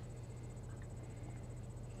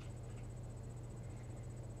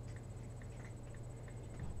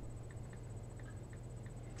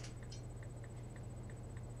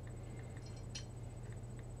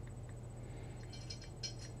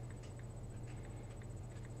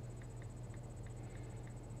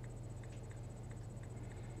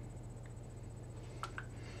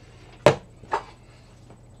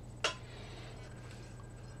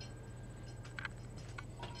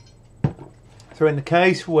 So in the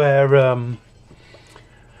case where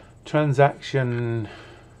transaction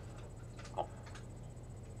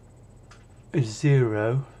is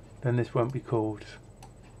 0, then this won't be called.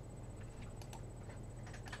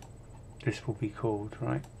 This will be called,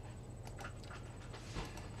 right?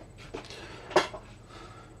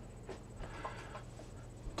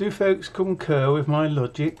 Do folks concur with my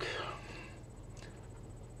logic?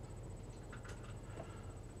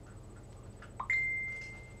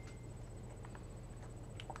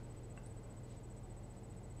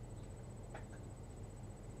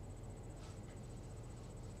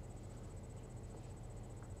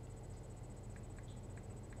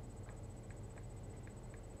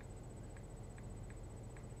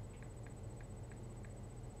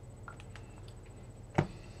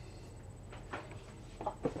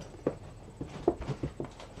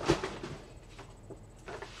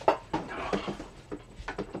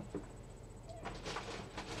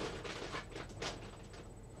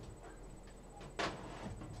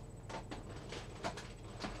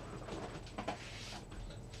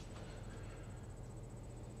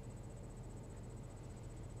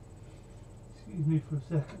 Excuse me for a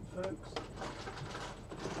second, folks.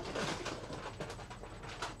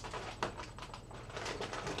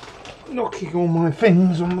 Knocking all my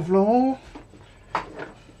things on the floor.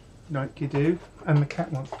 Like you do. And the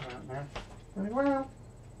cat wants to go out now. Very well.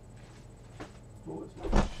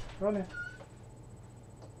 Run it.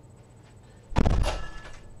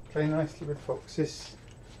 Play nicely with foxes.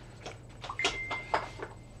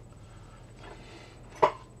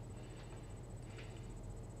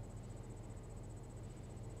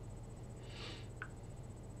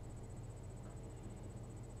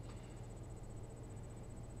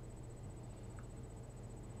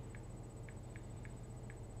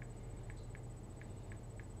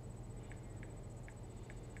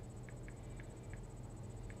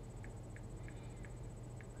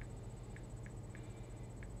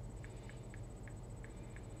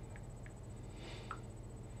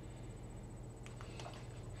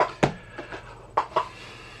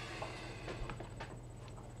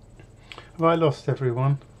 Have I lost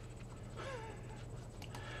everyone?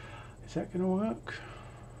 Is that going to work?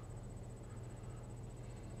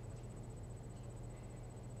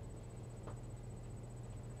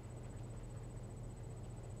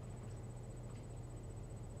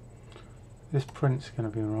 This print's going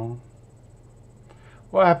to be wrong.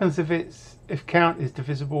 What happens if count is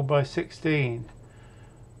divisible by 16?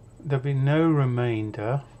 There'll be no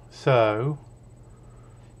remainder, so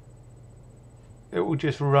it will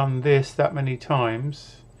just run this that many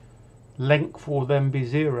times. Length will then be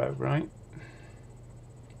 0, right?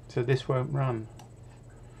 So this won't run.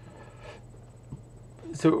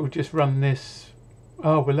 So it will just run this.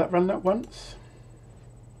 Oh, will that run that once?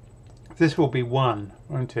 This will be 1,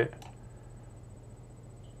 won't it?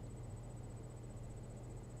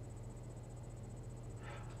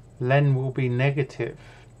 Len will be negative.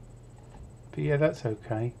 But yeah, that's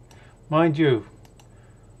okay. Mind you,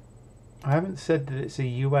 I haven't said that it's a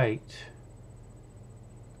U8.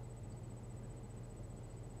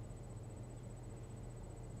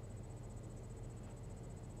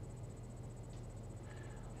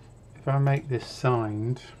 If I make this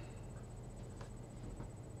signed,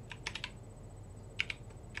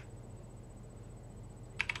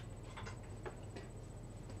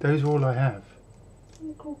 those are all I have.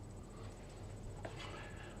 Cool.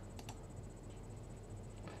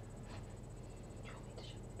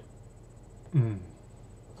 Mm.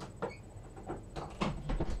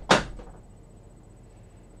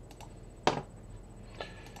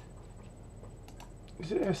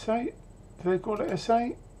 Is it S8? Do they call it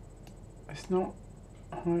S8? It's not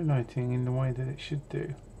highlighting in the way that it should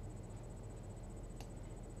do.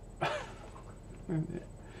 Isn't it?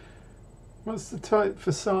 What's the type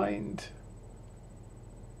for signed?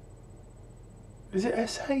 Is it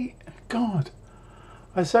S8? God,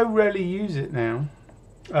 I so rarely use it now.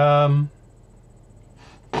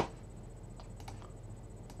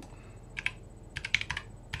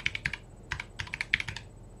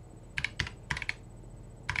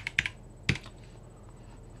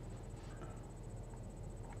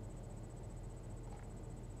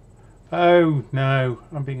 Oh no,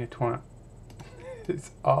 I'm being a twat.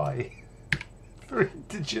 It's I for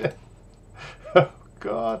integer. Oh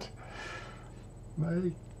God,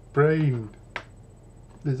 my brain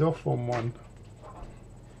is off on one.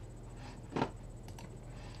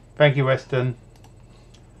 Thank you, Weston.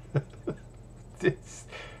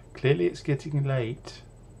 Clearly it's getting late.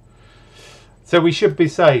 So we should be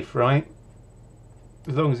safe, right?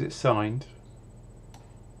 As long as it's signed.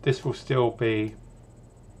 This will still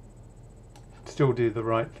do the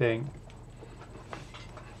right thing.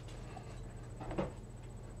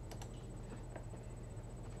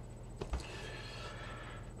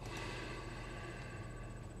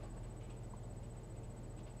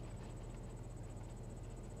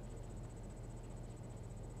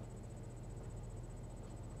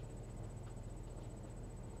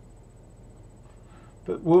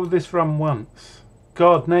 But will this run once?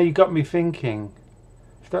 God, now you got me thinking.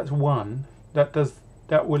 If that's 1,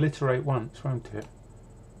 that will iterate once, won't it?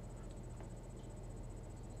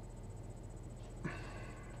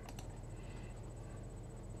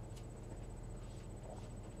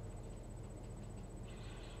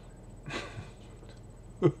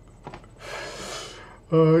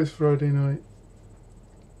 Oh, it's Friday night.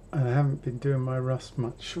 And I haven't been doing my Rust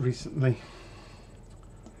much recently.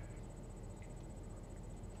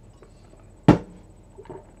 I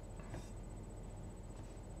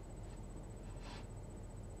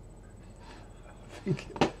think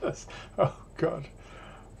it does. Oh God.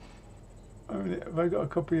 I mean, have I got a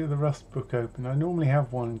copy of the Rust book open? I normally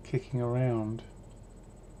have one kicking around.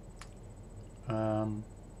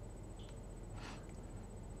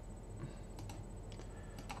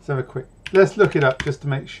 Let's have a quick. Let's look it up just to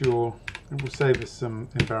make sure. It will save us some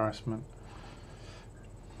embarrassment.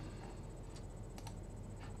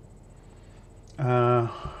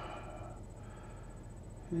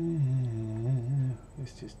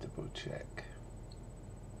 Let's just double check.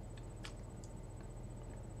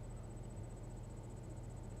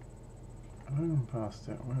 I haven't passed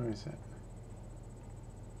it. Where is it?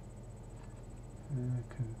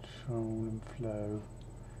 Control and flow.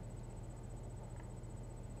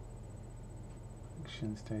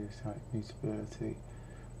 Function, status type, mutability.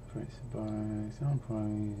 For its by example,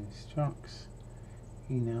 using structs,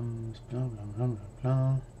 enums, blah blah blah blah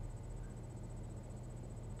blah.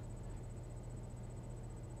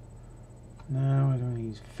 No, I don't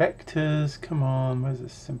use vectors. Come on, where's a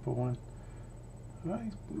simple one?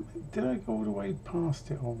 Did I go all the way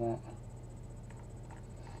past it or what?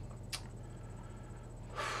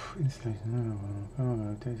 Installation,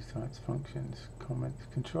 no, data types, functions, comments,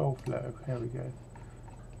 control flow. Here we go.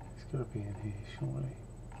 It's got to be in here, surely.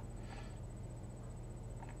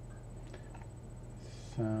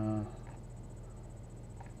 So,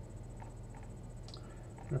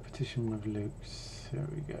 repetition with loops. There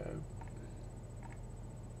we go.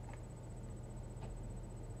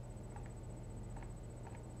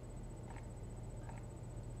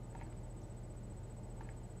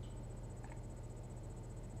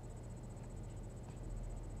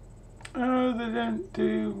 Oh, they don't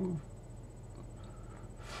do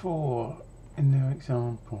 4 in their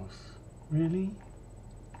examples. Really?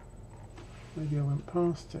 Maybe I went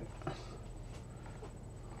past it.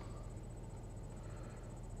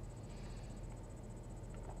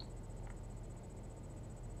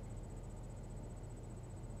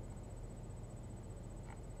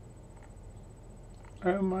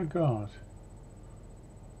 Oh my God.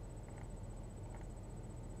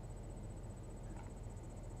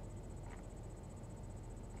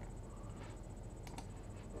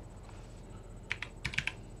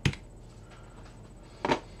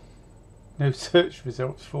 No search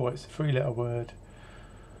results for it's a 3-letter word.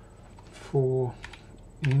 4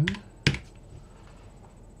 in.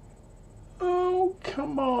 Oh,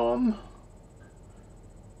 come on.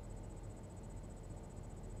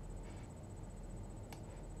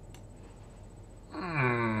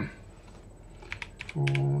 For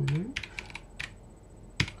loop.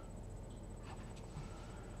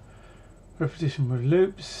 Repetition with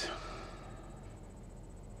loops.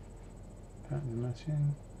 Patterns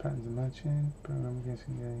matching. Patterns and matching, program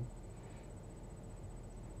guessing game.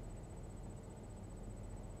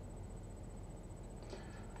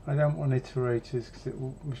 I don't want iterators because it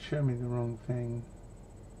will show me the wrong thing.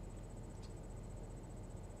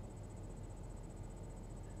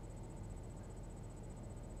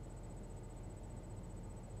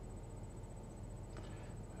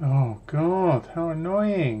 Oh God, how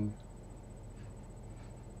annoying!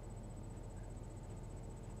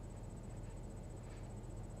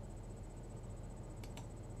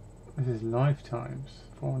 This is lifetimes.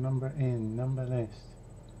 For number in, number list.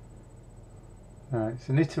 No, it's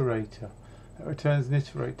an iterator. That returns an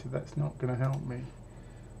iterator. That's not going to help me.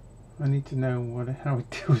 I need to know how it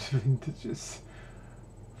deals with integers.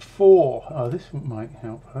 4. Oh, this might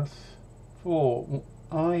help us. 4.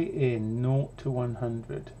 I in 0 to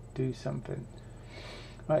 100. Do something.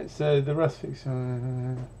 Right, so the Rust fix.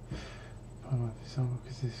 Because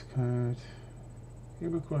this code. Here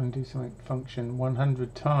we're going to do something function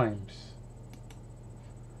 100 times.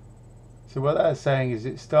 So what that's saying is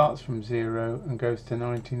it starts from 0 and goes to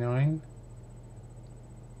 99.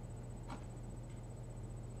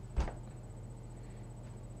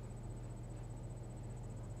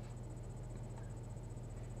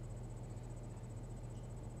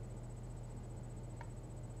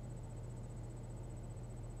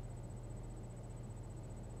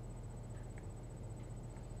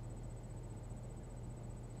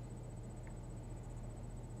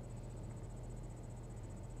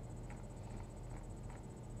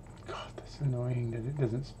 It's annoying that it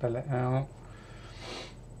doesn't spell it out.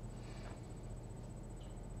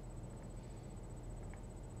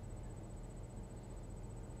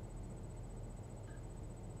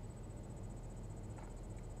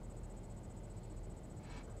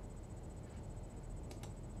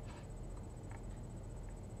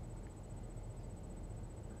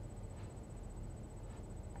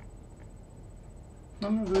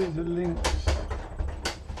 None of these are links.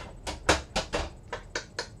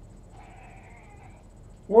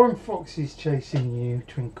 Warren Fox is chasing you,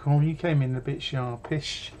 Twinkle. You came in a bit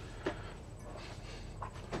sharpish.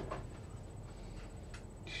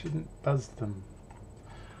 You shouldn't buzz them.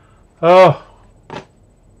 Oh!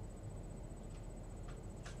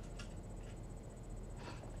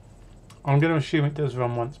 I'm going to assume it does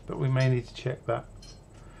run once, but we may need to check that.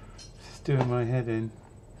 It's just doing my head in.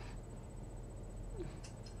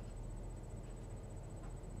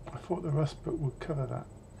 I thought the Rust book would cover that.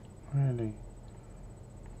 Really?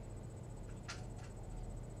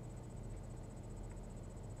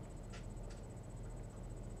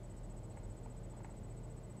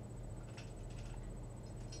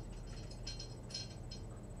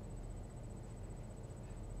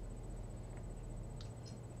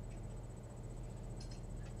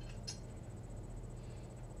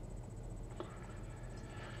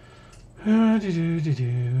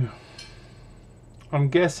 I'm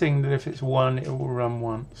guessing that if it's one, it will run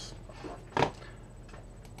once.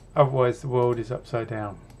 Otherwise, the world is upside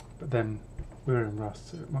down. But then we're in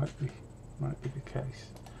Rust, so it might be the case.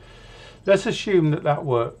 Let's assume that that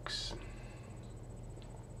works.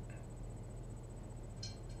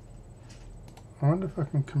 I wonder if I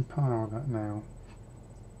can compile that now.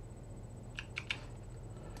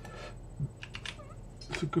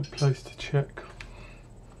 It's a good place to check.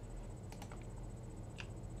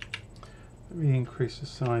 Let me increase the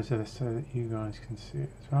size of this so that you guys can see it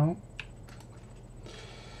as well.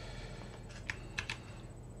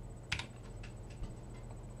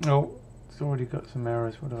 Oh, it's already got some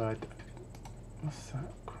errors. What have I done? What's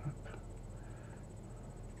that crap?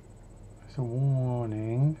 There's a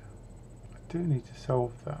warning. I do need to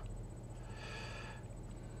solve that.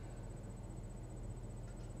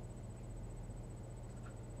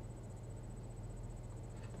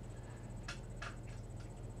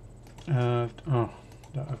 Oh,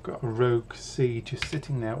 I've got a rogue C just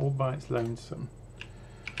sitting there all by its lonesome.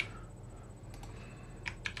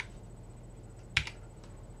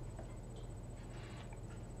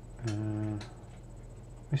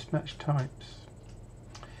 Mismatched types.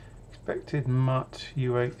 Expected mutt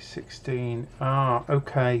U816. Ah,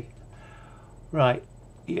 okay. Right.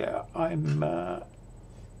 Yeah, I'm.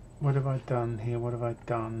 What have I done here? What have I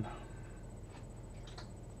done?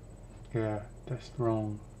 Yeah, that's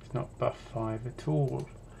wrong. It's not buff 5 at all.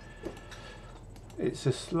 It's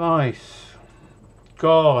a slice.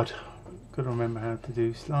 God, got to remember how to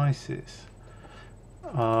do slices.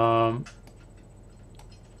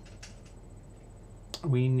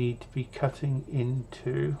 We need to be cutting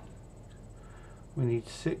into. We need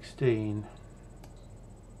 16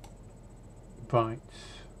 bytes,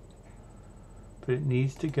 but it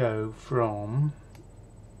needs to go from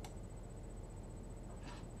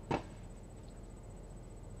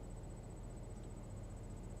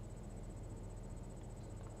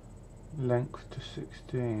length to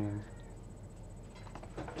 16.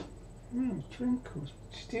 Twinkles,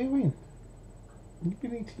 what you doing? You've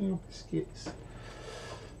been eating your biscuits.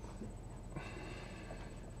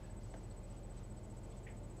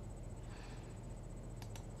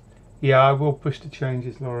 Yeah, I will push the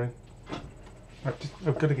changes, Laurie. I've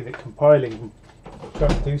got to get it compiling and try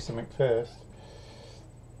to do something first.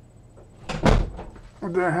 I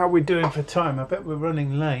don't know how we're doing for time. I bet we're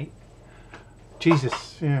running late.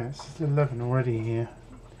 Jesus, yeah, it's 11 already here.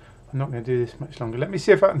 I'm not going to do this much longer. Let me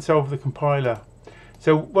see if I can solve the compiler.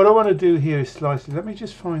 So what I want to do here is slices. Let me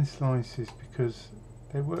just find slices because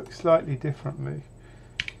they work slightly differently.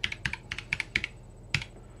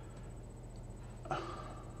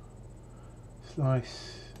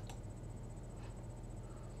 Slice.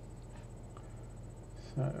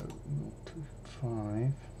 So 0 to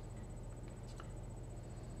 5.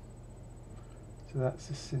 So that's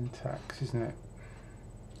the syntax, isn't it?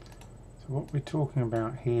 So what we're talking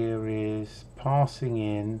about here is passing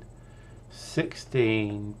in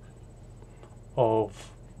 16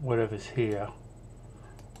 of whatever's here,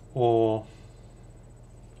 or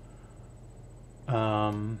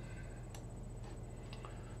so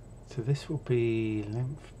this will be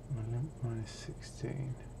length minus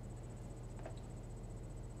 16.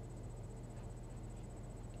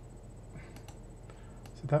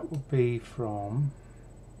 So that will be from,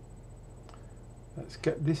 let's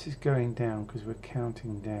get, this is going down because we're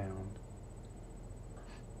counting down,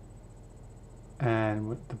 and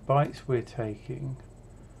with the bytes we're taking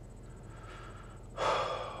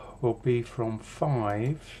will be from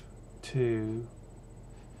 5 to,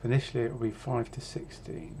 initially it will be 5 to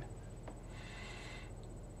 16.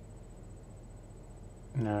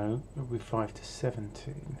 No, it will be 5 to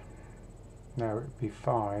 17. No, it would be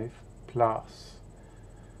 5 plus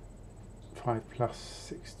 5 plus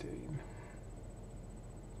 16.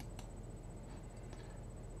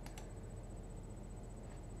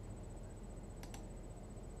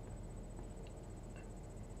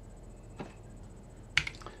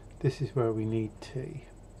 This is where we need T.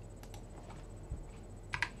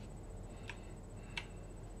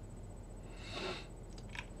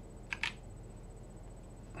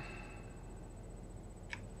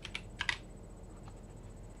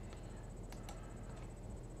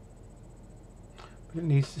 It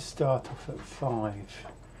needs to start off at 5.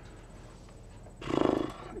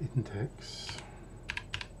 Index.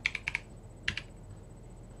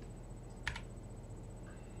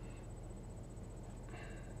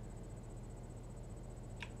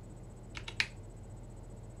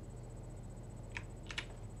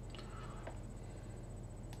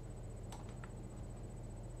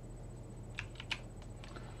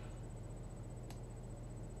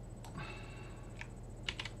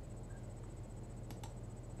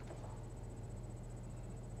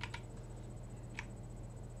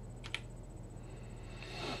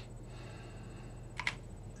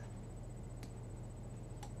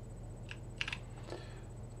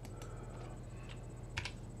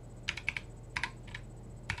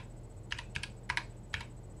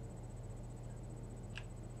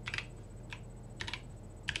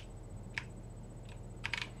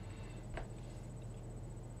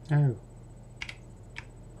 Oh.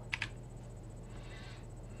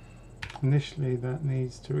 Initially that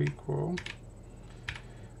needs to equal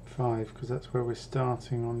 5 because that's where we're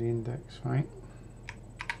starting on the index, right?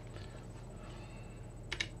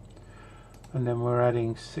 And then we're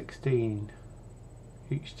adding 16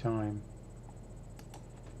 each time.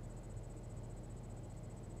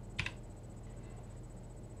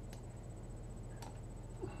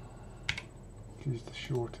 Use the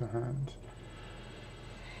shorter hand.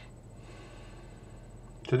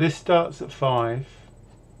 So this starts at 5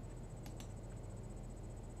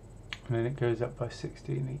 and then it goes up by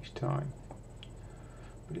 16 each time.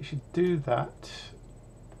 But it should do that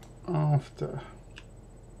after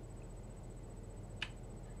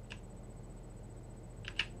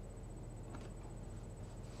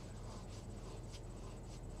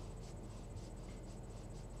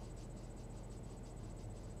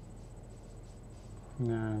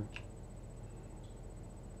no.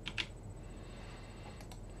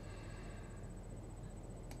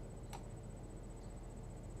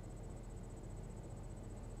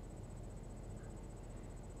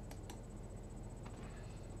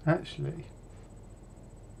 Actually,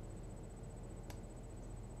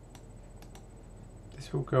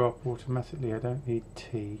 this will go up automatically. I don't need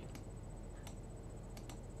T.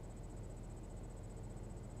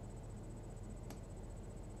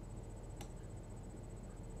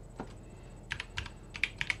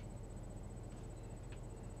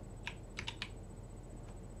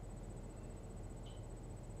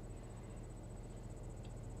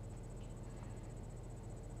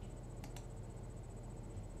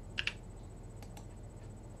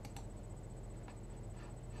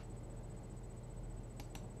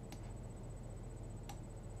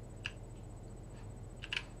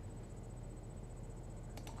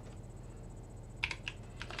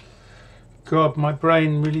 God, my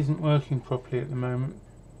brain really isn't working properly at the moment.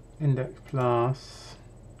 Index plus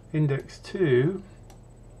index 2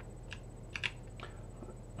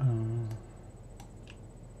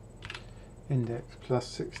 index plus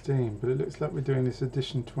 16, but it looks like we're doing this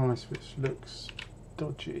addition twice, which looks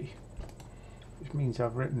dodgy, which means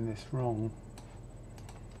I've written this wrong.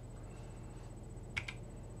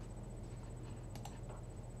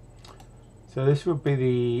 So this would be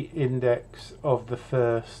the index of the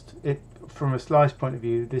first. From a slice point of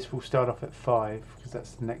view, this will start off at 5 because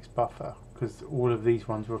that's the next buffer, because all of these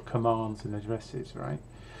ones were commands and addresses, right?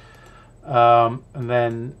 And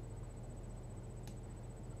then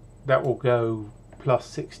that will go plus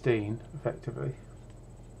 16 effectively.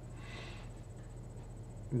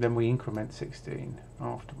 And then we increment 16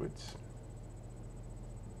 afterwards.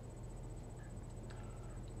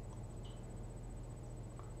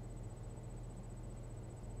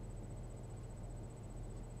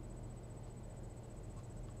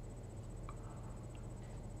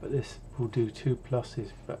 But this will do 2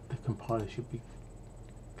 pluses, but the compiler should be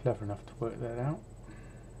clever enough to work that out.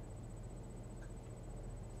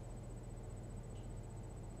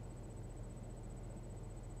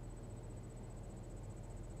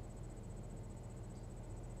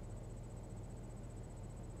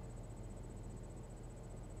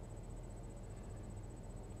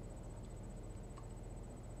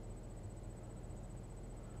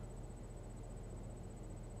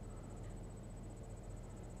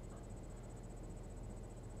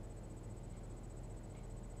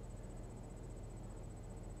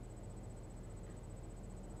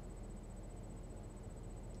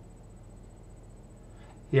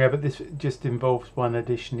 Yeah, but this just involves one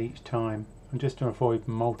addition each time. I'm just to avoid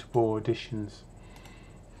multiple additions.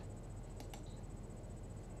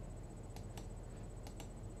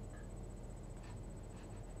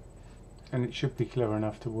 And it should be clever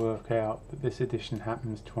enough to work out that this addition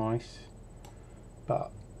happens twice, but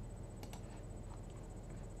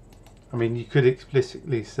I mean, you could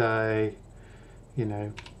explicitly say, you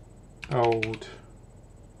know, old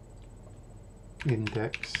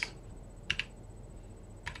index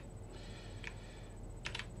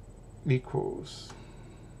equals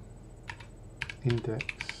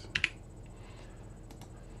index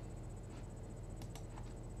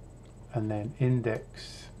and then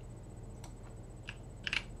index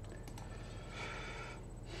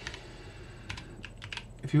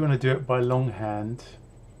if you want to do it by longhand,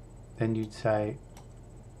 then you'd say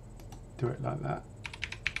do it like that,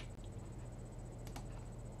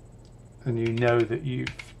 and you know that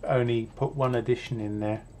you've only put one addition in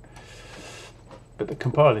there, but the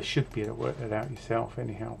compiler should be able to work that out yourself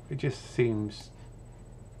anyhow. It just seems,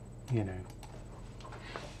 you know,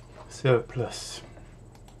 surplus.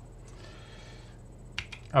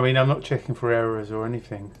 I mean, I'm not checking for errors or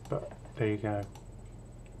anything, but there you go.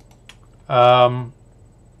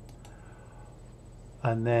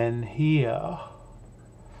 And then here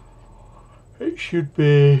it should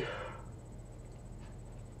be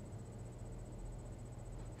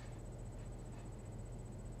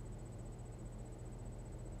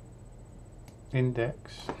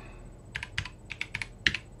index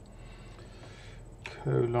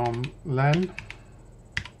colon len.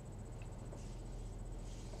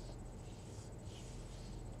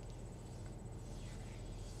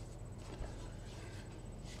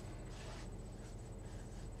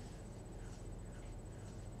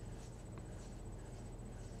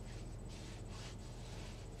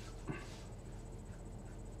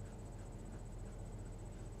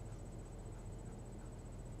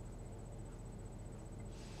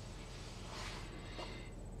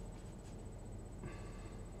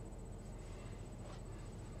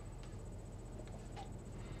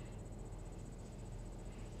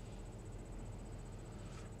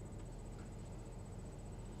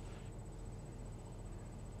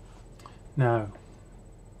 No.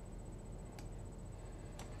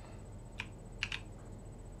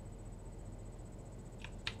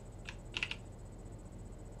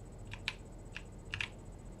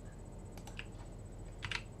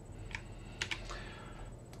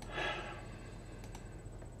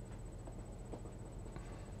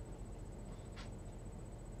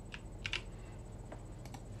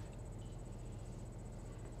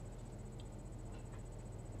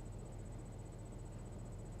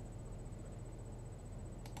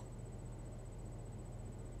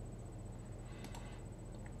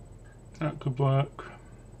 That could work.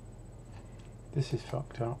 This is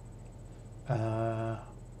fucked up.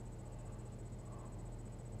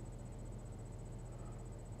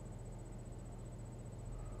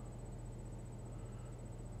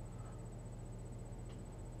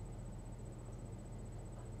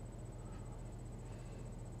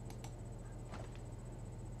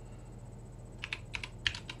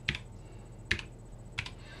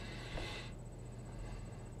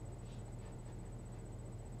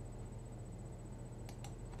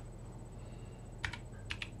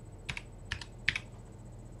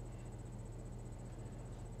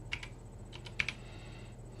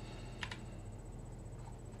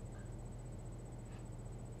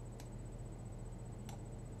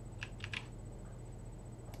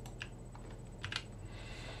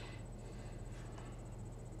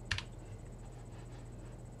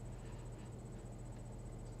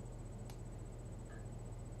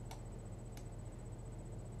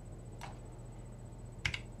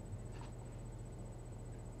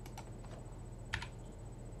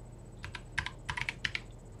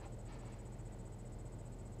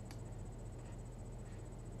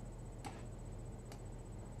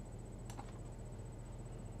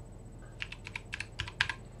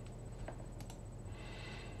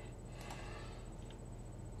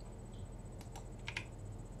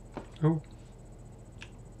 Oh,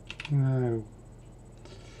 no.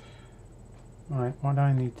 Right, what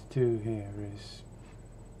I need to do here is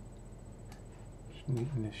just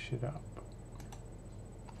neaten this shit up.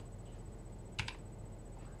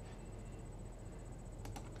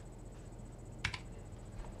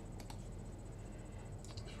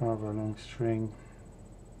 It's rather a long string.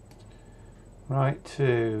 Write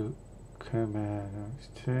to command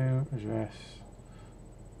x2 address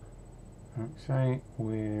x8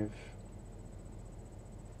 with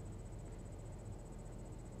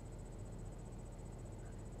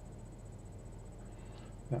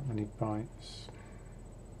that many bytes.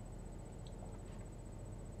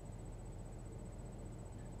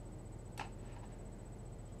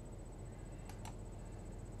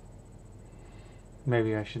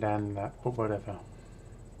 Maybe I should end that, but whatever.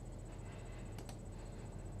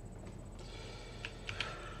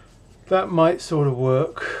 That might sort of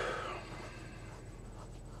work.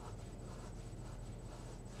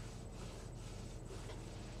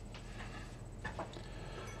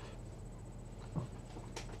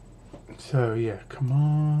 So yeah,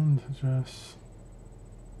 command address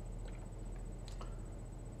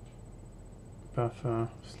buffer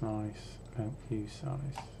slice length view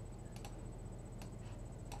size.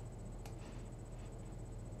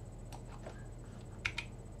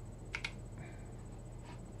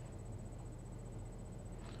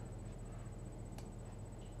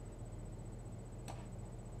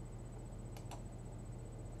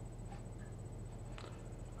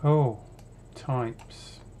 Oh,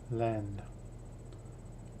 types len.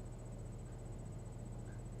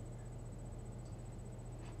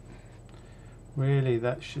 Really,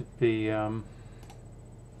 that should be fuck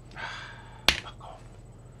off.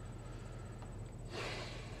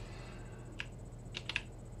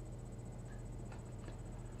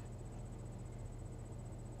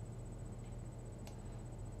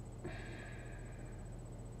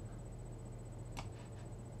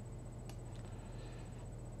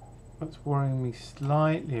 What's worrying me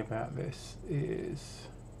slightly about this is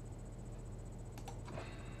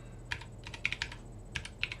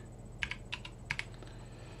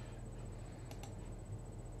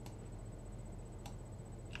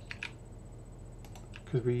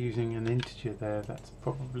because we're using an integer there, that's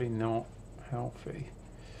probably not healthy.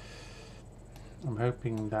 I'm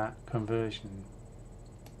hoping that conversion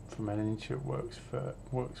from an integer works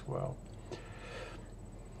well.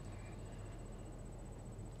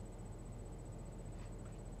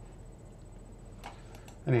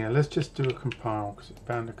 Anyhow, let's just do a compile because it's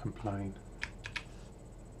bound to complain.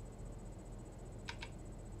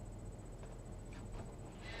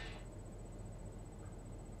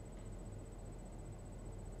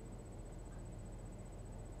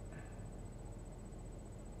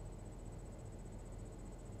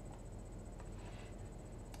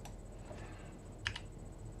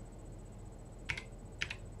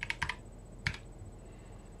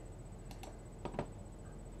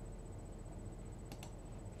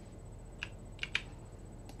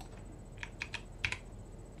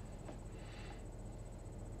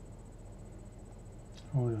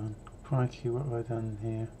 Hold on, crikey, what have I done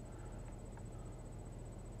here?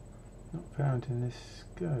 Not found in this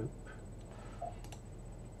scope.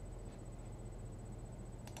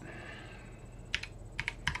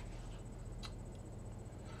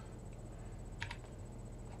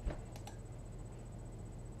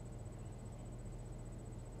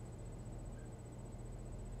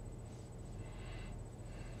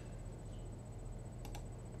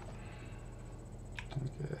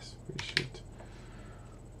 I guess we should.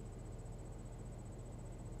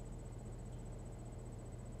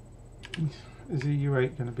 Is a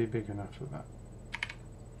U8 going to be big enough for that?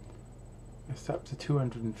 It's up to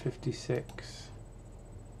 256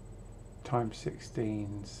 times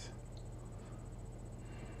 16s.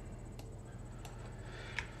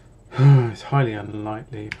 It's highly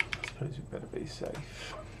unlikely. I suppose we better be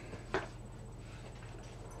safe.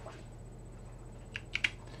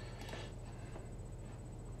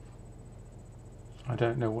 I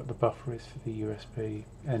don't know what the buffer is for the USB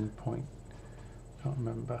endpoint. Can't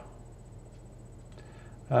remember.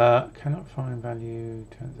 Cannot find value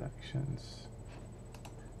transactions.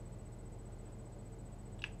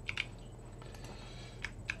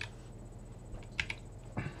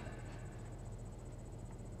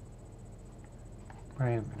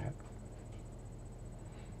 Wait a minute.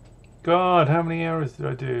 God, how many errors did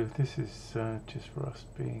I do? This is just for us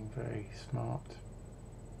being very smart.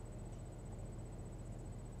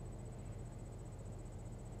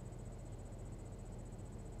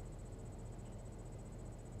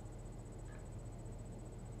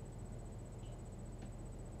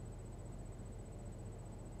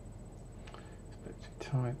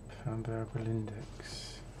 Type found variable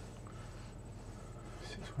index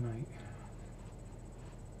 618.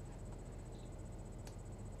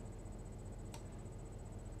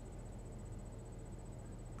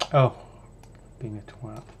 Oh, being a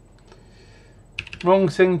twat. Wrong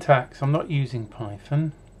syntax. I'm not using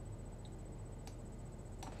Python.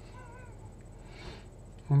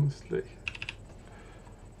 Honestly.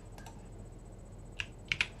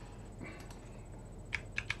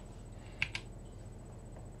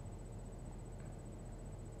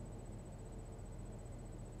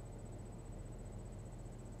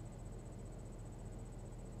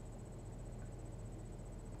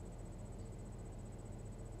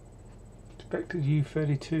 Expected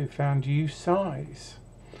U32 found U size.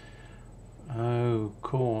 Oh, of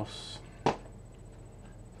course.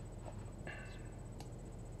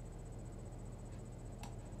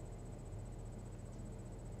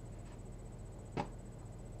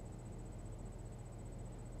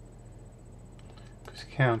 Because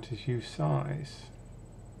count is U size.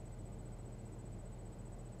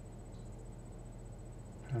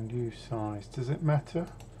 found U size. Does it matter?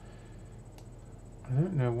 I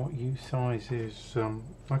don't know what U size is.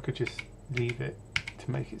 I could just leave it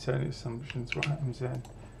to make its own assumptions. What happens then?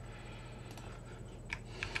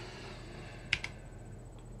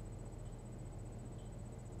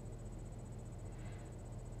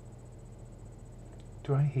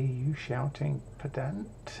 Do I hear you shouting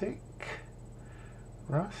pedantic?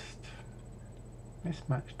 Rust?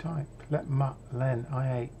 Mismatch type. Let mut len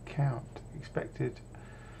I8 count. Expected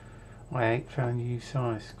I8 found U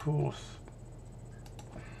size. Course.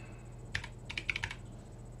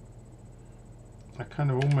 I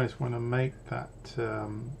kind of almost want to make that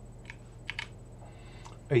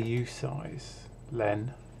a U size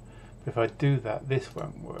len. But if I do that, this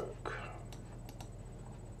won't work.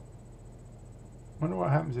 I wonder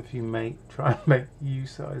what happens if you try and make U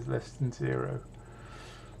size less than 0.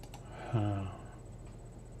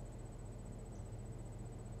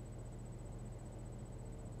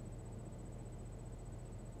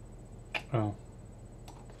 Oh.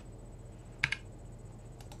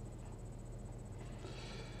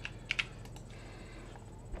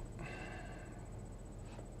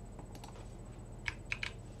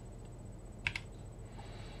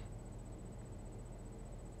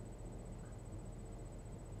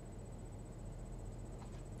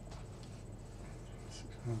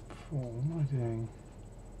 What am I doing?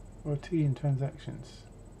 Or T in transactions?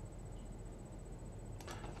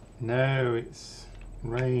 No, it's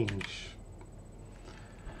range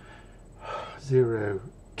 0,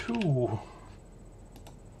 2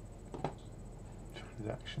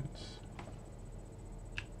 transactions.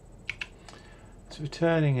 It's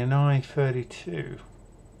returning an I32.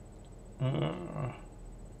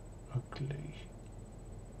 Ugly.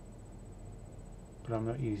 But I'm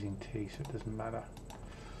not using T, so it doesn't matter.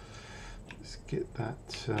 Let's get that,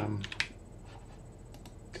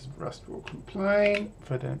 because Rust will complain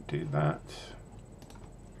if I don't do that.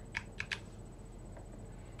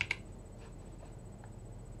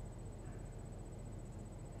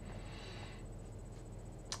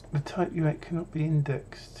 The type U8 cannot be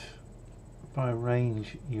indexed by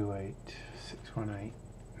range U8 618.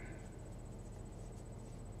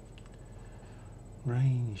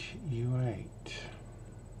 Range U8.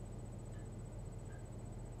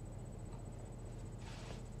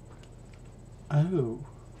 Oh.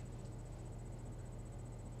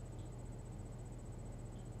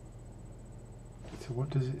 So what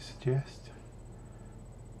does it suggest?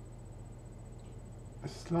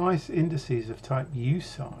 Slice indices of type U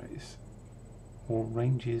size or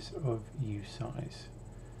ranges of U size.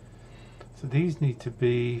 So these need to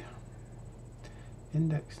be,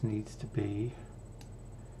 index needs to be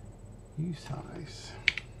U size.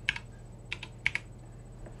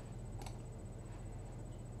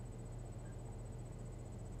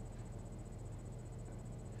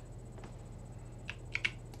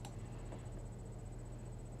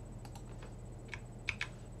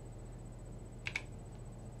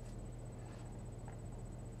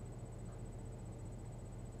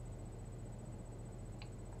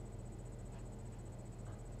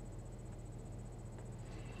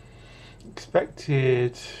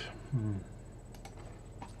 Expected.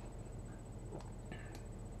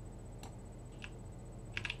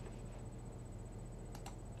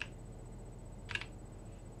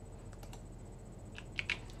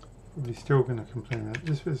 Probably still going to complain that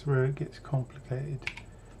this is where it gets complicated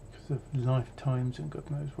because of lifetimes and God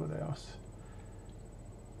knows what else.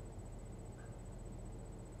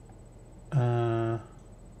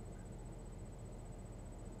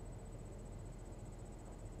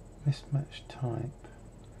 Mismatch type.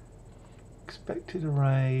 Expected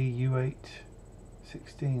array U8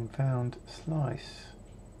 16 found slice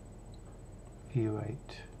U8.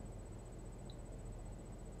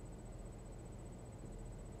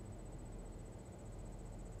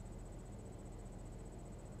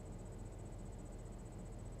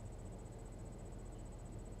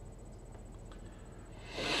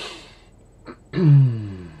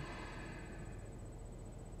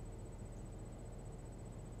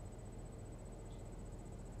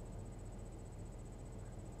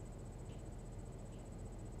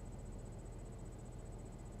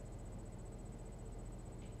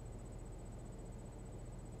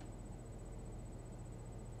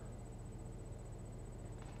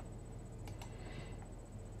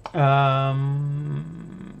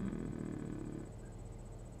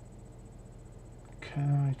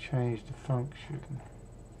 Can I change the function?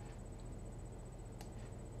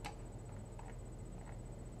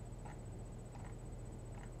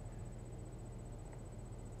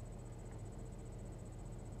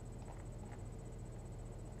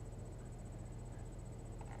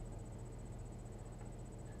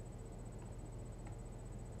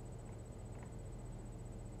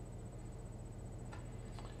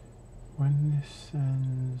 when this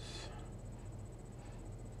sends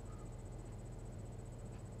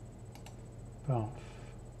buff,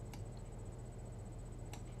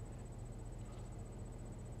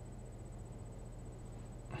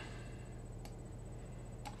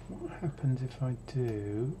 what happens if I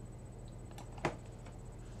do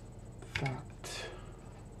that?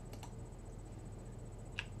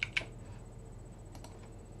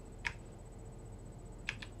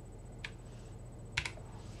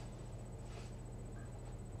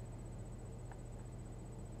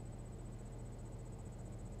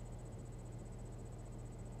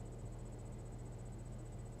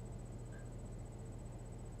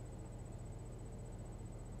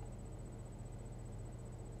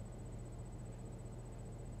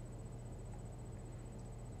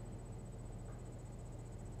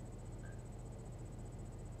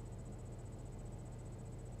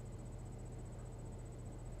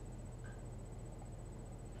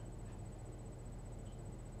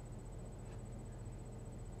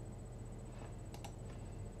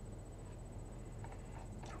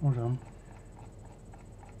 Hold on.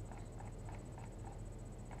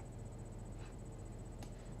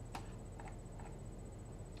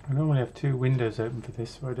 I normally have two windows open for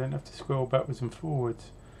this, so I don't have to scroll backwards and forwards,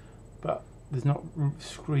 but there's not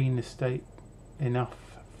screen estate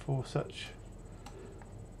enough for such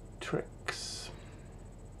tricks.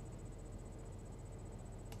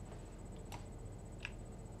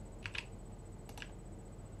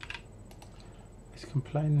 It's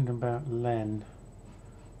complaining about len.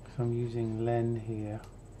 I'm using len here,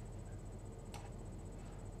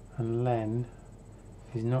 and len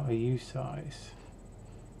is not a U size.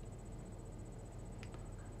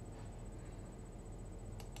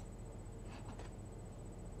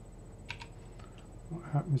 What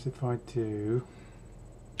happens if I do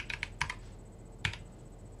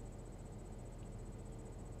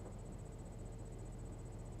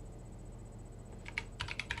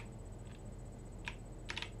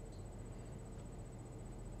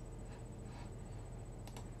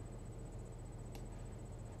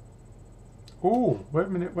oh, wait a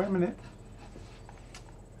minute, wait a minute.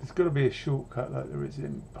 There's got to be a shortcut like there is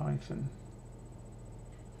in Python.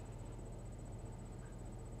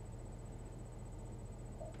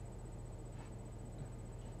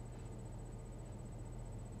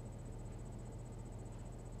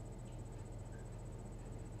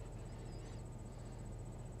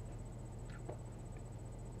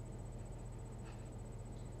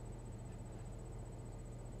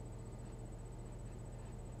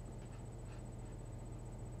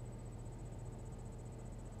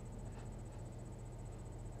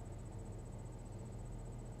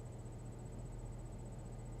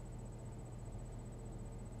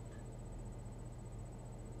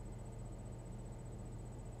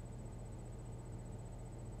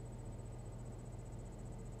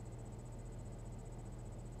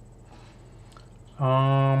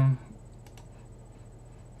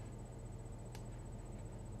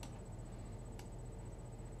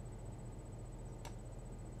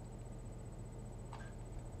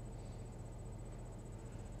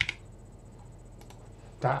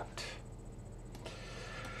 That.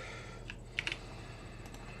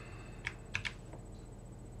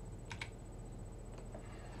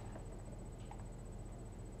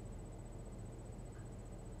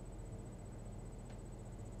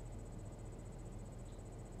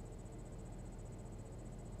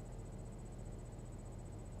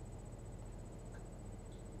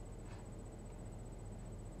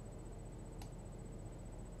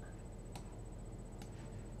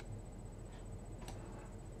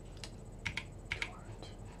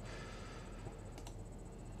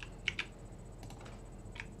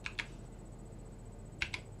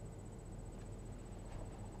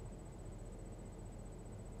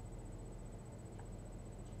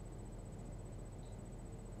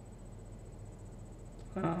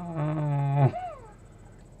 Oh,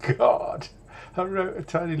 God, I wrote a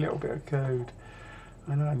tiny little bit of code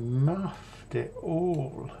and I muffed it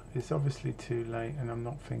all. It's obviously too late and I'm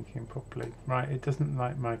not thinking properly. Right, it doesn't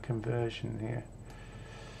like my conversion here.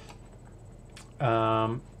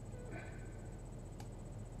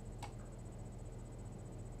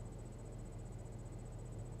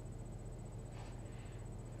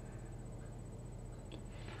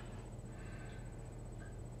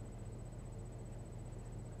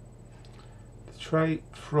 Trait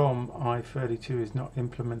from I32 is not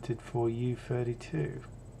implemented for U32.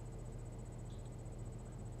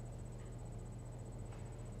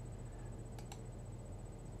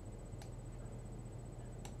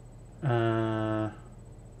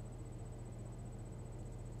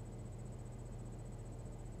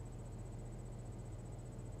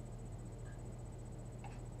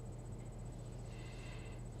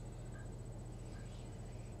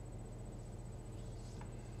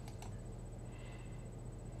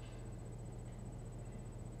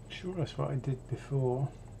 sure that's what I did before.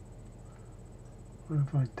 What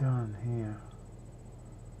have I done here?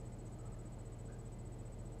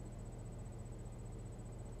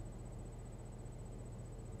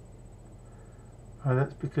 Oh,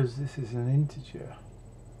 that's because this is an integer.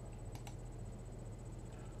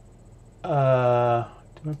 Did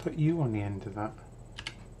I put U on the end of that?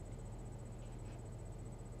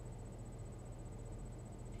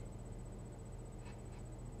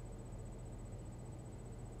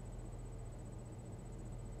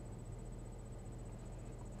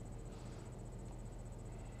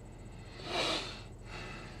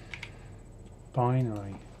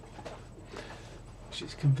 Binary, which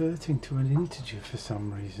is converting to an integer for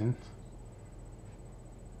some reason.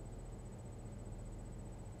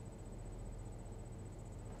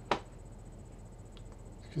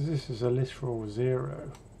 Because this is a literal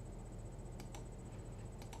 0.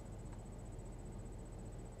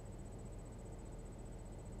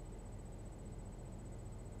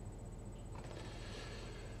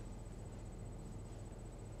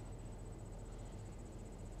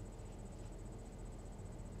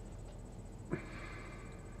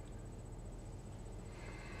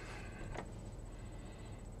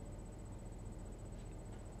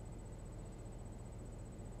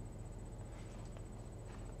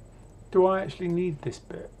 Do I actually need this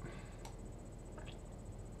bit?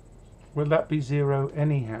 Will that be 0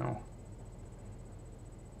 anyhow?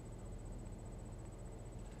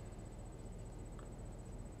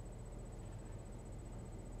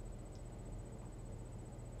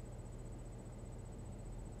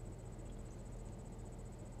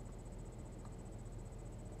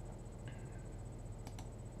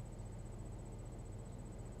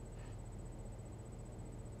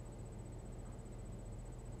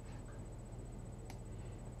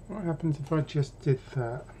 What happens if I just did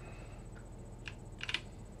that?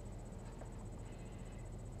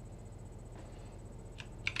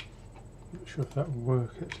 Not sure if that would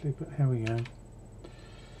work actually, but here we go.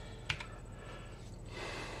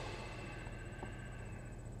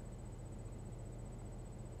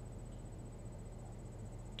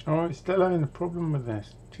 Oh, it's still having a problem with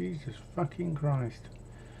this. Jesus fucking Christ.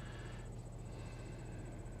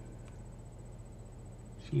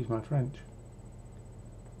 Excuse my French.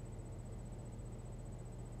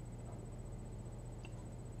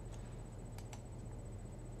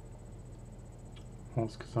 Well,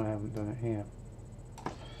 it's because I haven't done it here.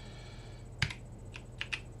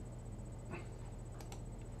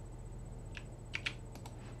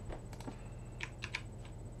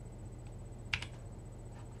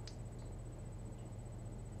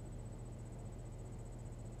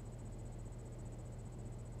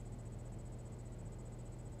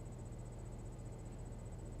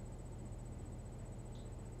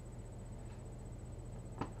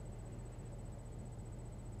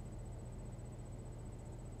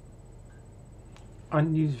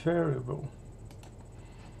 Unused variable.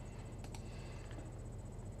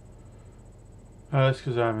 Oh, that's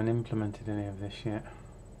because I haven't implemented any of this yet.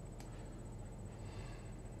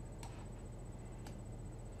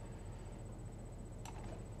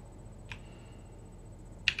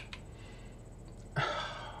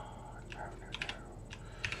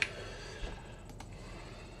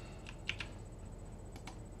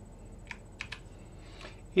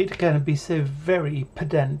 It can be so very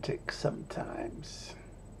pedantic sometimes.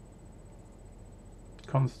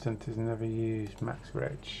 Constant is never used, max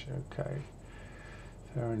reg, okay,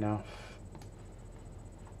 fair enough.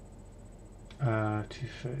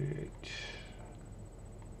 238.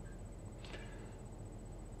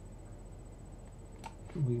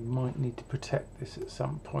 We might need to protect this at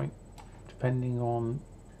some point, depending on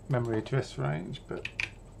memory address range, but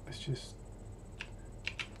let's just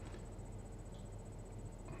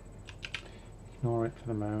ignore it for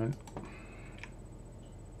the moment.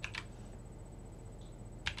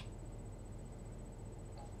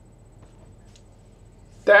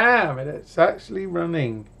 Damn it, it's actually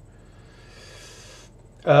running.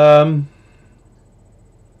 I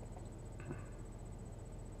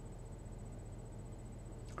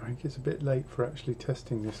think it's a bit late for actually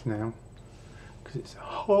testing this now, because it's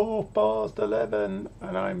 11:30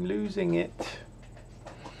 and I'm losing it.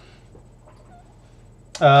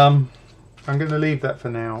 I'm going to leave that for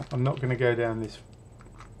now. I'm not going to go down this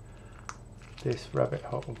rabbit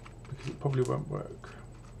hole because it probably won't work.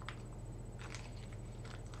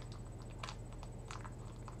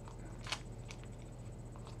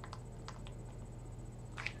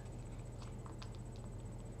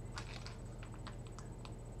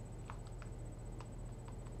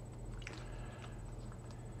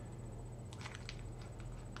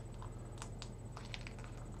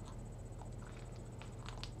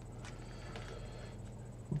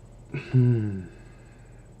 I'm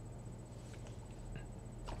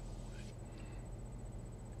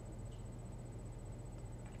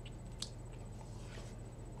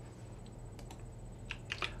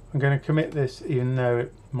going to commit this even though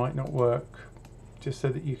it might not work, just so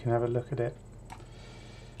that you can have a look at it.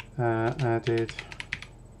 Added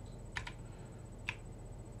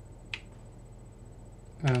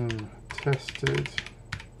and tested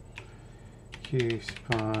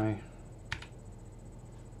QSpy.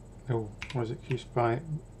 Oh, was it QSpy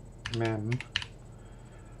mem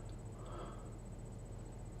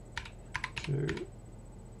to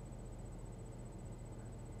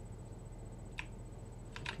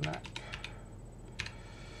black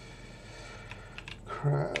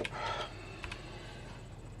crab.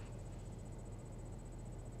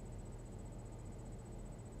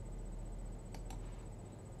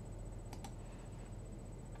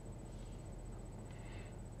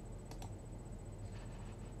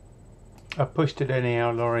 I've pushed it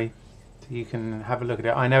anyhow, Laurie, so you can have a look at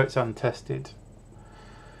it. I know it's untested,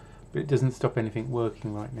 but it doesn't stop anything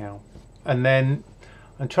working right now. And then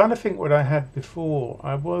I'm trying to think what I had before.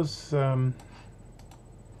 I was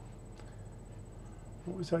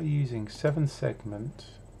what was I using? 7 segment,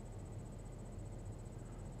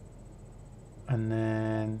 and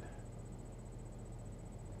then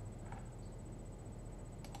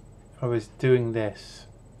I was doing this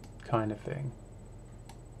kind of thing.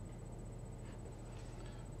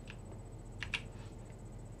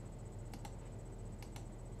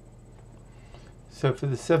 So for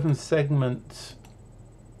the 7 segments,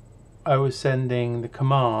 I was sending the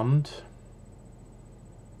command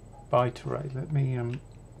byte array. Let me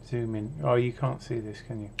zoom in. Oh, you can't see this,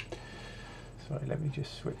 can you? Sorry, let me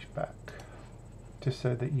just switch back, just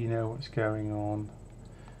so that you know what's going on.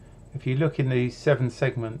 If you look in the 7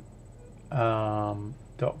 segment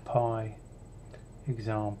 .py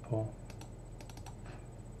example,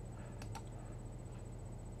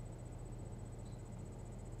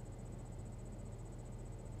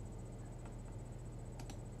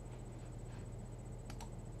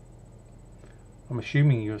 I'm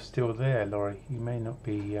assuming you're still there, Laurie. You may not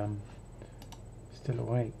be still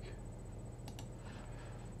awake.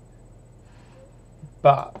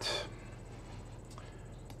 But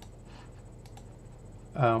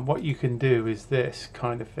what you can do is this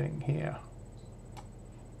kind of thing here.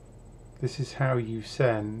 This is how you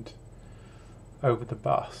send over the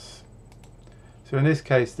bus. So in this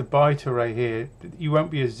case, the byte array here, you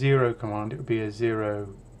won't be a 0 command, it would be a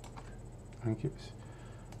 0. I think it was.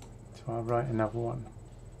 So I'll write another one.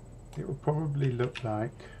 It will probably look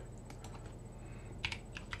like,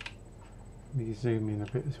 let me zoom in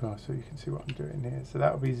a bit as well so you can see what I'm doing here. So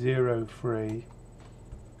that will be 0, 3.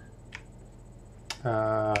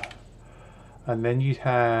 And then you'd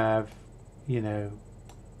have, you know,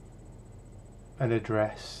 an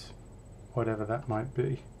address, whatever that might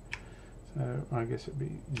be. So I guess it'd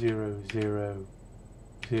be 0, 0,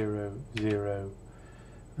 0, 0,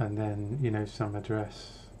 and then, you know, some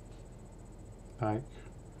address like,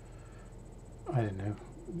 I don't know,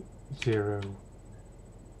 0,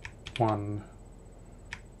 1,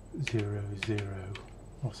 0, 0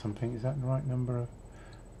 or something. Is that the right number?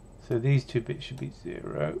 So these 2 bits should be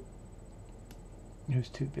 0. Those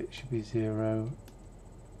 2 bits should be 0.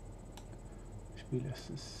 Should be less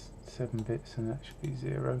than 7 bits, and that should be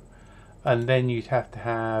 0. And then you'd have to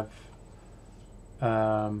have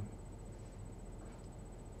so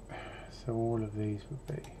all of these would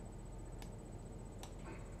be.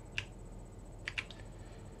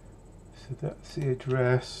 So that's the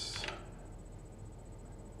address.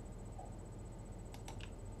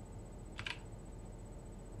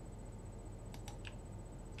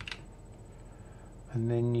 And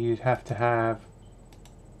then you'd have to have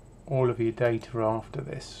all of your data after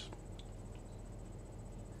this.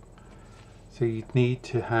 So you'd need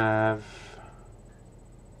to have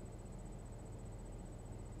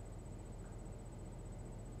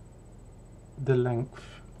the length,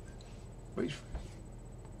 which,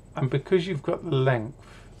 and because you've got the length,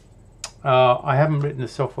 I haven't written the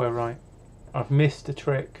software right. I've missed a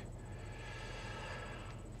trick.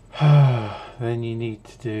 Then you need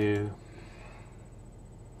to do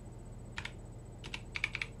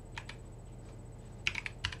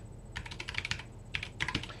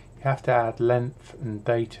you have to add length and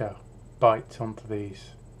data bytes onto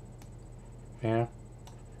these. Yeah.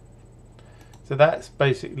 So that's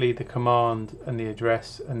basically the command and the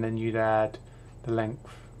address, and then you'd add the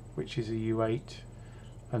length, which is a U8,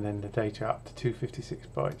 and then the data up to 256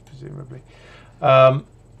 bytes, presumably. And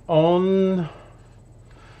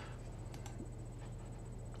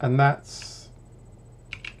that's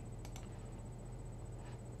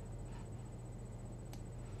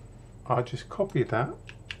I'll just copy that.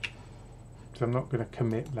 So I'm not going to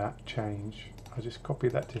commit that change. I'll just copy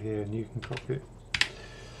that to here and you can copy it.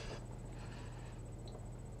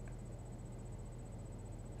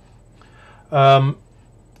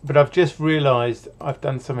 But I've just realized I've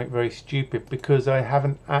done something very stupid because I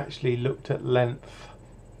haven't actually looked at length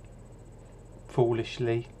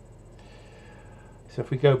foolishly. So if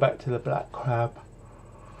we go back to the black crab,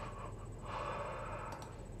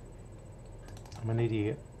 I'm an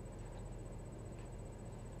idiot.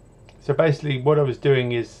 So basically what I was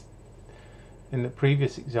doing is, in the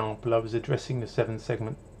previous example, I was addressing the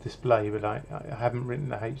 7-segment display, but I haven't written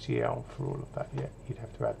the HDL for all of that yet. You'd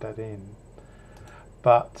have to add that in.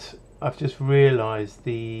 But I've just realized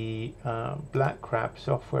the black crab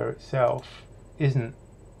software itself isn't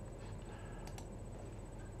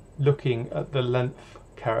looking at the length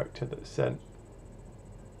character that's sent.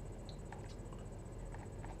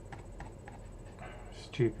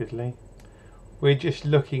 Stupidly. We're just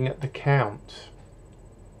looking at the count.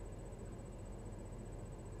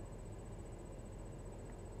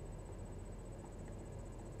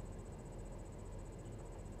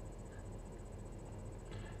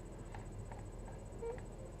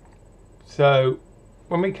 So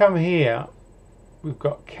when we come here, we've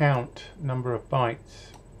got count number of bytes.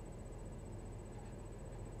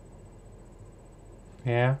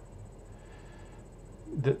 Yeah,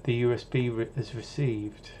 that the USB has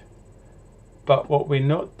received. But what we're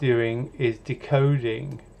not doing is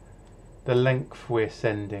decoding the length we're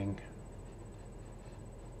sending.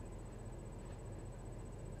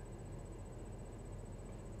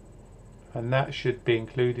 And that should be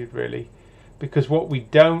included really, because what we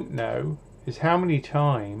don't know is how many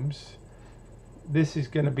times this is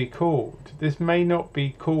going to be called. This may not be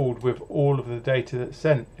called with all of the data that's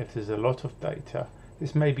sent. If there's a lot of data,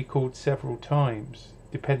 this may be called several times,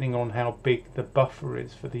 depending on how big the buffer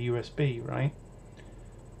is for the USB, right?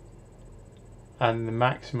 And the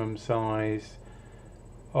maximum size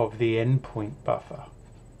of the endpoint buffer.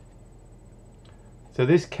 So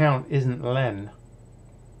this count isn't len,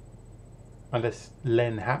 unless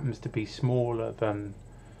len happens to be smaller than,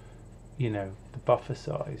 you know, the buffer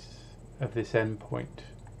size of this endpoint.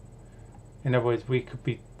 In other words, we could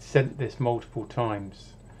be sent this multiple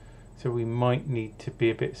times. So we might need to be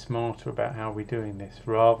a bit smarter about how we're doing this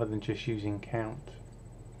rather than just using count.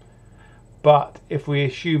 But if we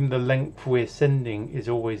assume the length we're sending is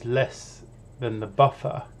always less than the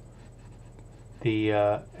buffer, the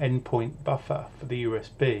endpoint buffer for the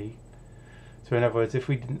USB, so in other words, if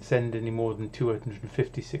we didn't send any more than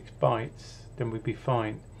 256 bytes, then we'd be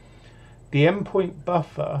fine. The endpoint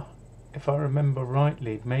buffer, if I remember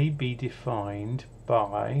rightly, may be defined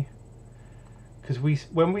by, because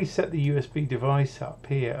when we set the USB device up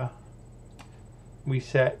here, we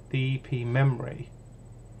set the EP memory,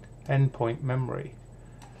 endpoint memory,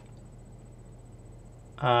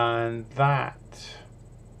 and that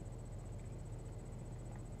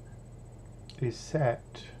is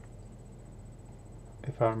set,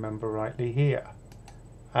 if I remember rightly, here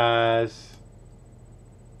as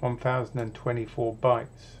 1024 bytes.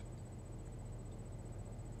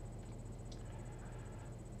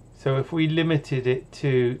 So if we limited it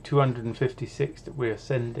to 256 that we're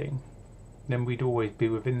sending, then we'd always be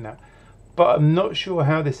within that. But I'm not sure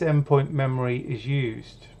how this endpoint memory is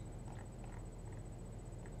used.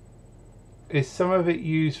 Is some of it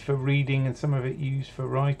used for reading and some of it used for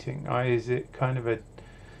writing? Is it kind of a,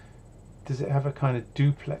 does it have a kind of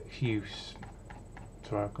duplex use?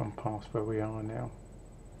 Sorry, I've gone past where we are now.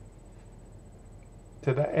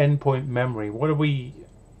 So that endpoint memory, what are we,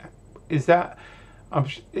 is that,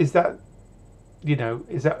 you know,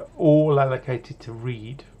 is that all allocated to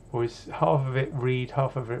read, or is half of it read,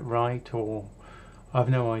 half of it write, or I've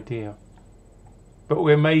no idea. But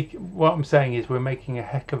what I'm saying is we're making a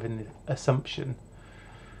heck of an assumption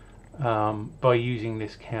by using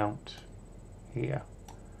this count here,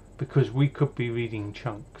 because we could be reading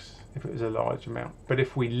chunks if it was a large amount. But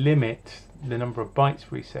if we limit the number of bytes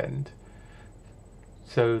we send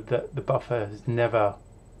so that the buffer has never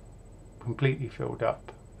completely filled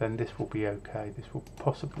up, then this will be okay. This will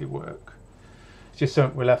possibly work. It's just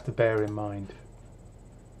something we'll have to bear in mind.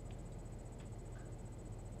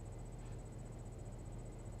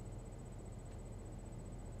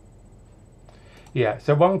 Yeah,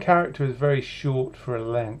 so one character is very short for a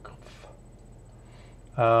length.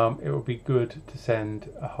 It would be good to send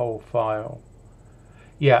a whole file.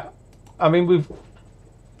 Yeah, I mean,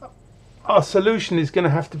 our solution is going to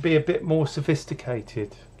have to be a bit more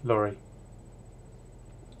sophisticated, Laurie.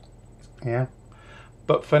 Yeah,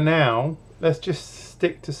 but for now, let's just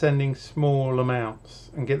stick to sending small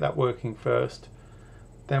amounts and get that working first.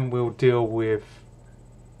 then we'll deal with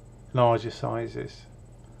larger sizes.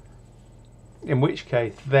 In which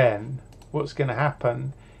case then what's going to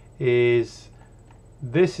happen is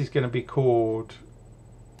this is going to be called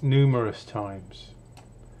numerous times.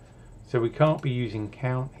 So we can't be using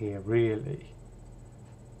count here really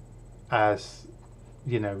as,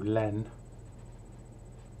 you know, len.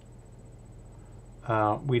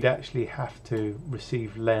 We'd actually have to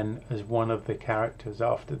receive len as one of the characters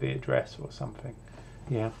after the address or something.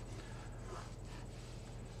 Yeah.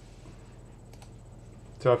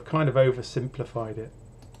 So I've kind of oversimplified it.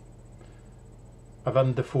 I've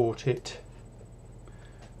underthought it.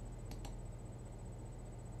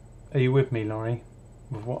 Are you with me, Laurie,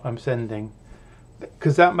 with what I'm sending?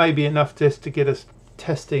 Because that may be enough just to get us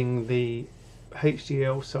testing the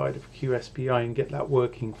HDL side of QSPI and get that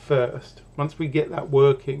working first. Once we get that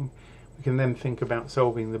working, we can then think about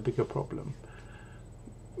solving the bigger problem,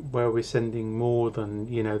 where we're sending more than,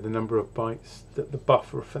 you know, the number of bytes that the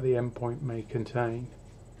buffer for the endpoint may contain.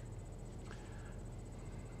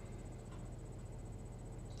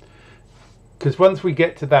 Because once we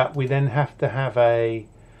get to that, we then have to have a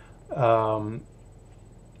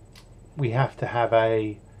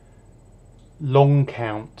long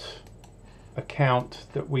count, a count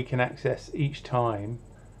that we can access each time.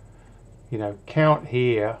 You know, count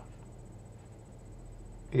here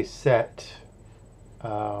is set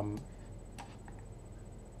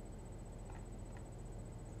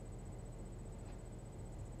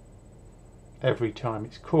every time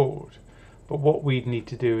it's called. But what we'd need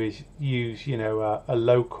to do is use, you know, a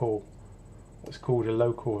local, what's called a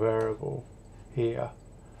local variable here,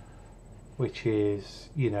 which is,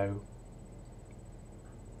 you know,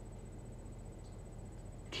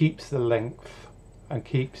 keeps the length and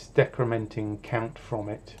keeps decrementing count from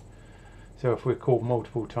it. So if we're called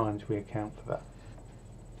multiple times, we account for that,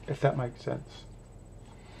 if that makes sense.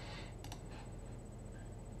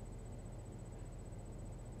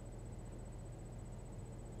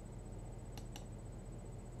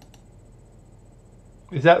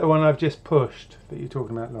 Is that the one I've just pushed that you're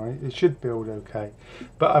talking about, Laurie? It should build okay.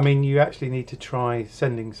 But I mean, you actually need to try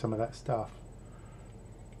sending some of that stuff.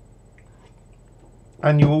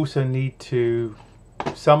 And you also need to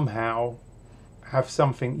somehow have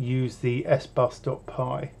something use the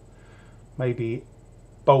sbus.py, maybe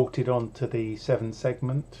bolted onto the 7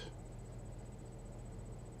 segment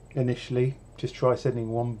initially. Just try sending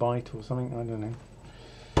 1 byte or something, I don't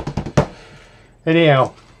know.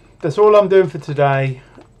 Anyhow, that's all I'm doing for today.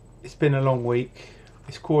 It's been a long week.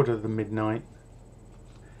 It's midnight.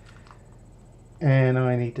 And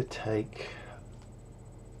I need to take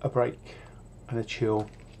a break and a chill.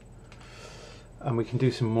 And we can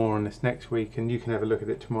do some more on this next week, and you can have a look at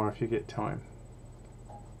it tomorrow if you get time.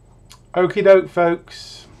 Okie doke,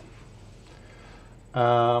 folks.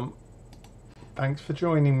 Thanks for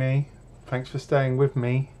joining me. Thanks for staying with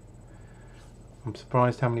me. I'm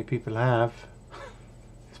surprised how many people have.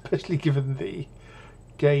 Especially given the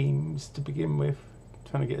games to begin with,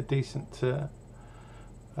 trying to get a decent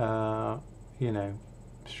you know,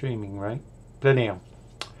 streaming rate. But anyhow,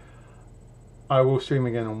 I will stream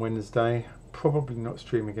again on Wednesday. Probably not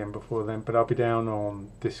stream again before then, but I'll be down on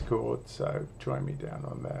Discord, so join me down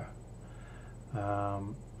on there,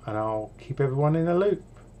 and I'll keep everyone in the loop.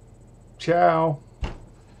 Ciao.